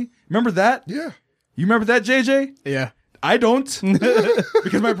family. Remember that? Yeah. You remember that, JJ? Yeah. I don't.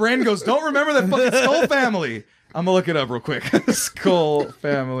 Because my brain goes, don't remember that fucking Skull family. I'm gonna look it up real quick. Skull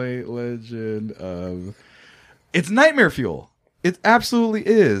family legend of... It's nightmare fuel. It absolutely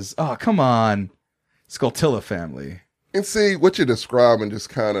is. Oh, come on. Skulltilla family. And see, what you're describing just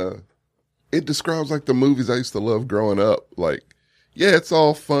kind of, it describes like the movies I used to love growing up. Like, yeah, it's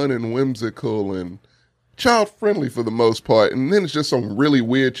all fun and whimsical and child-friendly for the most part. And then it's just some really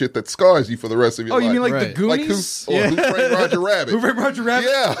weird shit that scars you for the rest of your life. Oh, you mean like Right. the Goonies? Who Framed Roger Rabbit? Who Framed Roger Rabbit?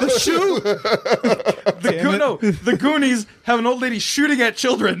 Yeah. The shoe? The Goonies have an old lady shooting at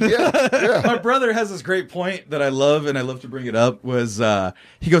children. Yeah. My brother has this great point that I love, and I love to bring it up, was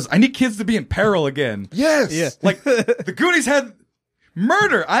he goes, I need kids to be in peril again. Yes. Yeah. Like, the Goonies had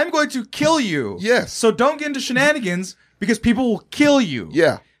murder. I'm going to kill you. Yes. So don't get into shenanigans because people will kill you.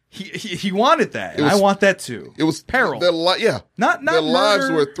 Yeah. He wanted that, and was- I want that too. It was peril. Not Not their lives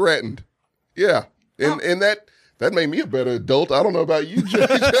murder. were threatened. Yeah. And that made me a better adult. I don't know about you,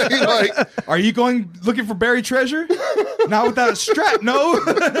 JJ. Like, Are you looking for buried treasure? Not without a strap, no.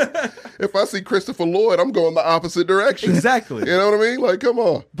 if I see Christopher Lloyd, I'm going the opposite direction. Exactly. You know what I mean? Like, come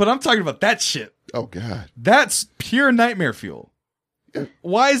on. But I'm talking about that shit. Oh, God. That's pure nightmare fuel.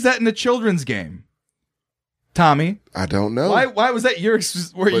 Why is that in a children's game? Tommy, I don't know. Why was that your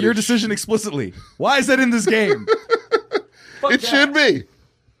decision explicitly? Why is that in this game? It should be.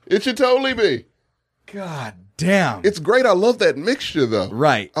 It should totally be. God damn. It's great. I love that mixture, though.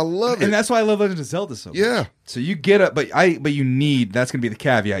 Right. I love it. And that's why I love Legend of Zelda so much. Yeah. So you get up, but you need, that's going to be the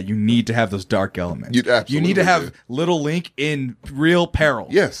caveat, you need to have those dark elements. You absolutely You need to have do. little Link in real peril.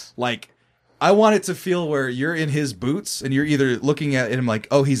 Yes. Like, I want it to feel where you're in his boots and you're either looking at him like,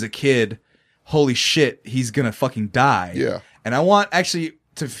 oh, he's a kid. Holy shit, he's going to fucking die. Yeah. And I want actually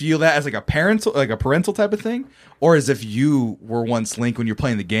to feel that as like a parental type of thing, or as if you were once Link when you're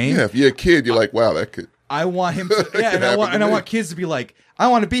playing the game. Yeah, if you're a kid, you're like, wow, that could. I want him to, yeah, and I want kids to be like, I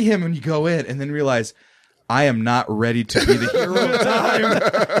want to be him when you go in, and then realize I am not ready to be the hero of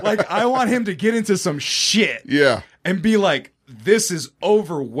time. Like, I want him to get into some shit. Yeah. And be like, this is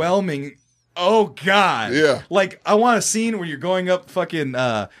overwhelming. Oh God. Yeah. Like, I want a scene where you're going up fucking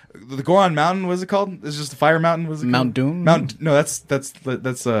the Goron Mountain, what is it called? It's just a fire mountain, what is it Mount called? Doom? No, that's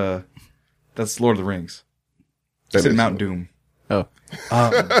Lord of the Rings. I said Mount Doom. Oh.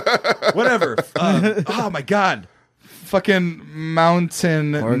 Whatever. Oh my God. Fucking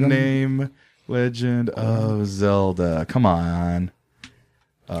mountain Oregon? name Legend of Zelda. Come on.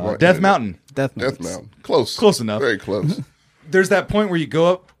 Right, Death yeah. Mountain. Death Mountain. Close. Close enough. Very close. There's that point where you go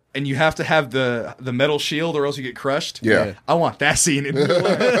up and you have to have the metal shield or else you get crushed. Yeah. I want that scene. In real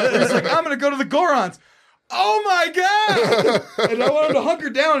life. It's like, I'm going to go to the Gorons. Oh my God. And I want him to hunker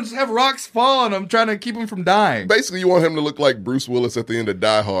down and just have rocks fall and I'm trying to keep him from dying. Basically, you want him to look like Bruce Willis at the end of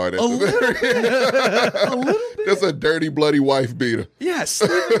Die Hard. A little bit. Just a dirty, bloody wife beater. Yeah, Steven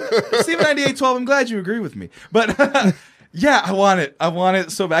 9812, I'm glad you agree with me. But yeah, I want it. I want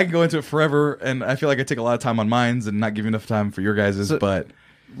it so bad. I can go into it forever, and I feel like I take a lot of time on mine's and not give enough time for your guys's, but...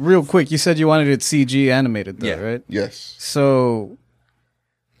 Real quick, you said you wanted it CG animated, though, Yeah. right? Yes. So,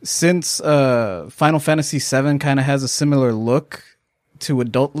 since Final Fantasy VII kind of has a similar look to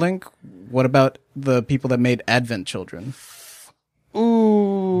Adult Link, what about the people that made Advent Children?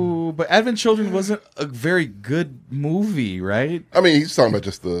 Ooh, but Advent Children wasn't a very good movie, right? I mean, he's talking about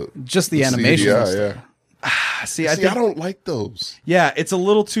just the animation. CGI, Ah, See, I I think, don't like those. yeah, it's a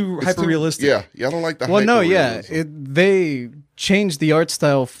little too It's hyper realistic. Yeah, I don't like the. Well, no, hyper-realism. they changed the art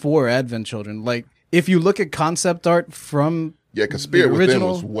style for Advent Children. Like, if you look at concept art from because the Spirit Within original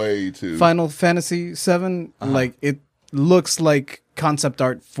was way too. Final Fantasy VII, like it looks like concept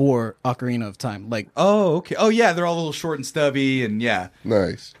art for Ocarina of Time. Like, Oh, okay. Oh, yeah, they're all a little short and stubby, and yeah.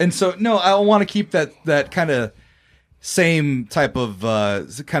 Nice. And so, no, I want to keep that kind of same type of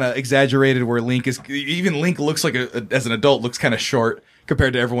kind of exaggerated where Link is, even Link looks like as an adult looks kind of short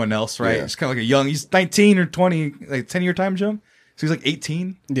compared to everyone else, right? Yeah. It's kind of like he's 19 or 20, like 10-year time jump. So he's like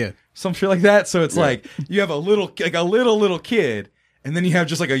 18, yeah. some shit like that. So it's like you have a little kid, and then you have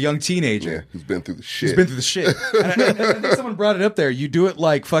just like a young teenager. Yeah, who's been through the shit. Who's been through the shit. And I think someone brought it up there. You do it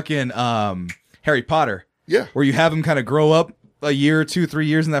like fucking Harry Potter. Yeah. Where you have him kind of grow up a year, 2, 3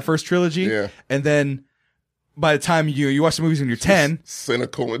 years in that first trilogy. Yeah. And then by the time you watch the movies when you're 10.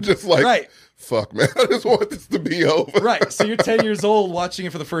 Cynical and just like, Right. fuck, man, I just want this to be over. Right. So you're 10 years old watching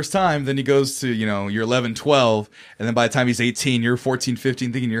it for the first time. Then he goes to, you're 11, 12. And then by the time he's 18, you're 14,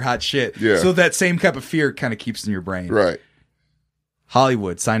 15 thinking you're hot shit. Yeah. So that same type of fear kind of keeps in your brain. Right.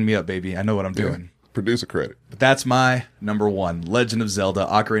 Hollywood, sign me up, baby. I know what I'm doing. Producer credit. But that's my number one. Legend of Zelda,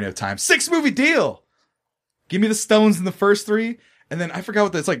 Ocarina of Time. 6-movie deal. Give me the stones in the first 3. And then I forgot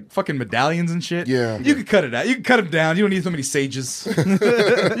what it's like fucking medallions and shit. Yeah. You could cut it out. You can cut them down. You don't need so many sages. You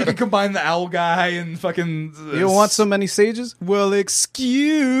can combine the owl guy and fucking... You don't want so many sages? Well,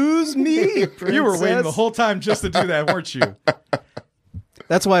 excuse me, You were waiting princess. the whole time just to do that, weren't you?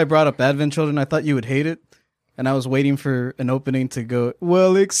 That's why I brought up Advent Children. I thought you would hate it. And I was waiting for an opening to go,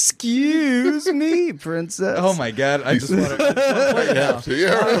 well, excuse me, princess. Oh my God. I just want to play it now.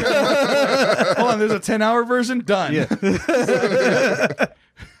 Yeah. Hold on. There's a 10-hour version? Done. Yeah.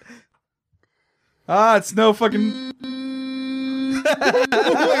 It's no fucking...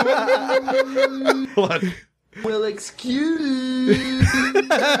 Hold on. Well, excuse.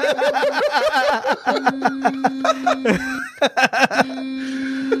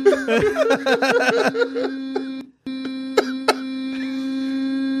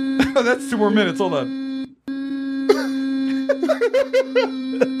 Oh, that's 2 more minutes. Hold on.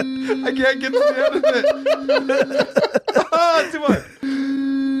 I can't get to the end of it. Oh, too much.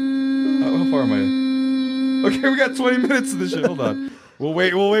 How far am I? Okay, we got 20 minutes of this shit. Hold on. We'll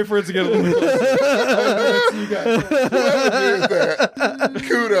wait for it to get a little bit closer. See you guys. Whoever did that,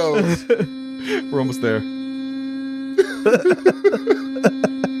 kudos. We're almost there.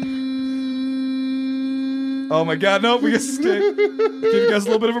 Oh my God, no, we got to skip. Give you guys a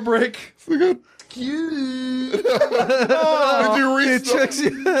little bit of a break. Excuse. Did you read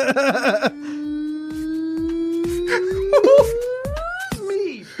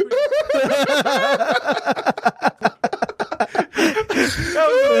me?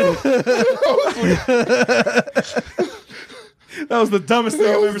 That was the dumbest thing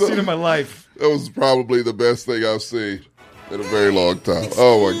I've ever seen in my life. That was probably the best thing I've seen in a very long time.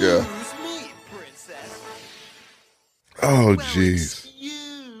 Oh my god. Oh jeez.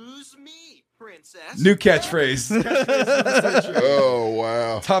 New catchphrase. Oh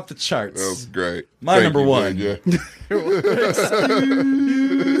wow. Top the charts. That was great. My Thank number you, one. JJ.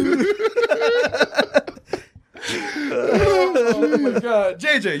 Oh my god.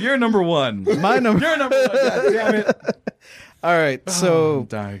 JJ, you're number one. My number. You're number one. God damn it. All right, so I'm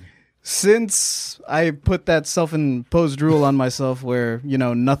dying. Since I put that self-imposed rule on myself where,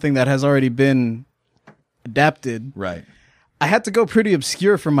 nothing that has already been adapted, right, I had to go pretty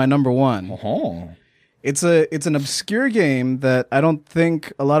obscure for my number one. Uh-huh. It's an obscure game that I don't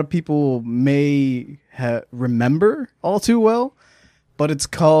think a lot of people may remember all too well, but it's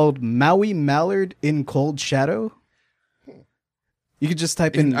called Maui Mallard in Cold Shadow. You could just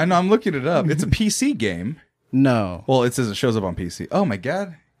type in... I know, I'm looking it up. It's a PC game. No. Well, it says it shows up on PC. Oh my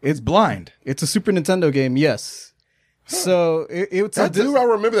god. It's blind. It's a Super Nintendo game, yes. So it's I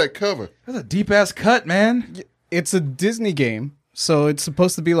remember that cover. That's a deep ass cut, man. It's a Disney game, so it's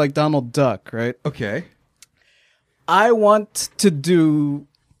supposed to be like Donald Duck, right? Okay. I want to do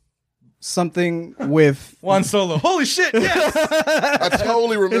something with Juan Solo. Holy shit! Yes, I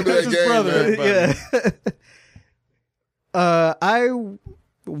totally remember that game. Brother, yeah. I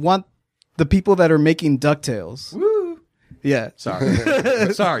want the people that are making DuckTales. Woo. Yeah. Sorry.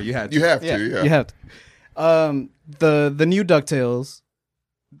 Sorry, you had to. You have to. Yeah. You have to. The new DuckTales,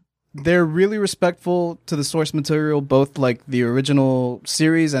 they're really respectful to the source material, both like the original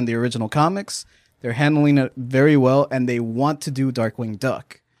series and the original comics. They're handling it very well, and they want to do Darkwing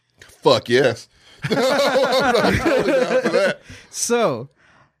Duck. Fuck yes. I'm totally down for that. So,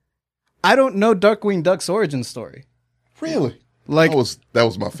 I don't know Darkwing Duck's origin story. Really? Like that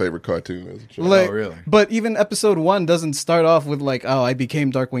was my favorite cartoon as a child. Like, oh, really? But even episode 1 doesn't start off with like, oh, I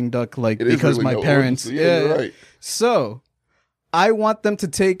became Darkwing Duck because really my parents. Origin, so yeah, you're right. So, I want them to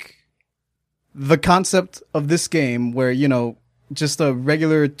take the concept of this game where, just a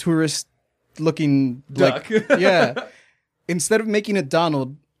regular tourist looking duck. Instead of making it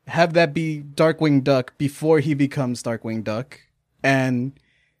Donald, have that be Darkwing Duck before he becomes Darkwing Duck. And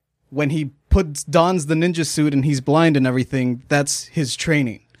when he dons the ninja suit and he's blind and everything, that's his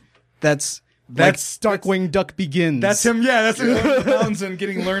training. That's Darkwing Duck begins. That's him. Yeah, that's him going to the mountains and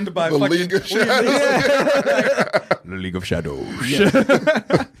getting learned by the fucking League of Shadows. The League of Shadows. Yeah.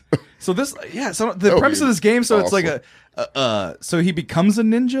 So this, so the premise of this game, so awesome. it's like so he becomes a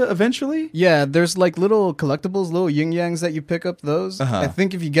ninja eventually? Yeah, there's like little collectibles, little yin-yangs that you pick up those. Uh-huh. I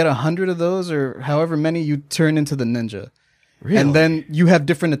think if you get 100 of those or however many, you turn into the ninja. Really? And then you have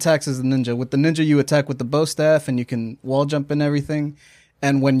different attacks as the ninja. With the ninja, you attack with the bow staff and you can wall jump and everything.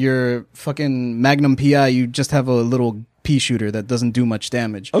 And when you're fucking Magnum PI, you just have a little pea shooter that doesn't do much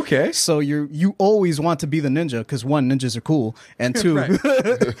damage. Okay. So you always want to be the ninja because one, ninjas are cool, and two,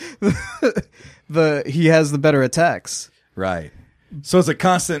 he has the better attacks. Right. So it's a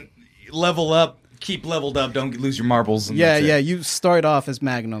constant level up, keep leveled up, don't lose your marbles. And that's it. You start off as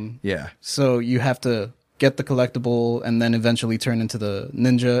Magnum. Yeah. So you have to get the collectible and then eventually turn into the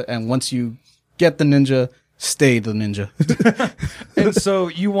ninja. And once you get the ninja, stay the ninja. And so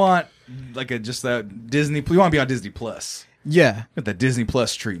you want like just that Disney, you want to be on Disney Plus. Yeah. With that Disney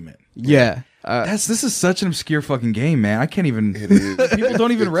Plus treatment. Yeah. This is such an obscure fucking game, man. I can't even. It is. People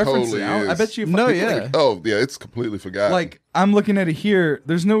don't even reference totally it. I bet you. No, yeah. It's completely forgotten. Like I'm looking at it here.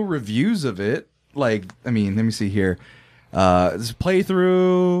 There's no reviews of it. Like, I mean, let me see here. This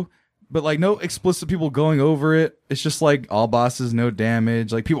playthrough, but like no explicit people going over it. It's just like all bosses, no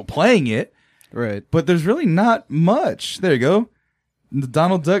damage. Like people playing it. Right. But there's really not much. There you go. The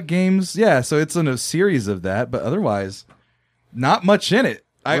Donald Duck games, yeah, so it's in a series of that, but otherwise, not much in it.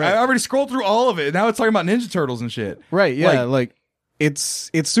 I already scrolled through all of it. Now it's talking about Ninja Turtles and shit. Right, yeah, like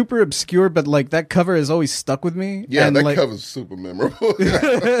it's super obscure, but like that cover has always stuck with me. Yeah, and, that cover's super memorable.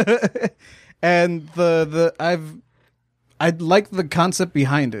 And I like the concept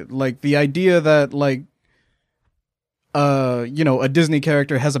behind it. Like the idea that like a Disney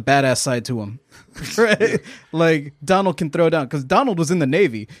character has a badass side to him. Right? Like Donald can throw down because Donald was in the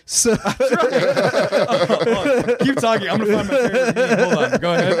Navy. So Keep talking. I'm gonna find my favorite game. Hold on.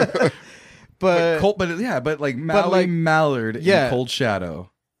 Go ahead. But Maui Mallard in Cold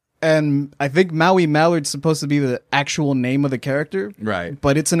Shadow. And I think Maui Mallard's supposed to be the actual name of the character. Right.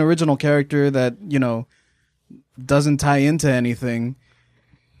 But it's an original character that, doesn't tie into anything.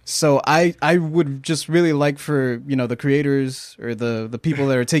 So I would just really like for, the creators or the people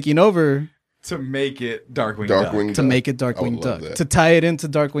that are taking over to make it Darkwing Duck. To make it Darkwing Duck. To tie it into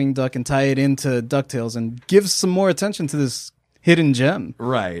Darkwing Duck and tie it into DuckTales and give some more attention to this hidden gem.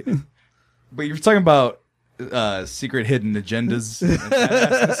 Right. But you're talking about secret hidden agendas.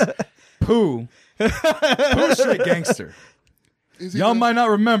 Pooh. Pooh's straight gangster. Y'all might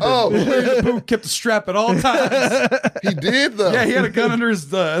not remember. Pooh kept a strap at all times. He did, though. Yeah, he had a gun under his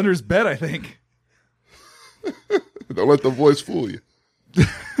bed, I think. Don't let the voice fool you.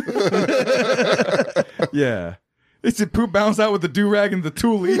 Yeah. It's a Pooh bounced out with the do-rag and the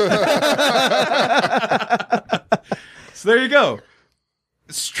toolie. So there you go.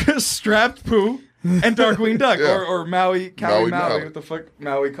 Strapped Pooh and Darkwing Duck. Yeah. Or Maui Mallard. What the fuck?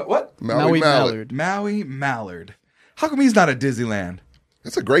 What? Maui Mallard. Maui Mallard. How come he's not at Disneyland?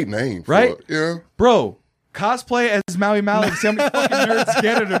 That's a great name. Right? Yeah. Bro, cosplay as Maui Mallard. See how many fucking nerds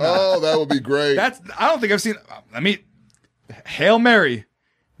get it or not. Oh, that would be great. I don't think I've seen... Hail Mary.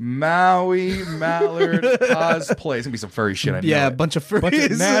 Maui Mallard cosplay. It's gonna be some furry shit. I know. Yeah, a bunch of furries. Bunch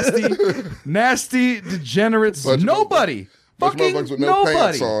of nasty degenerates. Nobody. Fucking with no nobody.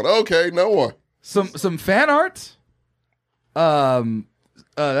 pants on. Okay, no one. Some fan art.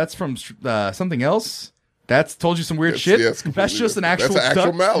 That's from something else. That's told you some weird shit. That's just an actual That's an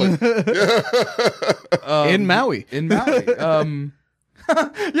actual duck. Mallard. In Maui. In Maui.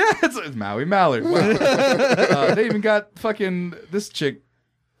 Yeah, it's Maui Mallard. Wow. They even got fucking this chick.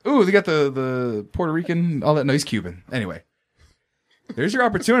 Ooh, they got the Puerto Rican, all that. No, he's Cuban. Anyway, there's your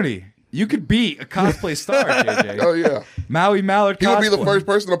opportunity. You could be a cosplay star, JJ. Oh, yeah. Maui Mallard cosplay. He would be the first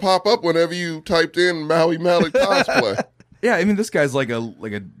person to pop up whenever you typed in Maui Mallard cosplay. Yeah, I mean, this guy's like a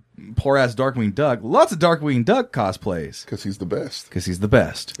poor-ass Darkwing Duck. Lots of Darkwing Duck cosplays. Because he's the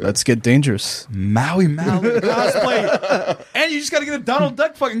best. Let's get dangerous. Maui Mallard cosplay. And you just got to get a Donald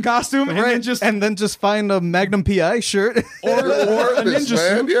Duck fucking costume and then just find a Magnum PI shirt. or a ninja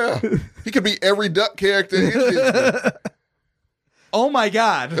suit. Yeah. He could be every duck character in Disney. Oh my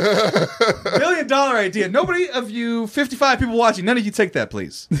God. $1 billion idea. Nobody of you 55 people watching, none of you take that,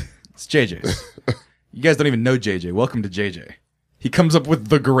 please. It's JJ's. You guys don't even know JJ. Welcome to JJ. He comes up with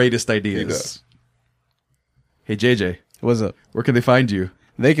the greatest ideas. He does. Hey, JJ. What's up? Where can they find you?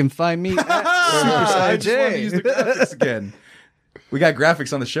 They can find me at I just wanted to use the graphics again. We got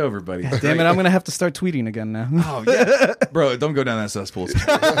graphics on the show, everybody. Damn it, I'm going to have to start tweeting again now. Oh, yeah. Bro, don't go down that cesspool.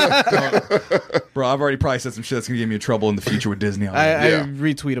 Bro, I've already probably said some shit that's going to get me in trouble in the future with Disney. I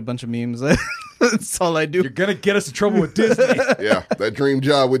retweet a bunch of memes. That's all I do. You're going to get us in trouble with Disney. Yeah, that dream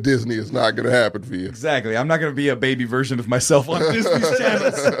job with Disney is not going to happen for you. Exactly. I'm not going to be a baby version of myself on Disney's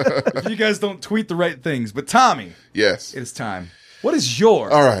channels if you guys don't tweet the right things. But Tommy. Yes. It is time. What is your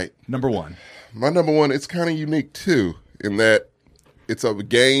number one? My number one, it's kind of unique too, in that it's a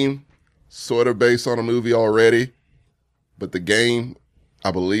game sort of based on a movie already, but the game,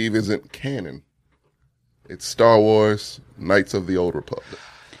 I believe, isn't canon. It's Star Wars Knights of the Old Republic.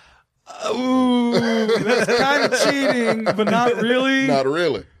 Ooh, that's kind of cheating, but not really. Not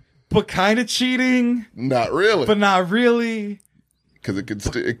really. But kind of cheating. Not really. But not really. Because it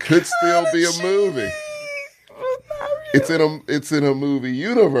could still be a movie. It's in a movie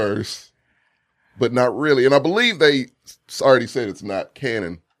universe, but not really. And I believe they already said it's not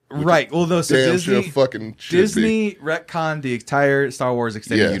canon. Right. Well, though, so Disney retconned the entire Star Wars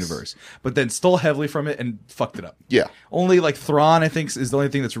extended universe, but then stole heavily from it and fucked it up. Yeah. Only like Thrawn, I think, is the only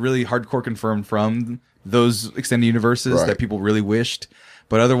thing that's really hardcore confirmed from those extended universes that people really wished.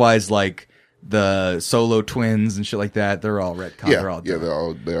 But otherwise, like the Solo twins and shit like that, they're all retconned. Yeah,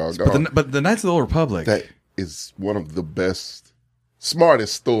 they're all gone. But the Knights of the Old Republic, that is one of the best,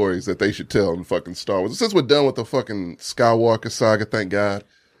 smartest stories that they should tell in fucking Star Wars. Since we're done with the fucking Skywalker saga, thank God,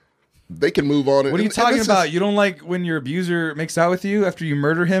 they can move on. What are you talking about? You don't like when your abuser makes out with you after you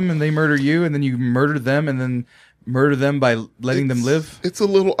murder him and they murder you, and then you murder them and then murder them by letting them live? It's a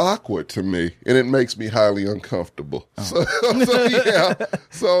little awkward to me, and it makes me highly uncomfortable. Oh.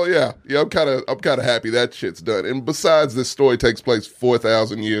 So yeah, I'm kind of happy that shit's done. And besides, this story takes place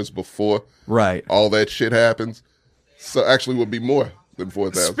 4,000 years before all that shit happens. So actually, would be more than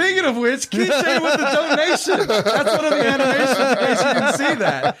 4,000. Speaking of which, KJ with the donation. That's one of the animations in case you didn't see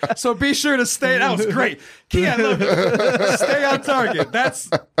that. So be sure to stay. That was great. Key, I love you. Stay on target. That's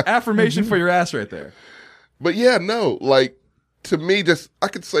affirmation for your ass right there. But yeah, no, like, to me, I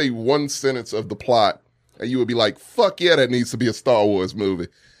could say one sentence of the plot, and you would be like, fuck yeah, that needs to be a Star Wars movie.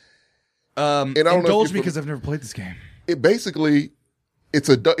 And indulge me because I've never played this game. It basically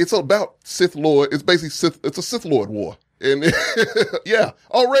it's about Sith Lord. It's basically it's a Sith Lord war. And yeah,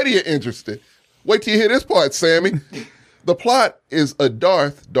 already interested. Wait till you hear this part, Sammy. The plot is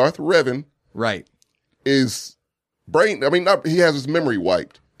Darth Revan. Right. Is he has his memory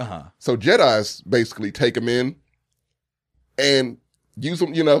wiped. Uh-huh. So Jedis basically take him in and use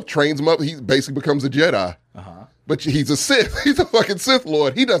him, trains him up. He basically becomes a Jedi. Uh-huh. But he's a Sith. He's a fucking Sith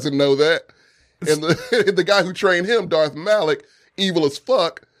Lord. He doesn't know that. And the guy who trained him, Darth Malik, evil as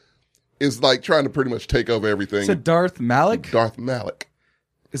fuck, is like trying to pretty much take over everything. Is it Darth Malik? Darth Malik.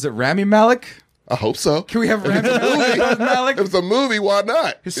 Is it Rami Malek? I hope so. Can we have Rami Malek? Darth Malik? If it's a movie, why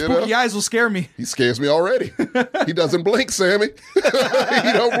not? His spooky eyes will scare me. He scares me already. He doesn't blink, Sammy.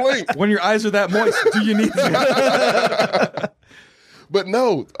 He don't blink. When your eyes are that moist, do you need to? But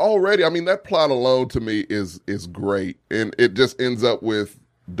no, already, that plot alone to me is great. And it just ends up with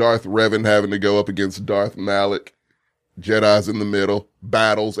Darth Revan having to go up against Darth Malik. Jedi's in the middle,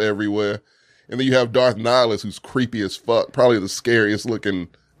 battles everywhere. And then you have Darth Nihilus, who's creepy as fuck. Probably the scariest looking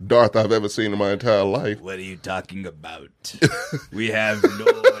Darth I've ever seen in my entire life. What are you talking about? We have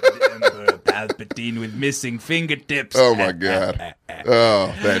Lord Emperor Palpatine with missing fingertips. Oh my God.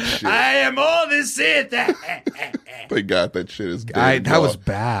 Oh, that shit. I am all the Sith. Thank God that shit is dead. That was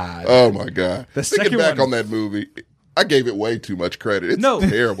bad. Oh my God. The Thinking second back one- on that movie, I gave it way too much credit. It's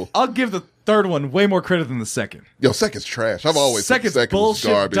terrible. I'll give the third one way more credit than the second. Yo, second's trash. I've always said Second's second was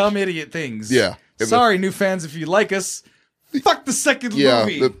bullshit, garbage. dumb idiot things. Yeah. And Sorry, new fans, if you like us. Fuck the second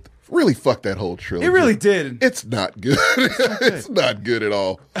movie. Really fuck that whole trilogy. It really did. It's not good. It's not good at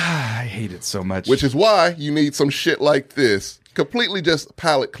all. I hate it so much. Which is why you need some shit like this. Completely just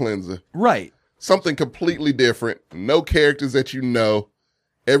palate cleanser. Right. Something completely different. No characters that you know.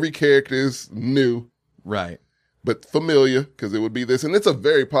 Every character is new. Right. But familiar, because it would be this. And it's a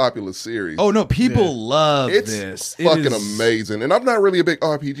very popular series. Oh, no. People love this. It's fucking amazing. And I'm not really a big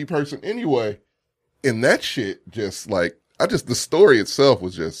RPG person anyway. And that shit just like, the story itself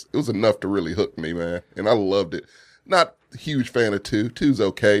was it was enough to really hook me, man. And I loved it. Not a huge fan of 2. 2's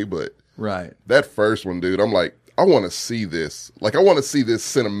okay, but right. That first one, dude, I'm like, I want to see this. Like, I want to see this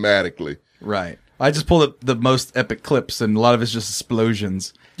cinematically. Right. I just pulled up the most epic clips, and a lot of it's just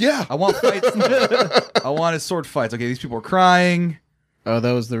explosions. Yeah. I want fights. I wanted sword fights. Okay, these people are crying. Oh,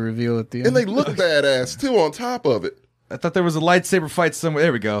 that was the reveal at the end. And they look badass, too, on top of it. I thought there was a lightsaber fight somewhere.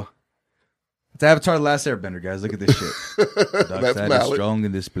 There we go. It's Avatar The Last Airbender, guys. Look at this shit. The dark That's side Malik. is strong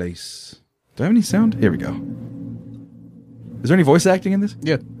in this place. Do I have any sound? Here we go. Is there any voice acting in this?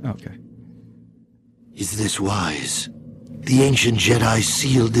 Yeah. Oh, okay. Is this wise? The ancient Jedi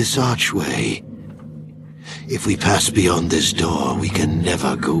sealed this archway. If we pass beyond this door, we can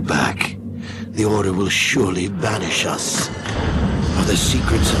never go back. The Order will surely banish us. Are the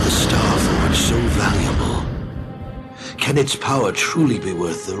secrets of the Star Forge so valuable? Can its power truly be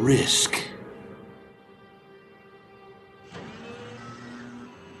worth the risk?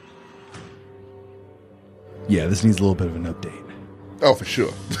 Yeah, this needs a little bit of an update. Oh, for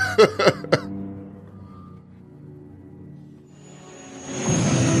sure.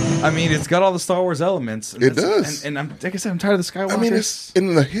 It's got all the Star Wars elements. It does. And I'm, like I said, I'm tired of the Skywalkers. It's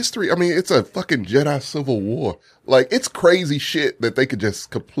in the history. It's a fucking Jedi Civil War. Like, it's crazy shit that they could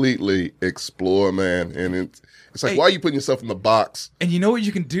just completely explore, man. And it's like, why are you putting yourself in the box? And you know what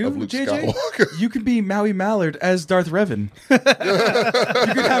you can do, JJ? Skywalker? You can be Maui Mallard as Darth Revan. You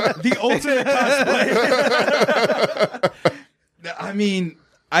could have the ultimate cosplay.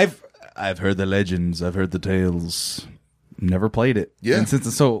 I've heard the legends. I've heard the tales. Never played it. Yeah. And since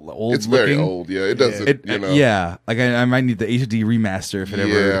it's so old it's looking, very old. Yeah, it doesn't, Yeah. Like, I might need the HD remaster if it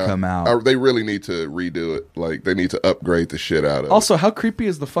ever were to come out. They really need to redo it. Like, they need to upgrade the shit out of it. Also, how creepy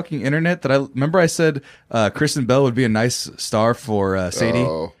is the fucking internet that I said Kristen Bell would be a nice star for Sadie?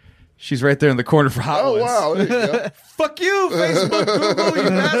 Oh. She's right there in the corner for Hot Ones. Wow. There you go. Fuck you, Facebook, Google, you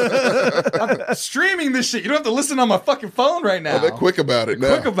bastard. I'm streaming this shit. You don't have to listen on my fucking phone right now. Oh, they're quick about it now.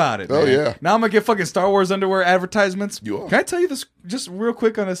 Quick about it, Oh, man. yeah. Now I'm going to get fucking Star Wars underwear advertisements. You are. Can I tell you this just real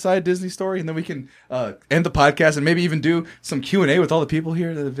quick on a side Disney story, and then we can end the podcast and maybe even do some Q&A with all the people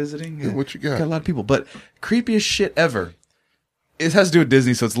here that are visiting? Yeah, what you got? Got a lot of people. But creepiest shit ever. It has to do with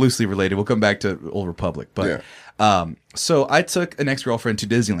Disney, so it's loosely related. We'll come back to Old Republic. But so I took an ex-girlfriend to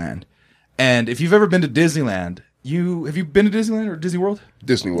Disneyland. And if you've ever been to Disneyland, have you been to Disneyland or Disney World?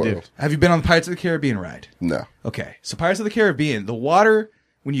 Disney World. Dude, have you been on the Pirates of the Caribbean ride? No. Okay. So Pirates of the Caribbean, the water,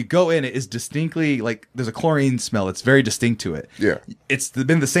 when you go in, it is distinctly, like, there's a chlorine smell. It's very distinct to it. Yeah. It's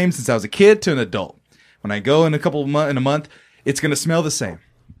been the same since I was a kid to an adult. When I go in a month, it's going to smell the same.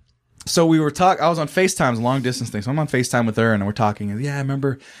 So we were talking. I was on FaceTime's a long distance thing. So I'm on FaceTime with her, and we're talking. And, yeah, I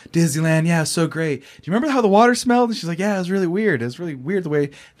remember Disneyland. Yeah, it was so great. Do you remember how the water smelled? And she's like, yeah, it was really weird. It was really weird the way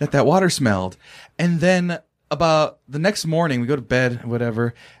that water smelled. And then about the next morning, we go to bed,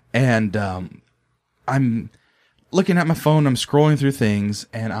 whatever, and I'm looking at my phone. I'm scrolling through things,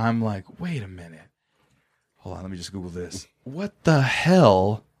 and I'm like, wait a minute. Hold on, let me just Google this. What the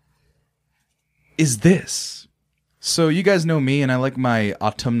hell is this? So you guys know me, and I like my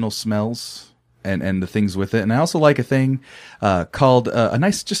autumnal smells and the things with it. And I also like a thing called a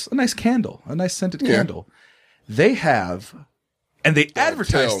nice candle, a nice scented candle. They have, and they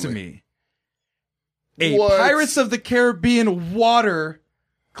advertise to me, a Pirates of the Caribbean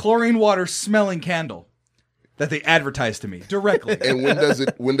chlorine water smelling candle that they advertise to me directly. And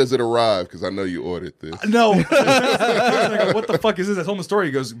when does it arrive? Because I know you ordered this. No. Like, what the fuck is this? I told him the story.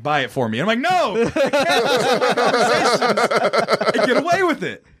 He goes, buy it for me. And I'm like, no. I can't conversations and get away with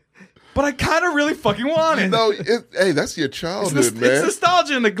it. But I kind of really fucking want it. No, hey, that's your childhood, man. It's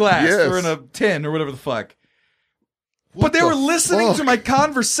nostalgia in a glass or in a tin or whatever the fuck. But they were listening to my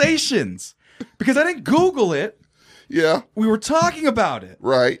conversations because I didn't Google it. Yeah. We were talking about it.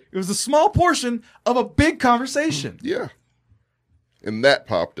 Right. It was a small portion of a big conversation. Yeah. And that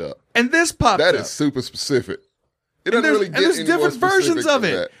popped up. And this popped up. That is super specific. It doesn't really get and there's any different more versions of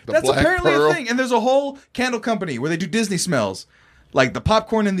than it. that. That's Black apparently Pearl. a thing. And there's a whole candle company where they do Disney smells. Like the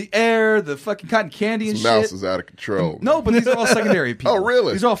popcorn in the air, the fucking cotton candy and This shit. mouse is out of control. No, but these are all secondary people. Oh,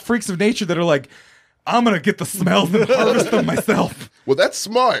 really? These are all freaks of nature that are like, I'm going to get the smells and harvest them myself. Well, that's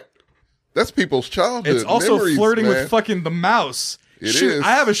smart. That's people's childhood. It's also memories, flirting man. with fucking the mouse. It Shoot, is.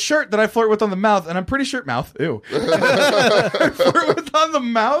 I have a shirt that I flirt with on the mouth, and I'm pretty sure Ew. I flirt with on the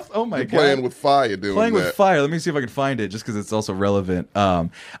mouth. Oh my You're god. playing with fire, doing Playing that. with fire. Let me see if I can find it, just because it's also relevant. I'm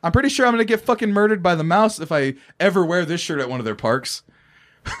pretty sure I'm gonna get fucking murdered by the mouse if I ever wear this shirt at one of their parks.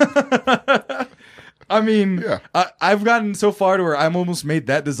 I mean, I've gotten so far to where I'm almost made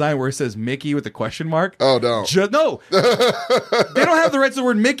that design where it says Mickey with a question mark. Oh, don't. No. They don't have the rights to the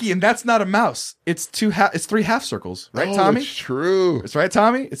word Mickey, and that's not a mouse. It's it's 3 half circles. Right, Tommy? It's true. It's right,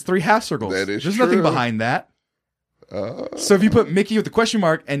 Tommy? It's 3 half circles. That is There's true. nothing behind that. So if you put Mickey with the question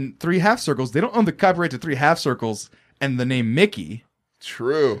mark and 3 half circles, they don't own the copyright to 3 half circles and the name Mickey.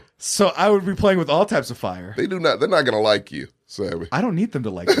 True. So I would be playing with all types of fire. They're not going to like you, Sammy. I don't need them to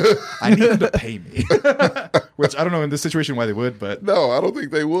like me. I need them to pay me. Which I don't know in this situation why they would, but No, I don't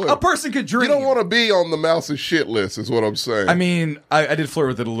think they would. a person could dream. You don't want to be on the mouse's shit list, is what I'm saying. I mean, I did flirt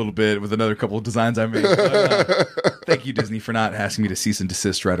with it a little bit with another couple of designs I made. But, thank you, Disney, for not asking me to cease and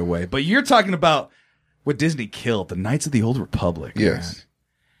desist right away. But you're talking about what Disney killed, the Knights of the Old Republic. Yes.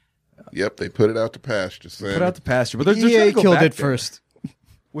 Man. Yep, they put it out to pasture, Sammy. Put out the pasture. But they're trying EA to go killed back it there. first.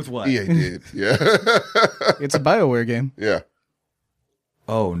 With what? EA did, yeah. It's a BioWare game. Yeah.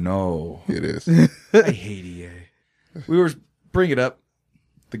 Oh, no. It is. I hate EA. We were bringing it up.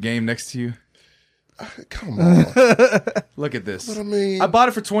 The game next to you. Come on. Look at this. But I mean, I bought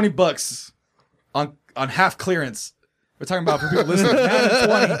it for $20 on half clearance. We're talking about for people listening.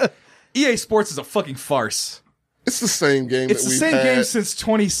 Madden 20. EA Sports is a fucking farce. it's the same game It's that the we've same had. game since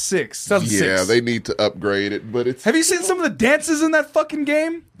 2006. Yeah, they need to upgrade it, but it's... Have you seen some of the dances in that fucking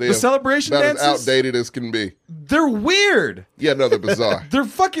game? The celebration about dances? as outdated as can be. They're weird. Yeah, no, they're bizarre. They're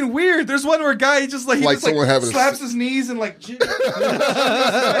fucking weird. There's one where a guy he just someone having a- slaps his knees and like side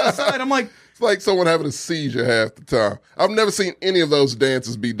to side. I'm like, It's like someone having a seizure half the time. I've never seen any of those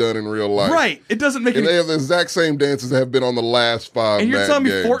dances be done in real life. right. It doesn't make And they any have the exact same dances that have been on the last 5 And you're Madden telling me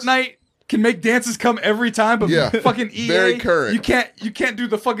games. Fortnite can make dances come every time, but Yeah. fucking EA, Very current. You can't do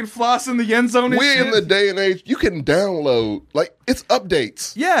the fucking floss in the end zone. And We're shit. in the day and age, you can download, like, it's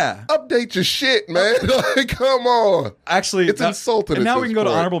updates. Yeah. Update your shit, man. Like, come on. Actually, It's insulting And at now we this can go to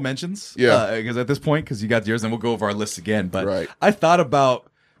point. honorable mentions. Yeah. Because at this point, because you got yours, and we'll go over our list again. But Right. I thought about,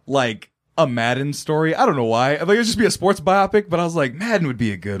 like, a Madden story. I don't know why. Like, it would just be a sports biopic, but I was like, Madden would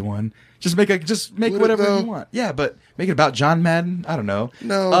be a good one. Just make Would it, whatever though? you want. Yeah, but make it about John Madden. I don't know.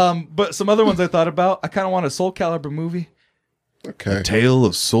 No. But some other ones I thought about. I kind of want a Soul Calibur movie. Okay. A tale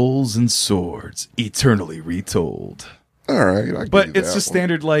of souls and swords, eternally retold. All right. I But give you it's that just one.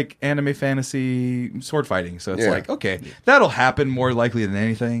 standard like anime fantasy sword fighting. So it's Yeah. like, okay, that'll happen more likely than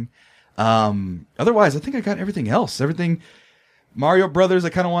anything. Otherwise, I think I got everything else. Everything. Mario Brothers, I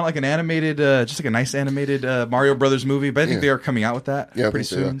kind of want like an animated, just like a nice animated Mario Brothers movie. But I think Yeah. they are coming out with that Yeah, I pretty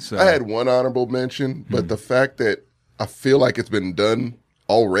think they soon. are. So I had one honorable mention, but the fact that I feel like it's been done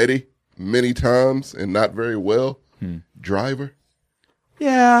already many times and not very well. Driver.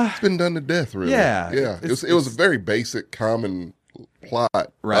 yeah, It's been done to death, really. Yeah. Yeah. It's- It was a very basic, common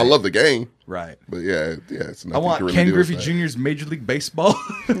plot. Right. I love the game. right. But yeah, it's nothing I want to really Ken do with Griffey that. Jr.'s Major League Baseball.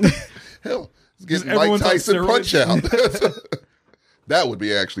 Hell, it's getting Mike Tyson Punch Out. That would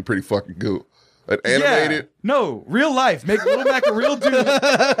be actually pretty fucking cool. An animated. Yeah. No, real life. Make Little Mac a real dude,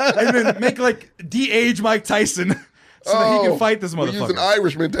 and then make like de-age Mike Tyson so that he can fight this motherfucker. Using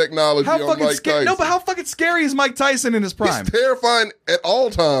Irishman technology on Mike Tyson. No, but how fucking scary is Mike Tyson in his prime? He's terrifying at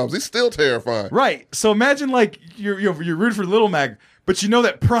all times. He's still terrifying. Right. So imagine like you're rooting for Little Mac, but you know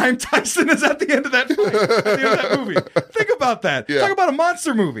that Prime Tyson is at the end of that fight, at the end of that movie. Think about that. Yeah. Talk about a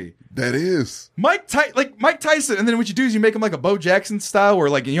monster movie. That is. Mike Tyson, and then what you do is you make him like a Bo Jackson style, where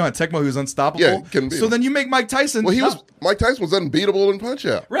like, you know, on Tecmo who's unstoppable. Yeah, can be. So then you make Mike Tyson. Well, Mike Tyson was unbeatable in Punch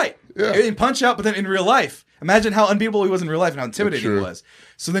Out. Right. Yeah. In Punch Out, but then in real life. Imagine how unbeatable he was in real life and how intimidating he was.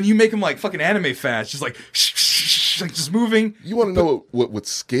 So then you make him like fucking anime fast, just like like just moving. You want to know what would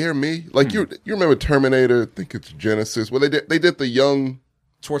scare me? Like you remember Terminator? I think it's Genesis. Where they did the young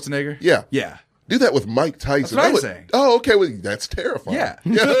Schwarzenegger. Yeah, yeah. Do that with Mike Tyson. That's what I'm saying. Oh, okay. Well, that's terrifying. Yeah,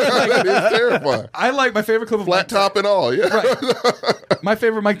 that is terrifying. I like my favorite clip of flat top and all. Yeah, right. My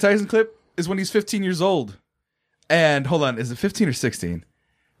favorite Mike Tyson clip is when he's 15 years old. And hold on, is it 15 or 16?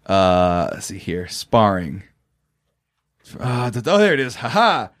 Let's see here. Sparring. Oh, there it is.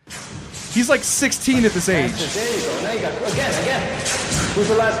 Haha. He's like 16 at this age. There you go. Now you got again. Who's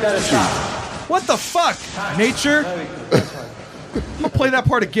the last guy to stop? What the fuck? Nature? I'm gonna play that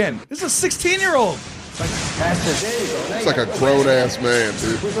part again. This is a 16-year-old. It's like a grown-ass man,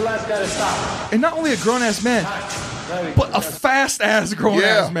 dude. Who's the last guy to stop? And not only a grown-ass man, but a fast-ass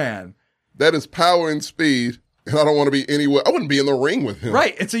grown-ass man. That is power and speed. And I don't want to be anywhere. I wouldn't be in the ring with him.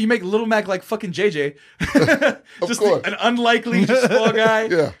 Right. And so you make Little Mac like fucking JJ. Of course. An unlikely small guy.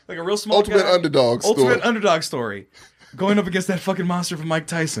 Yeah. Like a real small Ultimate guy. underdog story. Ultimate underdog story. Going up against that fucking monster from Mike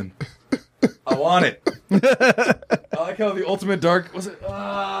Tyson. I want it. I like how the ultimate dark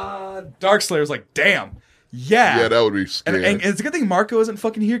Dark Slayer's like, damn. Yeah. Yeah, that would be scary. And it's a good thing Marco isn't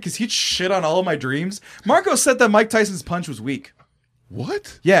fucking here because he'd shit on all of my dreams. Marco said that Mike Tyson's punch was weak.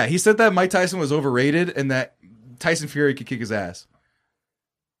 What? Yeah, he said that Mike Tyson was overrated and that Tyson Fury could kick his ass.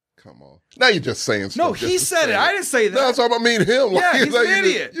 Come on. Now you're just saying stuff. No, he said it. I didn't say that. No, that's all I mean him. Yeah, he's an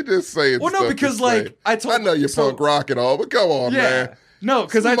idiot. You're just saying well, stuff. No, because like I know you're punk rock and all, but come on, man. No,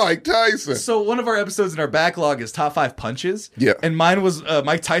 because Mike Tyson. So one of our episodes in our backlog is top 5 punches. Yeah. And mine was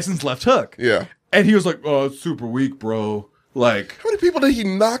Mike Tyson's left hook. Yeah. And he was like, "Oh, it's super weak, bro." Like, how many people did he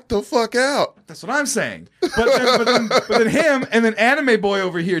knock the fuck out? That's what I'm saying. But then him and then anime boy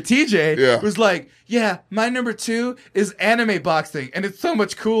over here, TJ, was like, "Yeah, my number 2 is anime boxing, and it's so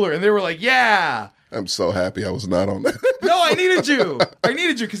much cooler." And they were like, "Yeah." I'm so happy I was not on that. No, I needed you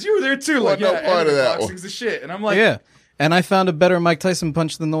because you were there too. Like, no part of that boxing's the shit, and I'm like, yeah. And I found a better Mike Tyson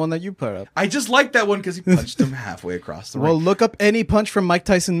punch than the one that you put up. I just like that one because he punched him halfway across the ring. Well, look up any punch from Mike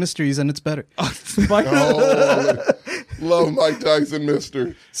Tyson Mysteries and it's better. Love Mike Tyson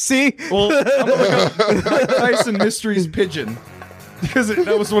Mystery. See? Well, I'm going to look up Mike Tyson Mysteries Pigeon because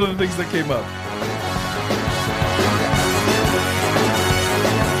that was one of the things that came up.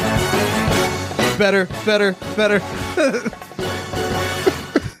 Better.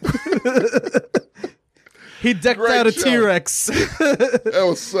 He decked out a T-Rex. That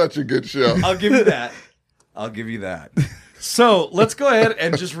was such a good show. I'll give you that. So let's go ahead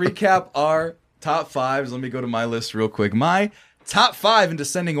and just recap our top 5s. Let me go to my list real quick. My top 5 in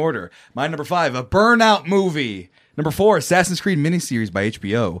descending order. My number 5, a Burnout movie. Number 4, Assassin's Creed miniseries by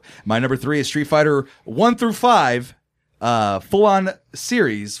HBO. My number 3 is Street Fighter 1 through 5. Full-on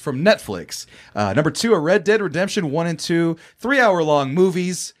series from Netflix. Number 2, a Red Dead Redemption 1 and 2 3-hour-long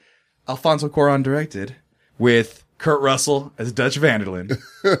movies. Alfonso Cuarón directed, with Kurt Russell as Dutch Vanderlyn.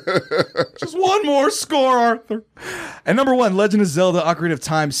 Just one more score, Arthur. And number 1, Legend of Zelda: Ocarina of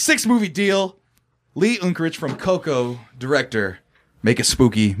Time 6-movie deal. Lee Unkrich from Coco, director. Make it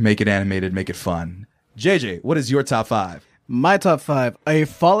spooky, make it animated, make it fun. JJ, what is your top 5? My top 5, a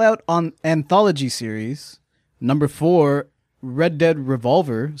Fallout on anthology series. Number 4, Red Dead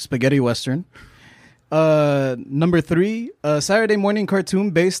Revolver, spaghetti western. Number 3, a Saturday morning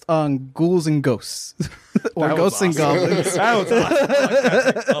cartoon based on ghouls and ghosts. Or ghosts and goblins. That was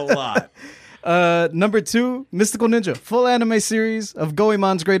awesome. A lot. Number 2, Mystical Ninja, full anime series of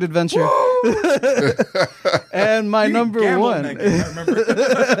Goemon's Great Adventure. And my number 1.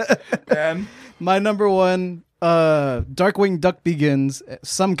 And my number 1, Darkwing Duck Begins,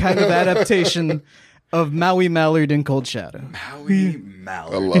 some kind of adaptation of Maui Mallard in Cold Shadow. Maui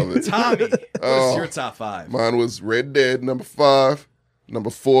Mallard. I love it. Tommy, what's your top 5? Mine was Red Dead, number 5. Number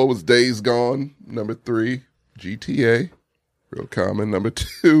 4 was Days Gone. Number 3, GTA, real common. Number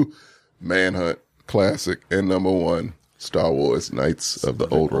 2, Manhunt, classic. And number 1, Star Wars Knights of the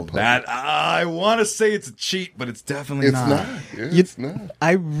Old Republic. That I want to say it's a cheat, but it's definitely It's not. not. Yeah, it's not.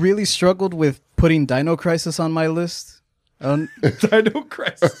 I really struggled with putting Dino Crisis on my list. Dino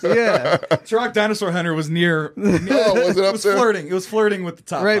Crisis. Yeah. Turok Dinosaur Hunter was near. Was it up there? Flirting. It was flirting with the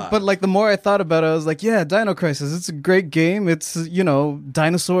top Right, 5. but like the more I thought about it, I was like, yeah, Dino Crisis. It's a great game. It's,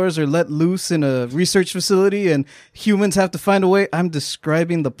 dinosaurs are let loose in a research facility and humans have to find a way. I'm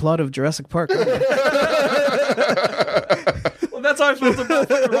describing the plot of Jurassic Park. Well, that's how I felt about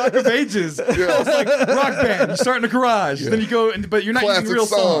the Rock of Ages. Yeah. It's like rock band. You start in a garage, Yeah. then you go, but you're not Classic using real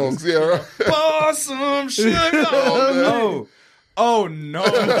songs. Yeah, right. Awesome shit. Oh, oh no.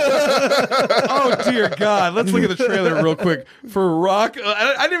 Oh dear God. Let's look at the trailer real quick for Rock.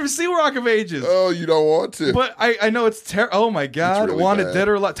 I never see Rock of Ages. Oh, you don't want to. But I know it's terrible. Oh my God. really Wanted bad. Dead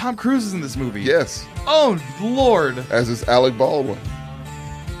or Alive. Tom Cruise is in this movie. Yes. Oh Lord. As is Alec Baldwin.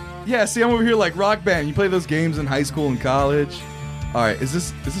 Yeah, see, I'm over here like Rock Band. You play those games in high school and college. All right, is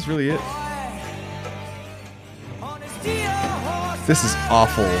this really it? This is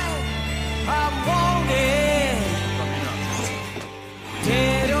awful.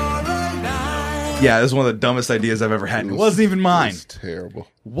 Yeah, this is one of the dumbest ideas I've ever had. It wasn't even mine. It's terrible.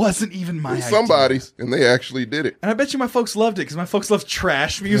 Wasn't even my idea. Somebody's, and they actually did it. And I bet you my folks loved it because my folks love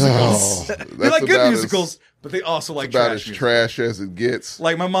trash musicals. Oh, they like good about musicals, but they also like about trash as musicals. trash as it gets.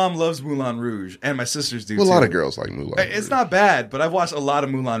 Like my mom loves Moulin Rouge, and my sisters do Well, a too. lot of girls like Moulin Rouge. It's not bad, but I've watched a lot of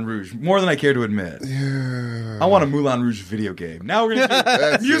Moulin Rouge, more than I care to admit. Yeah. I want a Moulin Rouge video game. Now we're going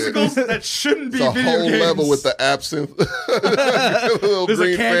to do musicals that shouldn't be It's a video whole games. level with the absinthe. Little There's a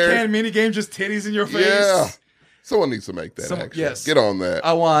green fairy. can mini game, just titties in your face. Yeah. Someone needs to make that, actually. Yes. Get on that.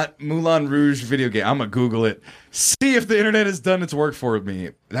 I want Moulin Rouge video game. I'm going to Google it. See if the internet has done its work for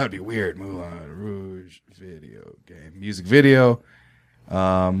me. That would be weird. Moulin Rouge video game. Music video.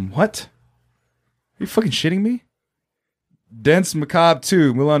 What? Are you fucking shitting me? Dense Macabre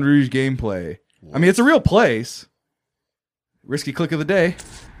 2, Moulin Rouge gameplay. I mean, it's a real place. Risky click of the day.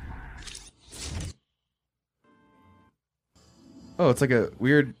 Oh, it's like a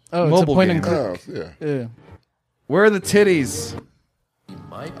weird mobile it's a point game. and click. Oh, yeah. Yeah. Where are the titties?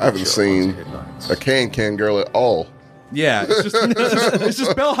 I haven't seen a can girl at all. Yeah, it's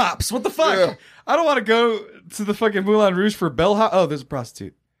just bellhops. What the fuck? Yeah. I don't want to go to the fucking Moulin Rouge for bellhop. Oh, there's a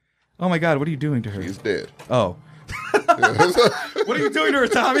prostitute. Oh my God, what are you doing to her? She's dead. Oh. What are you doing to her,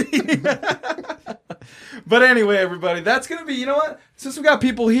 Tommy? But anyway, everybody, that's going to be, you know what? Since we got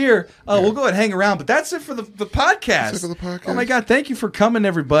people here, we'll go ahead and hang around. But that's it for the podcast. That's it for the podcast. Oh my God, thank you for coming,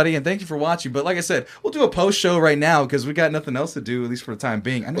 everybody, and thank you for watching. But like I said, we'll do a post show right now because we got nothing else to do, at least for the time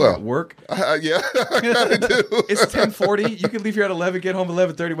being. I know you're at work. Yeah, I kind of do. It's 10:40. You can leave here at 11, get home at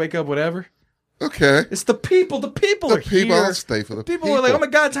 11:30, wake up, whatever. Okay. It's the people. The people are here. I'll stay for the people. People are like, oh my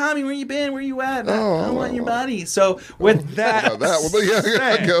God, Tommy, where you been? Where you at? I want your body. So with that,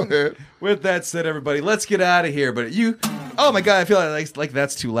 yeah, go ahead. With that said, everybody, let's get out of here. But oh my God, I feel like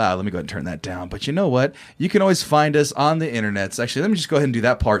that's too loud. Let me go ahead and turn that down. But you know what? You can always find us on the internet. Actually, let me just go ahead and do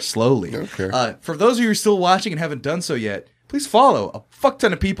that part slowly. Okay. For those of you who are still watching and haven't done so yet, please follow. A fuck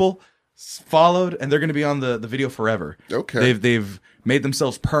ton of people followed, and they're going to be on the video forever. Okay. They've made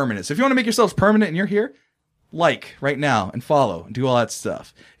themselves permanent. So if you want to make yourselves permanent and you're here, like right now and follow and do all that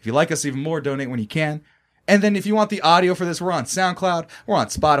stuff. If you like us even more, donate when you can. And then if you want the audio for this, we're on SoundCloud, we're on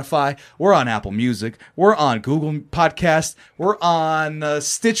Spotify, we're on Apple Music, we're on Google Podcasts, we're on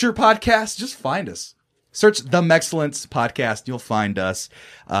Stitcher Podcast. Just find us. Search The Mexcellence Podcast. You'll find us.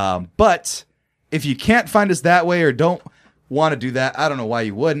 But if you can't find us that way or don't want to do that, I don't know why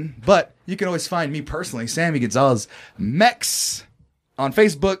you wouldn't. But you can always find me personally, Sammy Gonzalez Mex, on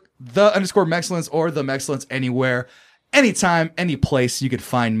Facebook, _Mexcellence or The Mexcellence anywhere, anytime, any place. You could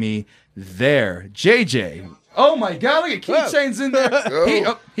find me there. JJ. Oh my God, look at Keychain's in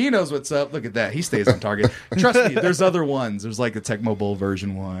there. He knows what's up. Look at that. He stays on target. Trust me, there's other ones. There's like the Tecmo Bowl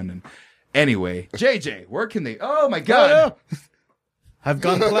version one. And anyway, JJ, where can they? Oh my God. I've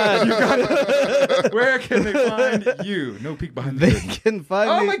gone plaid. Where can they find you? No peek behind the curtain. They can find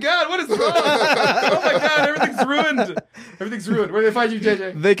me. Oh my God, what is wrong? Oh my God, everything's ruined. Everything's ruined. Where do they find you,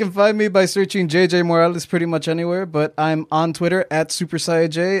 JJ? They can find me by searching JJ Morales pretty much anywhere, but I'm on Twitter at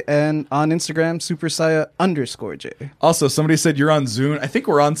SuperSaiyaJ and on Instagram, SuperSaiya_J. Also, somebody said you're on Zune. I think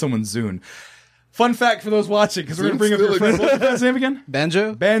we're on someone's Zune. Fun fact for those watching, because we're going to bring up your friend. What's his name again?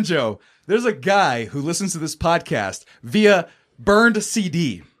 Banjo. There's a guy who listens to this podcast via burned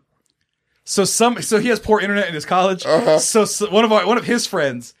CD. So he has poor internet in his college. So one of his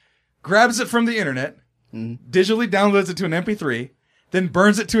friends grabs it from the internet, digitally downloads it to an MP3, then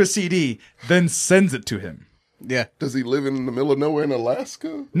burns it to a CD, then sends it to him. Yeah. Does he live in the middle of nowhere in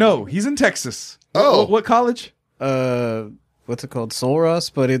Alaska? No, he's in Texas. Oh. What college? what's it called?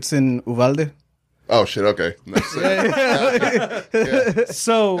 Solras, but it's in Uvalde. Oh shit! Okay. Yeah.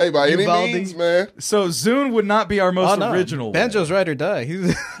 So, hey, by any Uvalde. means, man. So Zune would not be our most original. Banjo's ride or die.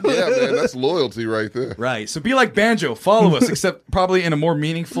 Yeah, man, that's loyalty right there. Right. So be like Banjo. Follow us, except probably in a more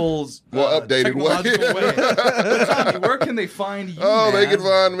meaningful, more updated technological way. But Tommy, where can they find you? Oh, man? they can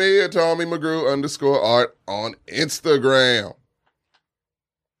find me at Tommy McGrew_art on Instagram.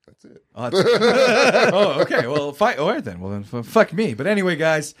 That's it. Oh, okay. Well, all right then. Well, then, fuck me. But anyway,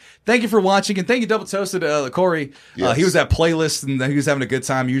 guys, thank you for watching, and thank you, Double Toasted, Corey. Yes. He was at Playlist, and he was having a good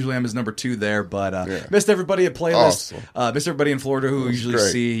time. Usually, I'm his number 2 there, but missed everybody at Playlist. Awesome. Missed everybody in Florida who usually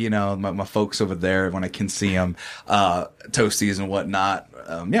great. see, my folks over there when I can see them, Toasties and whatnot.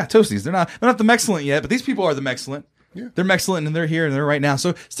 Toasties. They're not the Mexcellent yet, but these people are the Mexcellent. Yeah. They're excellent, and they're here, and they're right now.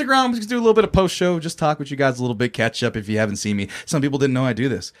 So stick around. We can do a little bit of post-show, just talk with you guys a little bit, catch up if you haven't seen me. Some people didn't know I do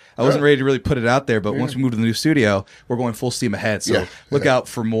this. I wasn't ready to really put it out there, but once we moved to the new studio, we're going full steam ahead. So look out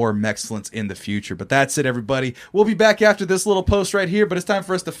for more Mexcellence in the future. But that's it, everybody. We'll be back after this little post right here, but it's time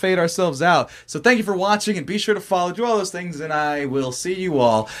for us to fade ourselves out. So thank you for watching, and be sure to follow, do all those things, and I will see you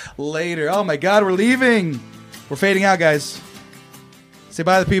all later. Oh, my God, we're leaving. We're fading out, guys. Say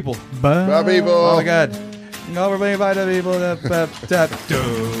bye to the people. Bye. Bye, people. Oh, my God. Everybody by the people I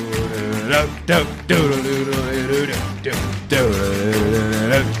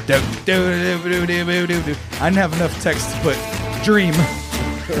didn't have enough text to put dream.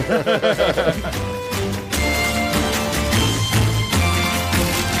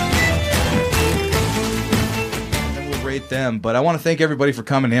 Rate them, but I want to thank everybody for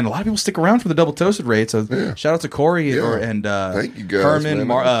coming in. A lot of people stick around for the Double Toasted rate, so shout out to Corey and thank you guys, Herman,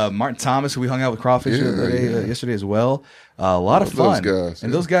 Martin Thomas, who we hung out with Crawfish yesterday as well. A lot of fun.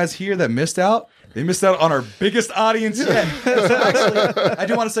 Those guys here that missed out, they missed out on our biggest audience yet. So actually, I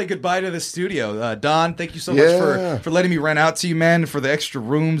do want to say goodbye to the studio. Don, thank you so much for letting me rent out to you, man, for the extra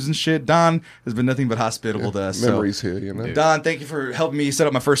rooms and shit. Don has been nothing but hospitable to us. Memories here, you know. Don, thank you for helping me set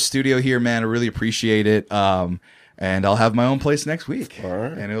up my first studio here, man. I really appreciate it. And I'll have my own place next week. All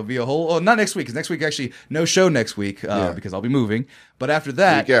right. And it'll be a whole... Oh, not next week, because next week, actually, no show next week, because I'll be moving. But after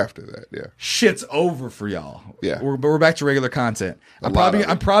that... Week after that, shit's over for y'all. Yeah. We're back to regular content. I'm probably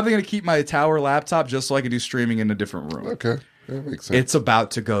going to keep my tower laptop just so I can do streaming in a different room. Okay. That makes sense. It's about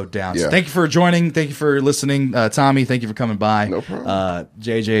to go down. So thank you for joining. Thank you for listening. Tommy, thank you for coming by. No problem.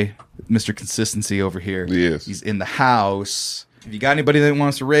 JJ, Mr. Consistency over here. Yes. He's in the house. If you got anybody that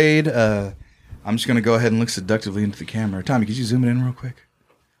wants to raid... I'm just going to go ahead and look seductively into the camera. Tommy, could you zoom it in real quick?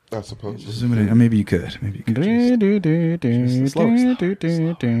 I suppose. Just zoom it in. Maybe you could. Just slower. This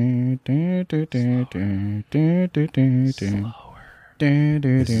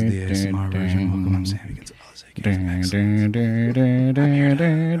is the ASMR version. Welcome, I'm Sammy Gonzalez.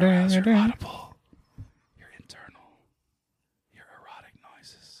 You're audible. You're internal. Your erotic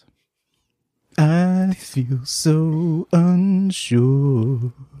noises. I feel so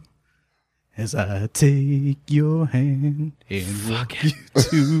unsure as I take your hand and walk you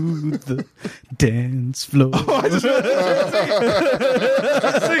to the dance floor. As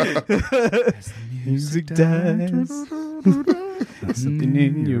the music dies, something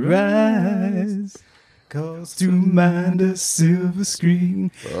in your eyes calls to mind a silver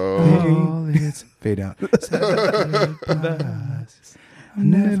screen. It's fade out. I'm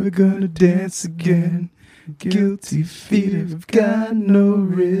never gonna dance again. Guilty feet have got no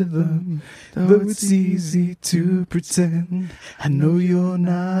rhythm, though it's easy to pretend. I know you're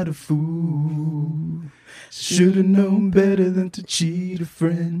not a fool. Should've known better than to cheat a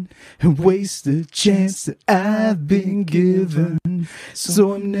friend and waste a chance that I've been given.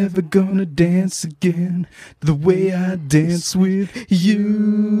 So I'm never gonna dance again the way I dance with you.